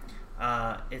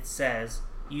 Yeah. It says,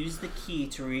 use the key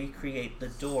to recreate the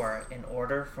door in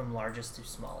order from largest to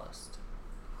smallest.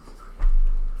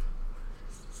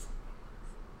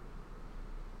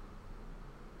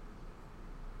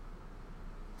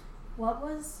 What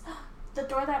was the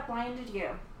door that blinded you?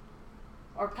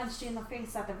 Or punched you in the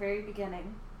face at the very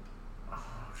beginning?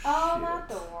 Oh, that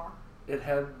door. It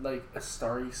had like a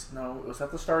starry. No, was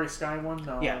that the Starry Sky one?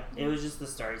 No. Yeah, it was just the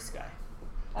Starry Sky.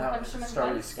 That was the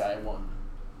Starry Sky one.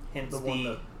 Hence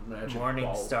the morning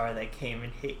ball. star that came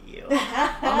and hit you.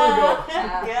 I'm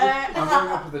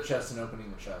going up to the chest and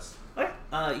opening the chest. Okay.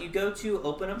 You go to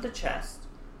open up the chest.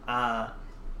 Let's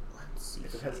see.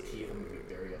 If it has teeth, I'm going to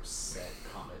be very upset.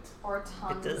 Comment. Or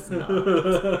tongue. It does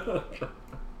not.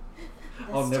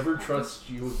 I'll never trust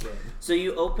you again. So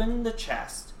you open the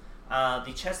chest.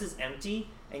 The chest is empty,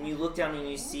 and you look down and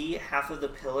you see half of the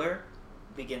pillar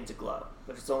begin to glow,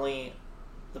 but it's only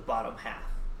the bottom half.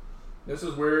 This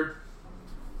is weird.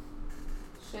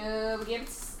 Should we give it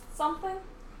something?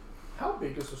 How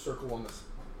big is the circle on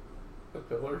the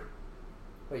pillar?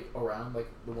 Like around, like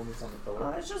the one that's on the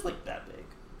pillar? It's just like that big.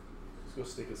 Let's go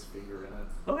stick his finger in it.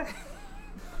 Okay.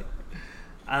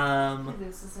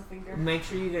 This is a finger. Make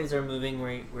sure you guys are moving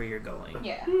where you're going.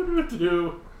 Yeah.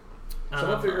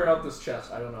 Someone figure out this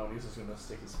chest. I don't know. He's just gonna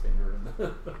stick his finger in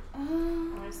it.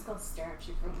 I'm just gonna stare at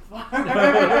you from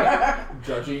afar.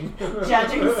 Judging.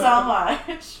 Judging so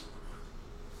much.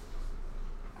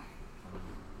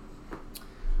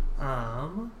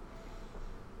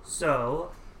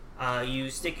 So, you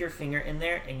stick your finger in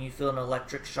there and you feel an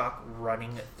electric shock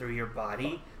running through your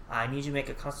body. I need you to make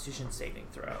a Constitution saving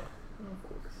throw. Of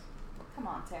course. Come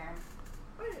on, Taryn.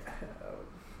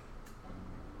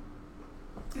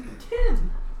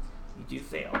 10. You do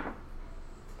fail.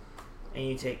 And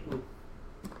you take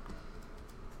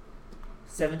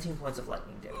 17 points of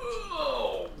lightning damage.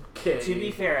 Okay. To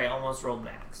be fair, I almost rolled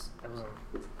max. That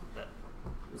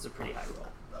was a pretty high roll.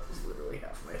 That was literally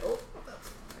half my health. That's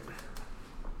fine.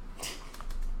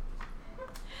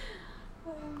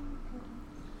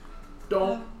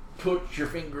 Don't put your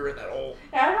finger in that hole.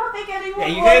 I don't think anyone Yeah,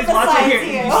 you would guys watch it besides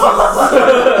here. you.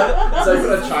 It's like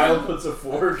when a child puts a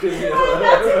fork in the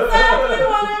That's exactly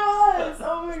what it was.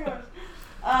 Oh my gosh.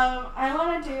 I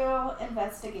want to do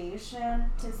investigation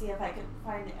to see if I can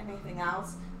find anything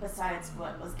else besides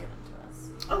what was given to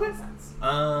us. Okay. Makes sense.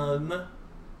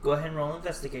 Go ahead and roll an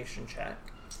investigation check.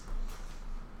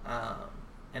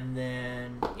 And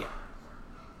then, yeah.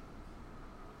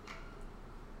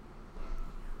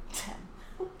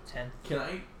 10. Can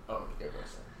I? Oh, okay, go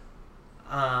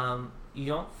ahead. You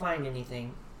don't find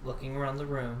anything looking around the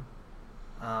room,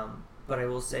 but I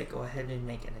will say go ahead and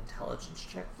make an intelligence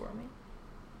check for me.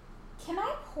 Can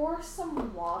I pour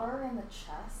some water in the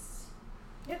chest?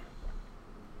 Yeah.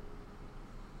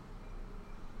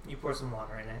 You pour some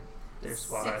water in it. There's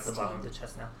water at the bottom of the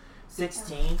chest now.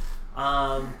 16.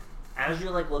 As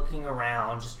you're like looking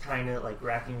around, just trying to like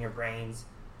racking your brains,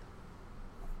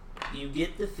 you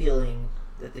get the feeling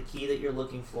that the key that you're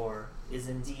looking for is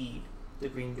indeed the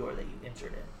green door that you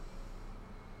entered in.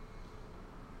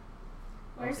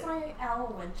 Where's my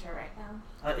owl Winter right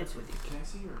now? It's with you. Can I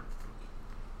see your?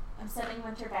 I'm sending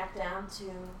Winter back down to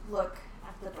look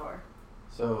at the door.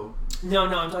 So No,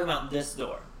 I'm talking about this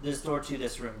door. This door to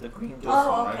this room. The green door.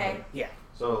 Oh, okay. Yeah.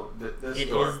 So this It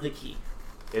door, is the key.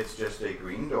 it's just a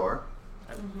green door.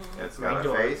 Mm-hmm. It's Green got a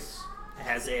door. face. It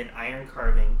has an iron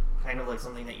carving, kind of like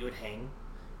something that you would hang,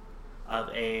 of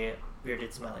a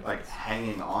bearded smelling Like face.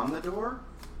 hanging on the door,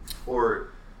 or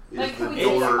is Like, the can we take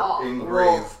it door off?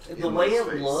 engraved The in way this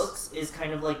it face? looks is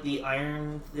kind of like the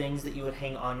iron things that you would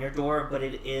hang on your door, but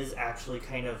it is actually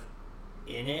kind of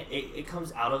in it. It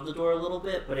comes out of the door a little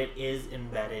bit, but it is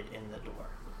embedded in the door.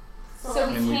 So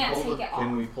we can't take it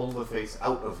Can off. we pull the face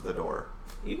out of the door?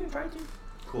 You can try to.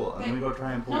 Cool. I'm gonna go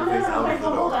try and pull No, the face out wait, of the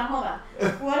door. hold on.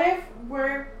 What if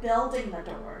we're building the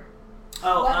door?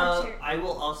 Oh, What would you- I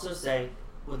will also say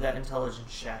with that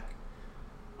intelligence check,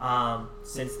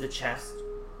 since the chest,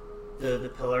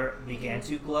 the pillar began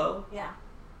to glow, Yeah.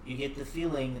 you get the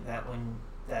feeling that when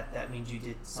that means you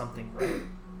did something right.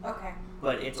 Okay.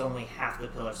 But it's only half the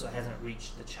pillar, so it hasn't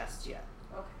reached the chest yet.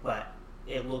 Okay. But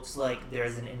it looks like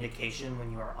there's an indication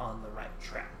when you are on the right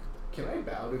track. Can I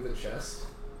bow to the chest?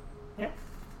 Yeah. Does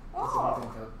Oh.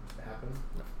 anything happen?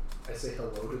 I say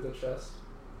hello to the chest,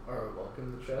 or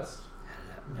welcome to the chest.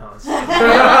 No, it's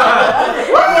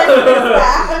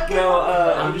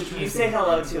you say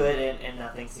hello to it and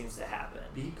nothing seems to happen.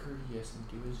 Be courteous and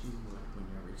do as you would when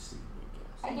you're receiving a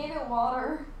guest. I gave it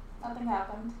water. Nothing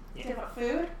happened. Yeah. Give it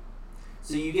food.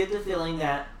 So you get the feeling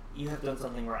that you have done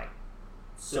something right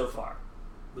so far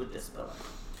with this pillar.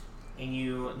 And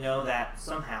you know that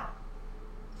somehow,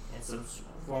 in some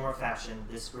form or fashion,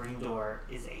 this green door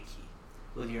is a key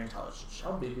with your intelligence check.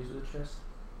 How big is the chest?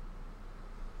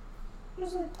 Are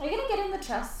you gonna get in the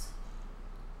chest?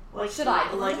 Like, Should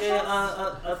I? Like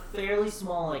a fairly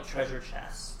small like treasure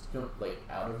chest. You know, like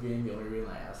out of game, the only reason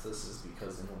I ask this is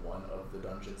because in one of the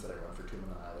dungeons that I run for Tomb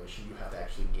of Annihilation, you have to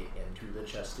actually get into the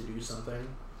chest to do something.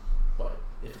 But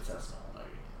if it's that small, now you're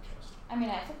getting in the chest. I mean,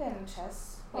 I could get in the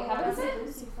chest. Wait, Well, how big is what it?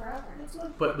 Lose you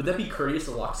forever. But would that be courteous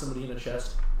to lock somebody in a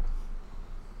chest?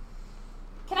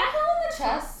 Can I crawl in the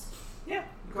chest? Yeah,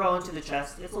 you crawl into the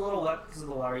chest. It's a little wet because of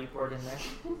the water you poured in there.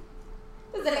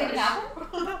 Does anything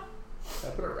happen? I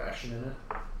put a ration in it.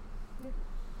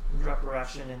 You drop a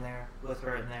ration in there, with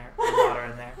her in there, and water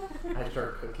in there. I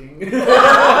start cooking.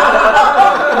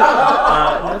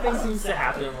 Nothing seems to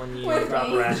happen when you With drop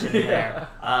me. a ration in there.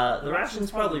 The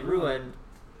ration's probably ruined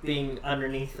being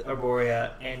underneath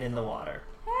Arborea and in the water.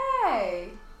 Hey.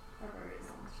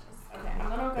 Okay, I'm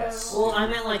gonna go. Yes. Well, I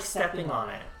meant like stepping on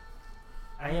it.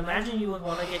 I imagine you would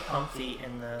want to get comfy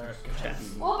in the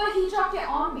chest. Well, but he dropped it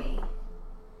on me.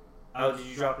 Oh, did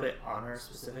you drop it on her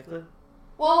specifically?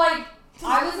 Well, like,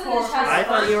 I was in the chest I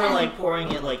thought you were first, like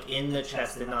pouring it like in the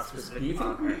chest and not Do you specifically think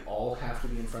on her. we all have to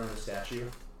be in front of the statue?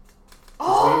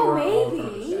 Oh, We weren't all in front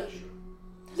of the maybe. statue.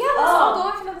 Yeah, let's all go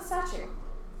in front of the statue.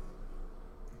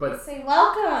 But Let's say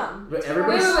welcome. But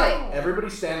everybody, Wait. everybody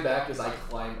stand back as I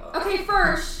climb up. Okay,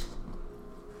 first.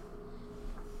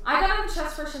 I got in the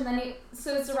chest first, and then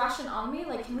so is the ration on me?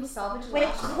 Like, can we salvage the Wait,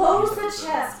 ration? close the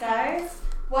chest, guys.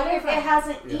 What if it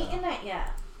hasn't Yeah. eaten it yet?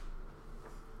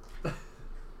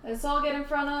 Let's all get in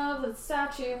front of the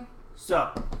statue.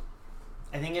 So,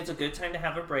 I think it's a good time to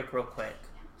have a break real quick,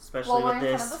 especially Well, we're with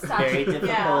in this front of the statue. very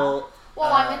difficult.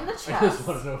 Well, I'm in the I just chest.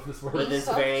 want to know if this With works. this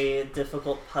sucked. very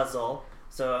difficult puzzle.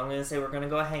 So I'm going to say we're going to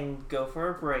go ahead and go for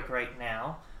a break right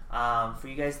now. For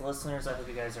you guys listeners, I hope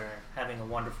you guys are having a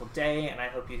wonderful day, and I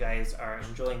hope you guys are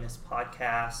enjoying this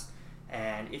podcast.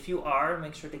 And if you are,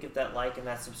 make sure to give that like and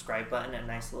that subscribe button a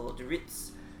nice little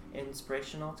Dorit's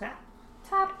inspirational tap.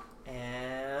 Tap.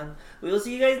 And we will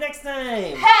see you guys next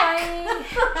time. Hey!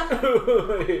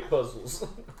 Wait, puzzles.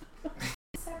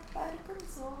 Set by the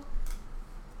pencil.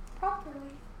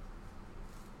 Properly.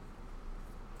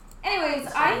 Anyways,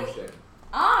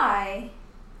 I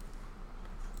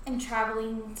am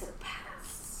traveling to the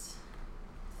past.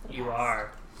 You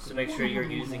are. So make sure you're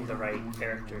using the right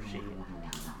character sheet.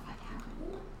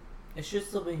 It should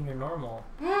still be in your normal.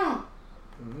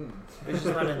 It's just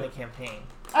not in the campaign.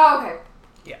 Oh, okay.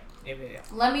 Yeah.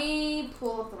 Let me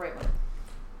pull up the right one.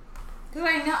 Because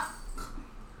I know.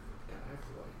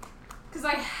 Because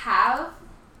I have.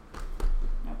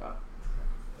 Oh god.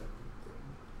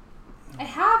 I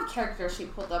have character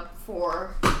sheet pulled up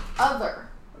for other.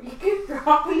 You keep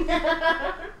dropping it.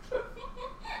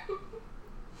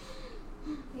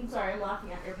 I'm sorry, I'm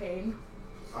laughing at your pain.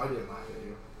 I didn't laugh at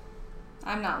you.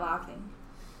 I'm not laughing.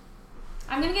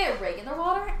 I'm gonna get regular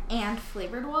water and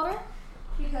flavored water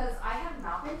because I have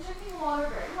not been drinking water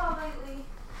very well lately.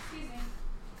 Excuse me.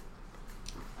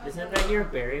 Isn't that your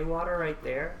berry water right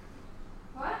there?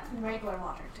 What? And regular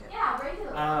water, too. Yeah,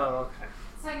 regular. Oh, okay.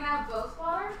 So I can have both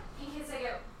water in case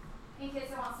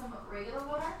I want some regular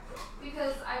water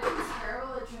because I've been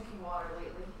terrible at drinking water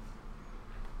lately.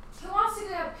 Who wants to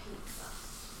get pizza?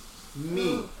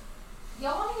 Me.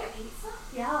 Y'all want to get pizza?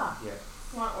 Yeah. Yeah.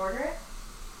 You want to order it?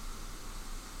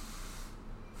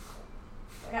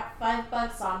 I got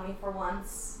 $5 on me for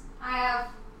once. I have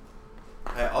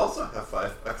I also have $5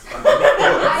 on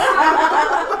I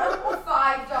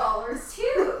have $5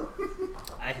 too.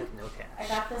 I have no cash. I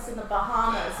got this in the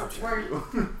Bahamas. It's worth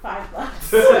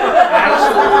 $5.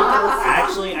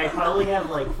 Actually, I probably have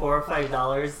like $4 or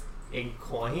 $5 in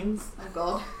coins. Oh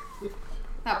god.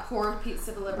 That poor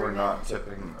pizza delivery We're man. not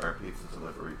tipping our pizza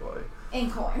delivery boy In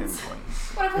in coins.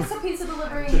 coins. What if it's a pizza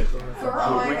delivery Oh girl?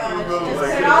 my We can gosh. go Just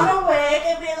like put on a wig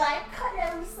and be like, cut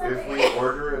him If we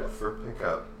order it for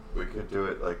pickup, we could do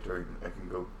it like during. I can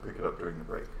go pick it up during the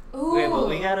break. Ooh. Okay, but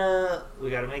we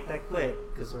gotta make that quick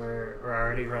because we're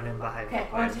already running behind. Okay,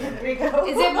 by 1, a 2, minute. 3, go.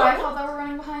 Is it my fault that we're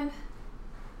running behind?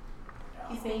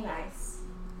 He's being nice.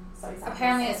 So he's not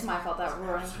Apparently gonna it's say- my fault that we're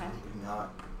running behind. Absolutely not.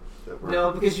 That we're-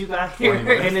 No, because you got here 20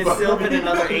 minutes and it's still been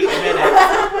another 8 minutes,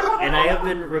 and I have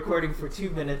been recording for 2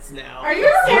 minutes now. Are you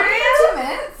serious? 2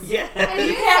 minutes? Yeah. And You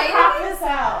you can't say pop anything? this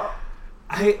out.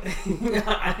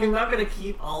 I'm not gonna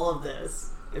keep all of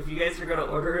this. If you guys are gonna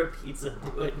order a pizza,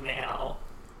 do it now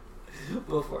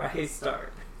before I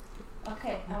start.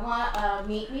 Okay, I want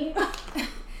meat.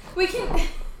 We can.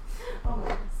 Oh my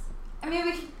goodness. I mean,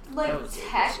 we can like That was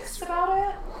text delicious. about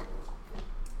it.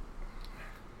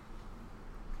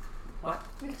 What?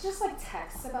 We could just like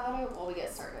text about it while we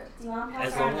get started. Do you want to pass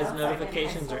As around long as notes? I can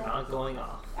notifications are isolate? not going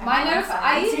off.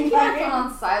 I even keep my phone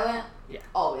on silent. Yeah.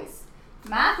 Always.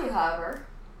 Matthew, however.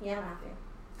 Yeah, Matthew.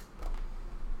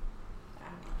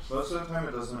 Most of the time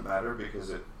it doesn't matter because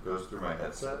it goes through my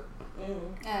headset. Mm.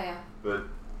 Oh yeah. But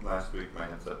last week my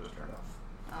headset was turned off.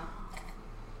 Oh.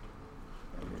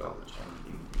 I need all the shiny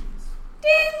ding-dings.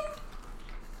 Ding!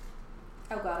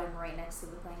 Oh god, I'm right next to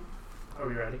the thing. Are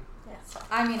we ready? Yes.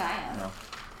 I mean, I am. No.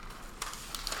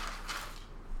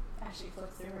 Actually,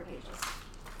 flip through her pages.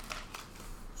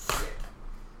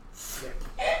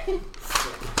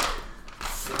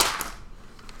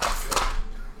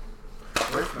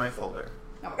 Where's my folder?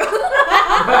 Oh.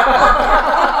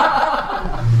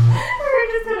 We're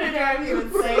just gonna drive you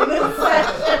insane this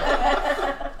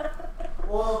session.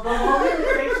 Well, the longer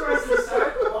it takes for us to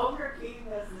start, the longer Keaton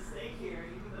has to stay here,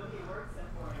 even though he works at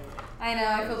 4 a.m. I know,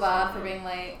 I feel bad for being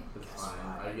late. It's fine.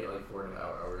 I get like 4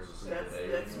 hours of sleep a day.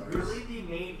 That's really the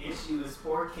main issue is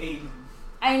poor Caden.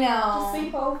 I Just know.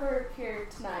 sleep over here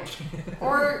tonight.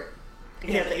 Or,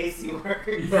 Yeah, the AC works.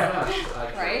 Yeah.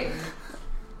 Actually. right?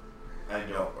 I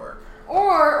don't work.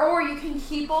 Or you can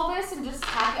keep all this and just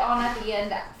tack it on at the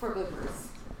end for bloopers.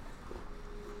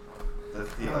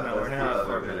 That's the, Oh, no, we're that's the not other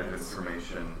 4 bit of minutes.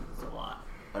 information. It's a lot.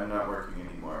 I'm not working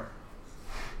anymore.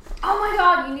 Oh my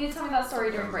god, you need to tell me that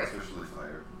story during I'm break. officially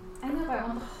fired. I know, but I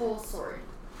want the whole story.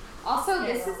 Also,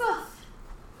 this is a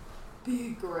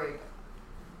big break.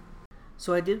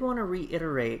 So I did want to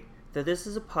reiterate that this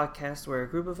is a podcast where a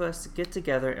group of us get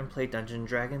together and play Dungeons &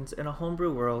 Dragons in a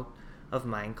homebrew world of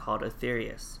mine called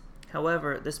Itherias.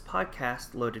 However, this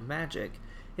podcast, Loaded Magic,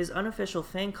 is unofficial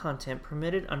fan content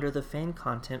permitted under the fan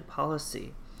content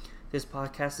policy. This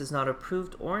podcast is not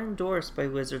approved or endorsed by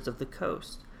Wizards of the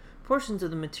Coast. Portions of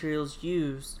the materials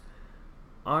used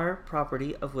are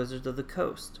property of Wizards of the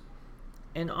Coast.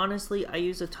 And honestly, I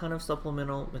use a ton of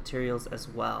supplemental materials as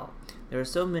well. There are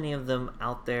so many of them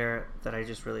out there that I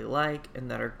just really like and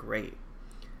that are great.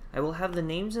 I will have the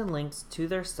names and links to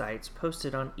their sites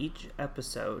posted on each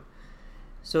episode,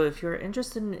 so if you're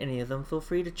interested in any of them, feel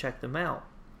free to check them out.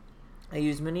 I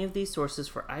use many of these sources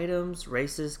for items,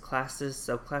 races, classes,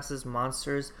 subclasses,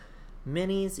 monsters,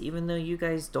 minis, even though you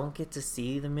guys don't get to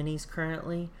see the minis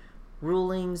currently,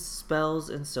 rulings, spells,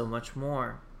 and so much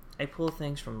more. I pull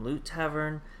things from Loot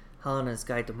Tavern, Helena's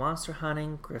Guide to Monster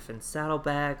Hunting, Griffin's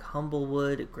Saddlebag,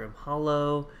 Humblewood, Grim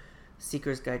Hollow,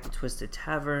 Seeker's Guide to Twisted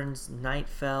Taverns,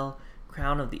 Nightfell,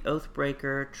 Crown of the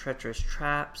Oathbreaker, Treacherous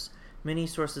Traps, many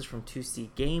sources from 2C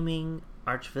Gaming,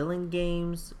 Archvillain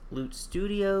Games, Loot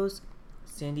Studios,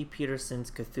 Sandy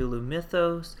Peterson's Cthulhu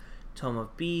Mythos, Tome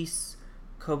of Beasts,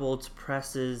 Kobold's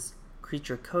Presses,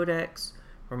 Creature Codex,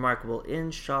 Remarkable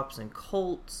Inns, Shops and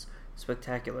Cults,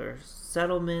 Spectacular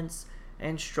Settlements,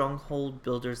 and Stronghold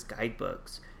Builders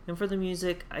Guidebooks. And for the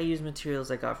music, I use materials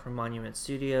I got from Monument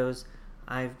Studios.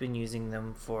 I've been using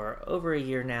them for over a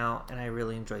year now, and I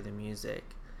really enjoy the music.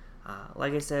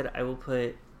 Like I said, I will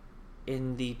put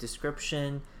in the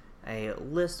description a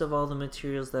list of all the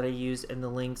materials that I use and the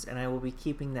links, and I will be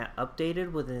keeping that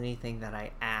updated with anything that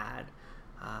I add.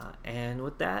 And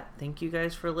with that, thank you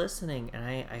guys for listening, and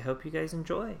I hope you guys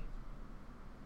enjoy.